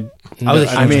lyrics. I was a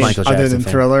I huge mean, Michael other Jackson than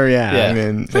fan. Thriller, yeah. Yeah. I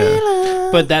mean, yeah.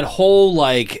 but that whole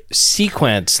like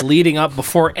sequence leading up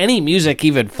before any music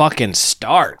even fucking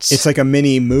starts. It's like a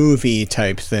mini movie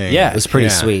type thing. Yeah. It was pretty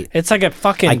Yeah. sweet. It's like a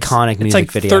fucking Iconic it's music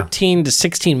like video. 13 to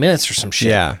 16 minutes or some shit.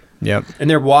 Yeah. Yep. And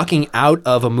they're walking out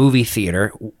of a movie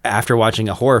theater after watching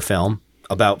a horror film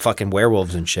about fucking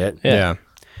werewolves and shit. Yeah.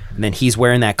 And then he's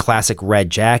wearing that classic red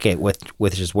jacket with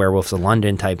just Werewolves of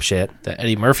London type shit. That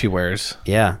Eddie Murphy wears.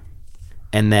 Yeah.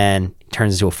 And then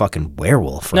turns into a fucking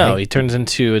werewolf, right? No, he turns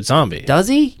into a zombie. Does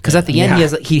he? Because at the end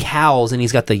Yeah. he howls and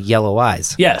he's got the yellow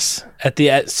eyes. Yes. At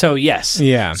the so yes.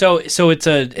 Yeah. So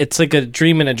it's like a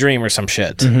dream in a dream or some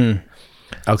shit.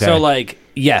 Okay. So like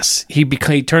yes, he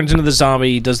turns into the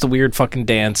zombie. He does the weird fucking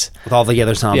dance. with all the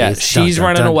other zombies. Yeah, Dun, she's dun,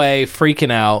 running dun. away,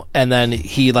 freaking out, and then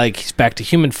he's back to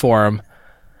human form,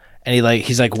 and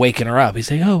he's like waking her up. He's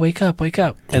like, "Oh, wake up, wake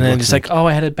up!" And then he's like, "Oh,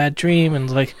 I had a bad dream," and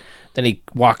like, then he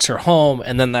walks her home,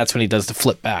 and then that's when he does the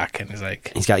flip back, and he's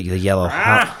like, He's got the yellow.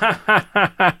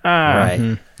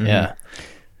 Right. "Yeah,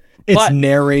 It's But-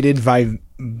 narrated by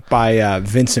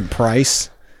Vincent Price,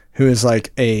 who is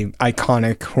like a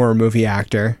iconic horror movie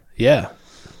actor. yeah."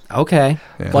 Okay.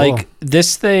 Like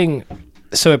this thing.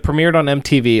 So it premiered on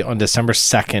MTV on December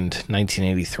 2nd,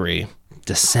 1983.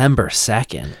 December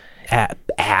 2nd.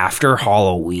 After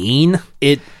Halloween?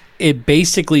 It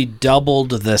basically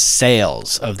doubled the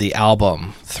sales of the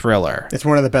album Thriller. It's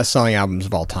one of the best selling albums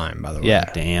of all time, by the way.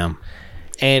 Yeah. Damn.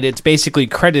 And it's basically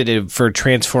credited for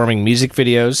transforming music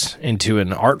videos into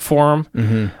an art form.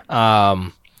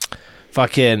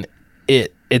 Fucking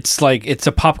it's like it's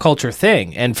a pop culture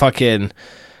thing, and fucking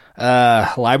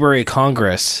Library of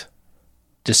Congress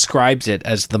describes it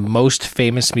as the most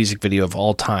famous music video of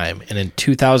all time. And in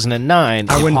 2009,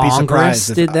 I wouldn't be Congress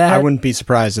surprised. did that? I wouldn't be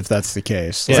surprised if that's the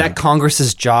case. Is that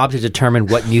Congress's job to determine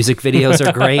what music videos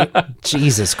are great?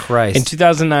 Jesus Christ. in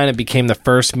 2009, it became the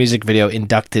first music video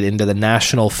inducted into the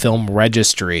National Film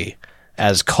Registry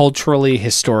as culturally,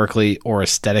 historically, or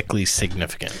aesthetically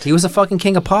significant. He was a fucking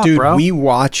king of pop, Dude, bro. we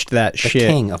watched that shit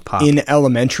king of pop. in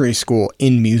elementary school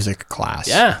in music class.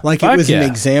 Yeah, like it fuck was yeah. an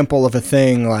example of a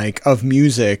thing like of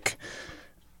music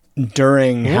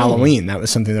during Halloween. That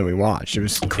was something that we watched. It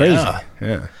was crazy.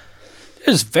 Yeah.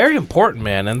 It's very important,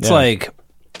 man. And it's Yeah. like,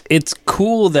 it's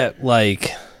cool that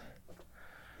like,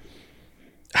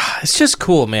 it's just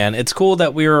cool, man. It's cool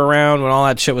that we were around when all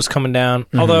that shit was coming down.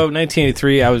 Although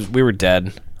 1983, we were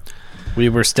dead. We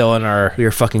were still in our we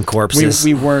were fucking corpses.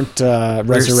 We weren't We were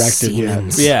resurrected yet.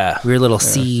 Siemens. yeah. We were little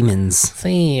Siemens.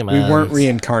 Theme. We weren't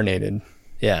reincarnated.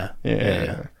 Yeah.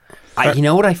 Yeah. You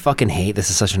know what I fucking hate? This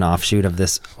is such an offshoot of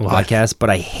this podcast, but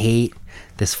I hate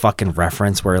this fucking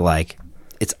reference where like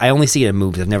I only see it in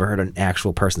movies. I've never heard an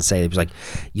actual person say it. It was like,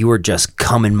 you were just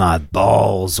cumming my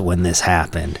balls when this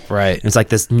happened. Right. And it's like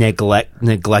this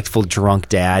neglectful drunk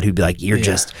dad who'd be like, you're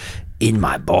just in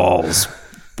my balls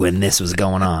when this was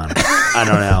going on.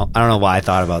 I don't know why I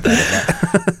thought about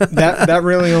that. That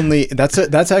really only that's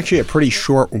actually a pretty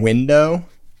short window.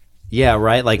 Yeah,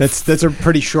 right? Like That's a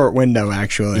pretty short window,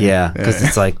 actually. yeah, because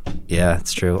it's like, yeah,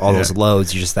 it's true. All those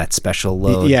loads, you're just that special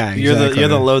load. Yeah, exactly. You're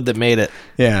the load that made it.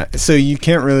 Yeah, so you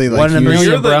can't really like One in a use-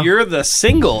 million. bro. You're the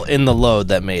single in the load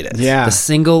that made it. Yeah, The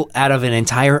single out of an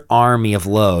entire army of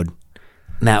load.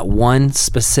 That one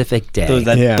specific day.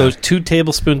 Those 2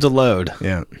 tablespoons of load.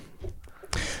 yeah.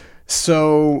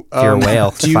 So, you're a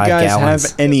whale, do you 5 guys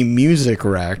gallons. have any music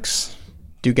recs?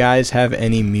 Do you guys have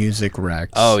any music recs?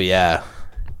 Oh yeah.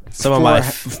 Some for, of my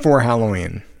for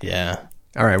Halloween. yeah.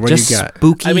 All right, what just do you got?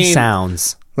 spooky I mean-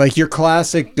 sounds. Like your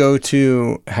classic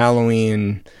go-to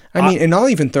Halloween. I mean, and I'll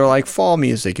even throw like fall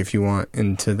music if you want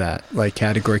into that like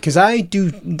category, because I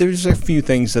do. There's a few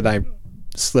things that I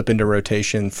slip into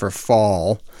rotation for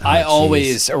fall. I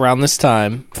always around this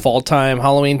time, fall time,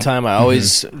 Halloween time, I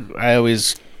always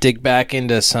dig back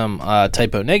into some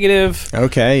Typo Negative.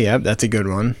 Okay, yep, that's a good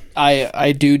one.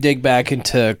 I do dig back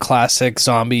into classic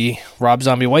Rob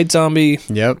Zombie, White Zombie.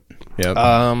 Yep.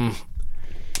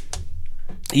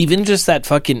 Even just that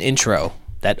fucking intro,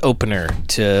 that opener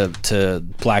to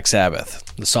Black Sabbath,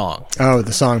 the song. Oh,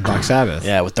 the song Black Sabbath.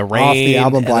 Yeah, with the rain. Off the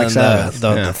album and Black then Sabbath.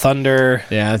 The Yeah. thunder.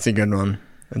 Yeah, that's a good one.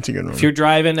 That's a good one. If you're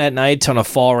driving at night on a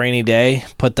fall rainy day,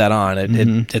 put that on.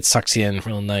 It sucks you in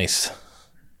real nice.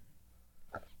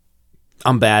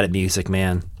 I'm bad at music,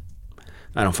 man.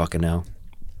 I don't fucking know.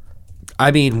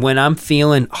 I mean, when I'm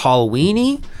feeling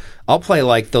Halloween-y, I'll play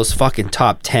like those fucking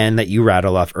top 10 that you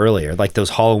rattled off earlier, like those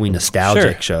Halloween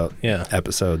nostalgic show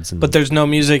episodes. And But there's no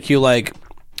music you like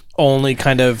only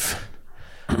kind of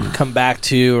come back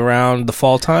to around the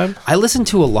fall time? I listen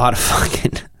to a lot of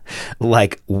fucking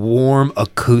like warm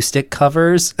acoustic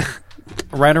covers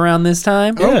right around this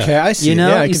time. Okay, I see. You know,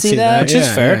 yeah, I you can see that? Which is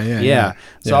fair. Yeah.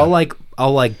 So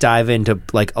I'll like dive into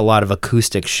like a lot of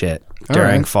acoustic shit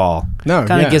during right. fall. No,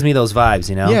 kind of yeah. gives me those vibes,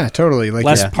 you know? Yeah, totally. Like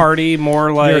Less party, more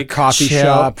your like coffee chill.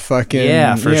 shop, fucking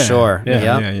Yeah, for sure.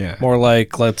 Yeah, Yep. yeah. more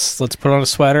like let's put on a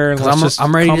sweater and let's just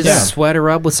I'm ready calm to down. sweater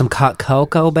up with some hot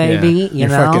cocoa, baby. Yeah. You Your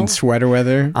know, fucking sweater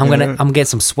weather. I'm you gonna know? get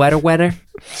some sweater weather,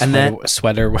 and then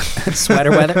sweater.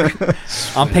 sweater weather.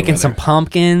 I'm picking some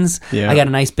pumpkins. Yeah. I got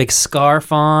a nice big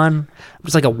scarf on. I'm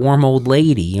just like a warm old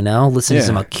lady, you know, listening to Yeah.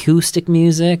 some acoustic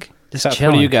music. Just What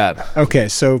chilling. do you got? Okay,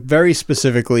 so very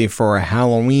specifically for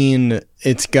Halloween,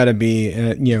 it's got to be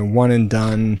one and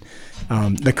done.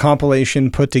 The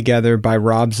compilation put together by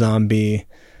Rob Zombie,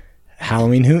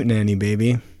 Halloween Hootenanny,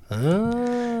 baby.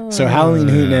 So Halloween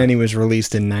Hootenanny was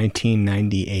released in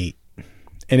 1998,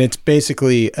 and it's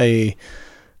basically a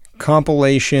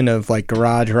compilation of like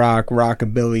garage rock,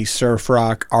 rockabilly, surf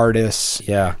rock artists.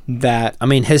 Yeah. That I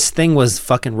mean, his thing was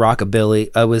fucking rockabilly.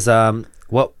 It was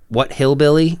what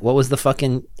hillbilly? What was the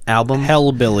fucking album?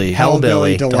 Hellbilly.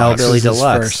 Hellbilly Deluxe. Hellbilly is his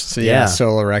Deluxe. first,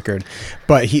 solo record.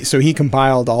 But he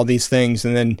compiled all these things,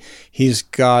 and then he's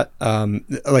got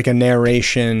like a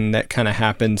narration that kind of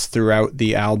happens throughout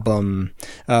the album.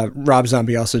 Rob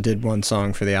Zombie also did one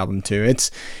song for the album too.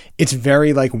 It's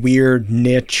very like weird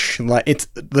niche. Like it's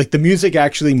like the music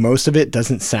actually, most of it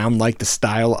doesn't sound like the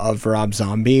style of Rob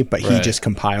Zombie, but he Right. just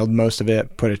compiled most of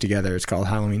it, put it together. It's called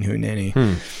Halloween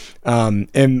Hootenanny.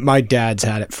 And my dad's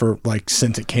had it for like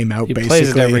since it came out. He basically plays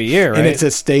it every year, and right? it's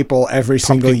a staple every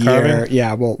single Pumpkin year. carving?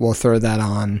 Yeah, we'll throw that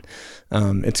on.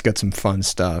 It's got some fun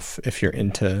stuff if you're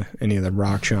into any of the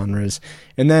rock genres.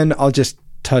 And then I'll just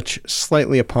touch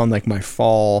slightly upon like my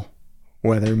fall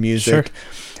weather music.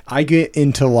 I get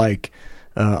into like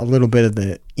a little bit of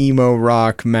the emo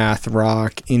rock, math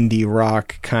rock, indie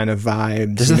rock kind of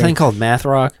vibes. There's a thing called math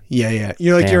rock. Yeah.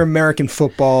 You know, like your American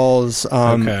footballs.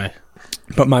 Okay.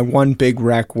 But my one big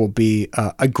rec will be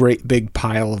a great big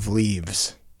pile of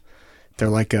leaves. They're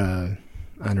like a,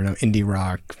 I don't know, indie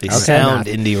rock. They sound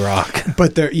indie rock.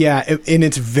 But they're, and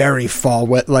it's very fall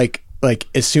wet. Like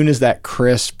as soon as that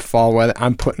crisp fall weather,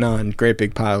 I'm putting on Great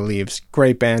Big Pile of Leaves.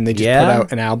 Great band. They just put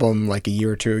out an album like a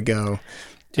year or two ago.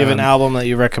 Do you have an album that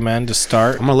you recommend to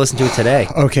start? I'm gonna listen to it today.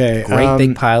 Okay. Great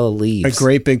Big Pile of Leaves. A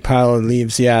Great Big Pile of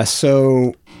Leaves, yeah.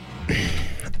 So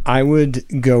I would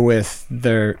go with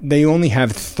they only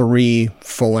have 3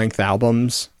 full-length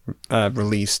albums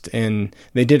released, and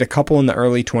they did a couple in the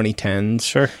early 2010s.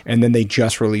 Sure. And then they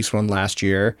just released one last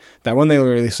year. That one they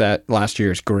released last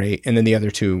year is great, and then the other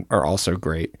 2 are also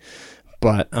great.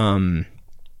 But the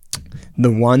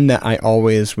one that I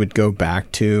always would go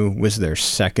back to was their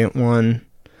second one.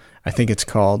 I think it's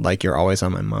called like You're Always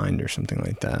on My Mind or something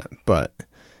like that. But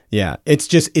yeah, it's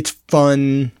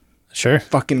fun. Sure.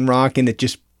 Fucking rock, and it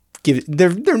just gives their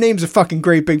name's a fucking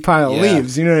Great Big Pile of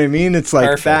Leaves. You know what I mean? It's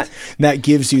like that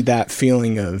gives you that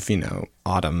feeling of, you know,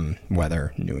 autumn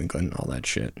weather, New England, all that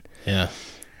shit. Yeah.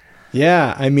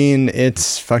 Yeah, I mean,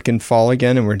 it's fucking fall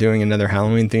again, and we're doing another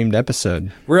Halloween themed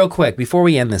episode. Real quick, before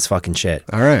we end this fucking shit.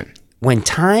 All right. When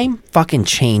time fucking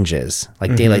changes,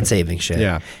 like daylight saving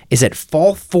shit, is it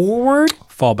fall forward?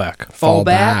 Fall back. Fall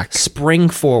back, spring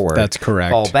forward. That's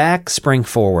correct. Fall back, spring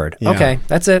forward. Yeah. Okay,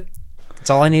 that's it. That's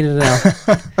all I needed to know.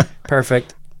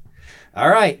 Perfect. All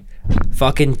right.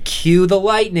 Fucking cue the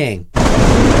lightning.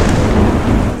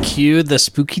 Cue the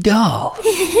spooky doll.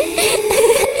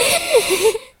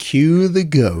 Cue the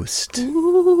ghost.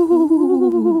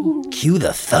 Ooh. Cue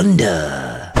the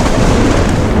thunder.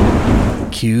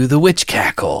 Cue the witch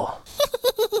cackle.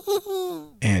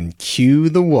 And cue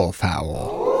the wolf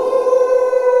howl.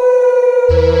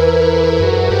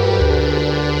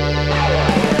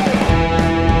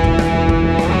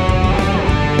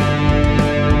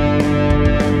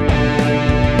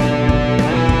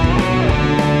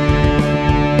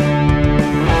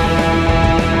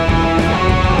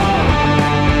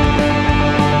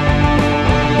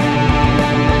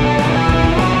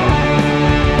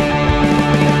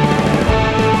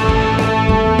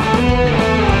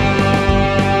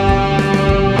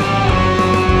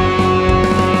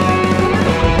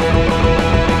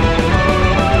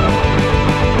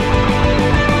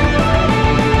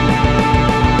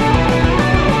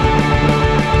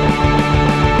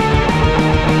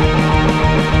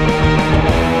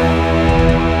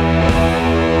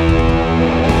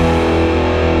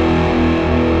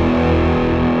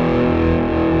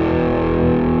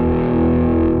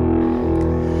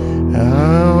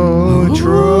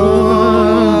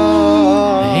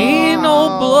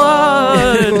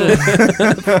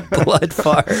 Blood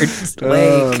farts. Lake.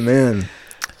 Oh, man.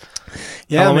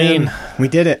 Yeah, Halloween. man. We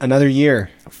did it. Another year.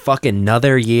 Fucking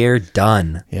another year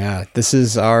done. Yeah, this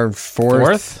is our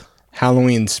fourth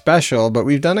Halloween special, but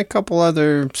we've done a couple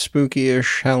other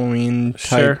spooky-ish Halloween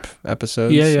type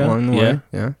episodes along the way.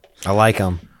 Yeah. I like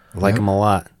them. I like them a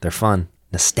lot. They're fun.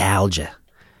 Nostalgia.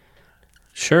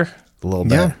 Sure. A little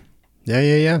bit.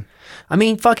 Yeah. I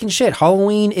mean, fucking shit.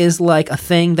 Halloween is like a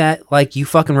thing that like you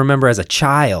fucking remember as a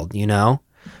child, you know?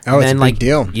 Oh, it's a big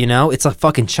deal. You know, it's a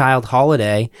fucking child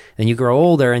holiday, and you grow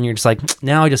older, and you're just like,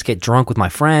 now I just get drunk with my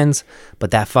friends.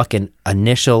 But that fucking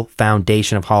initial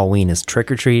foundation of Halloween is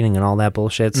trick or treating and all that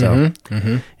bullshit. So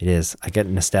it is. I get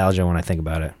nostalgia when I think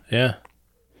about it. Yeah.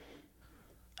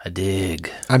 I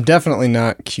dig. I'm definitely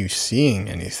not QCing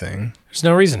anything. There's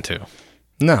no reason to.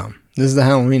 No. This is the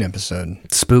Halloween episode.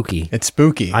 It's spooky. It's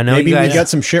spooky. I know Maybe you guys we got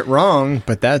some shit wrong,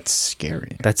 but that's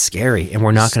scary. That's scary, and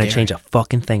we're not going to change a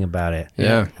fucking thing about it.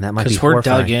 Yeah. And that might be Because we're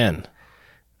horrifying. dug in.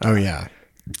 Oh, yeah.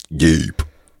 Deep.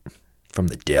 From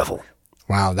the devil.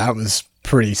 Wow, that was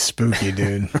pretty spooky,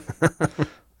 dude.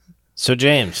 So,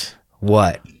 James,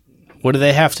 What? what do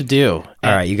they have to do?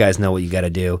 All right, you guys know what you got to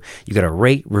do. You got to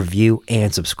rate, review,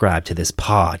 and subscribe to this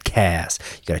podcast.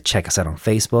 You got to check us out on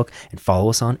Facebook and follow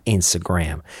us on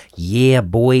Instagram. Yeah,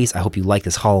 boys, I hope you like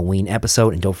this Halloween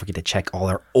episode, and don't forget to check all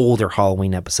our older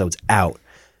Halloween episodes out.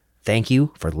 Thank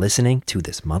you for listening to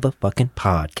this motherfucking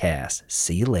podcast.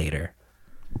 See you later.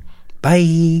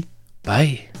 Bye.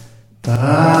 Bye.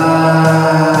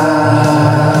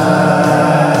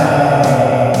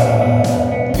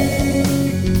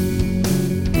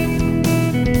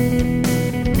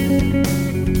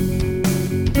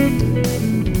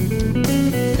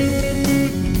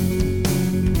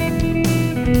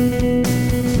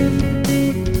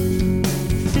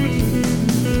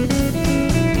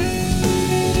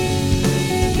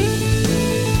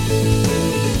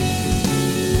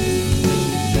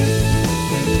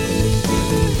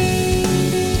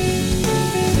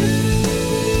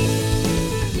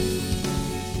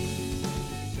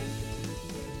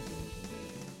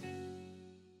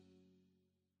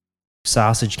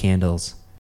 sausage candles.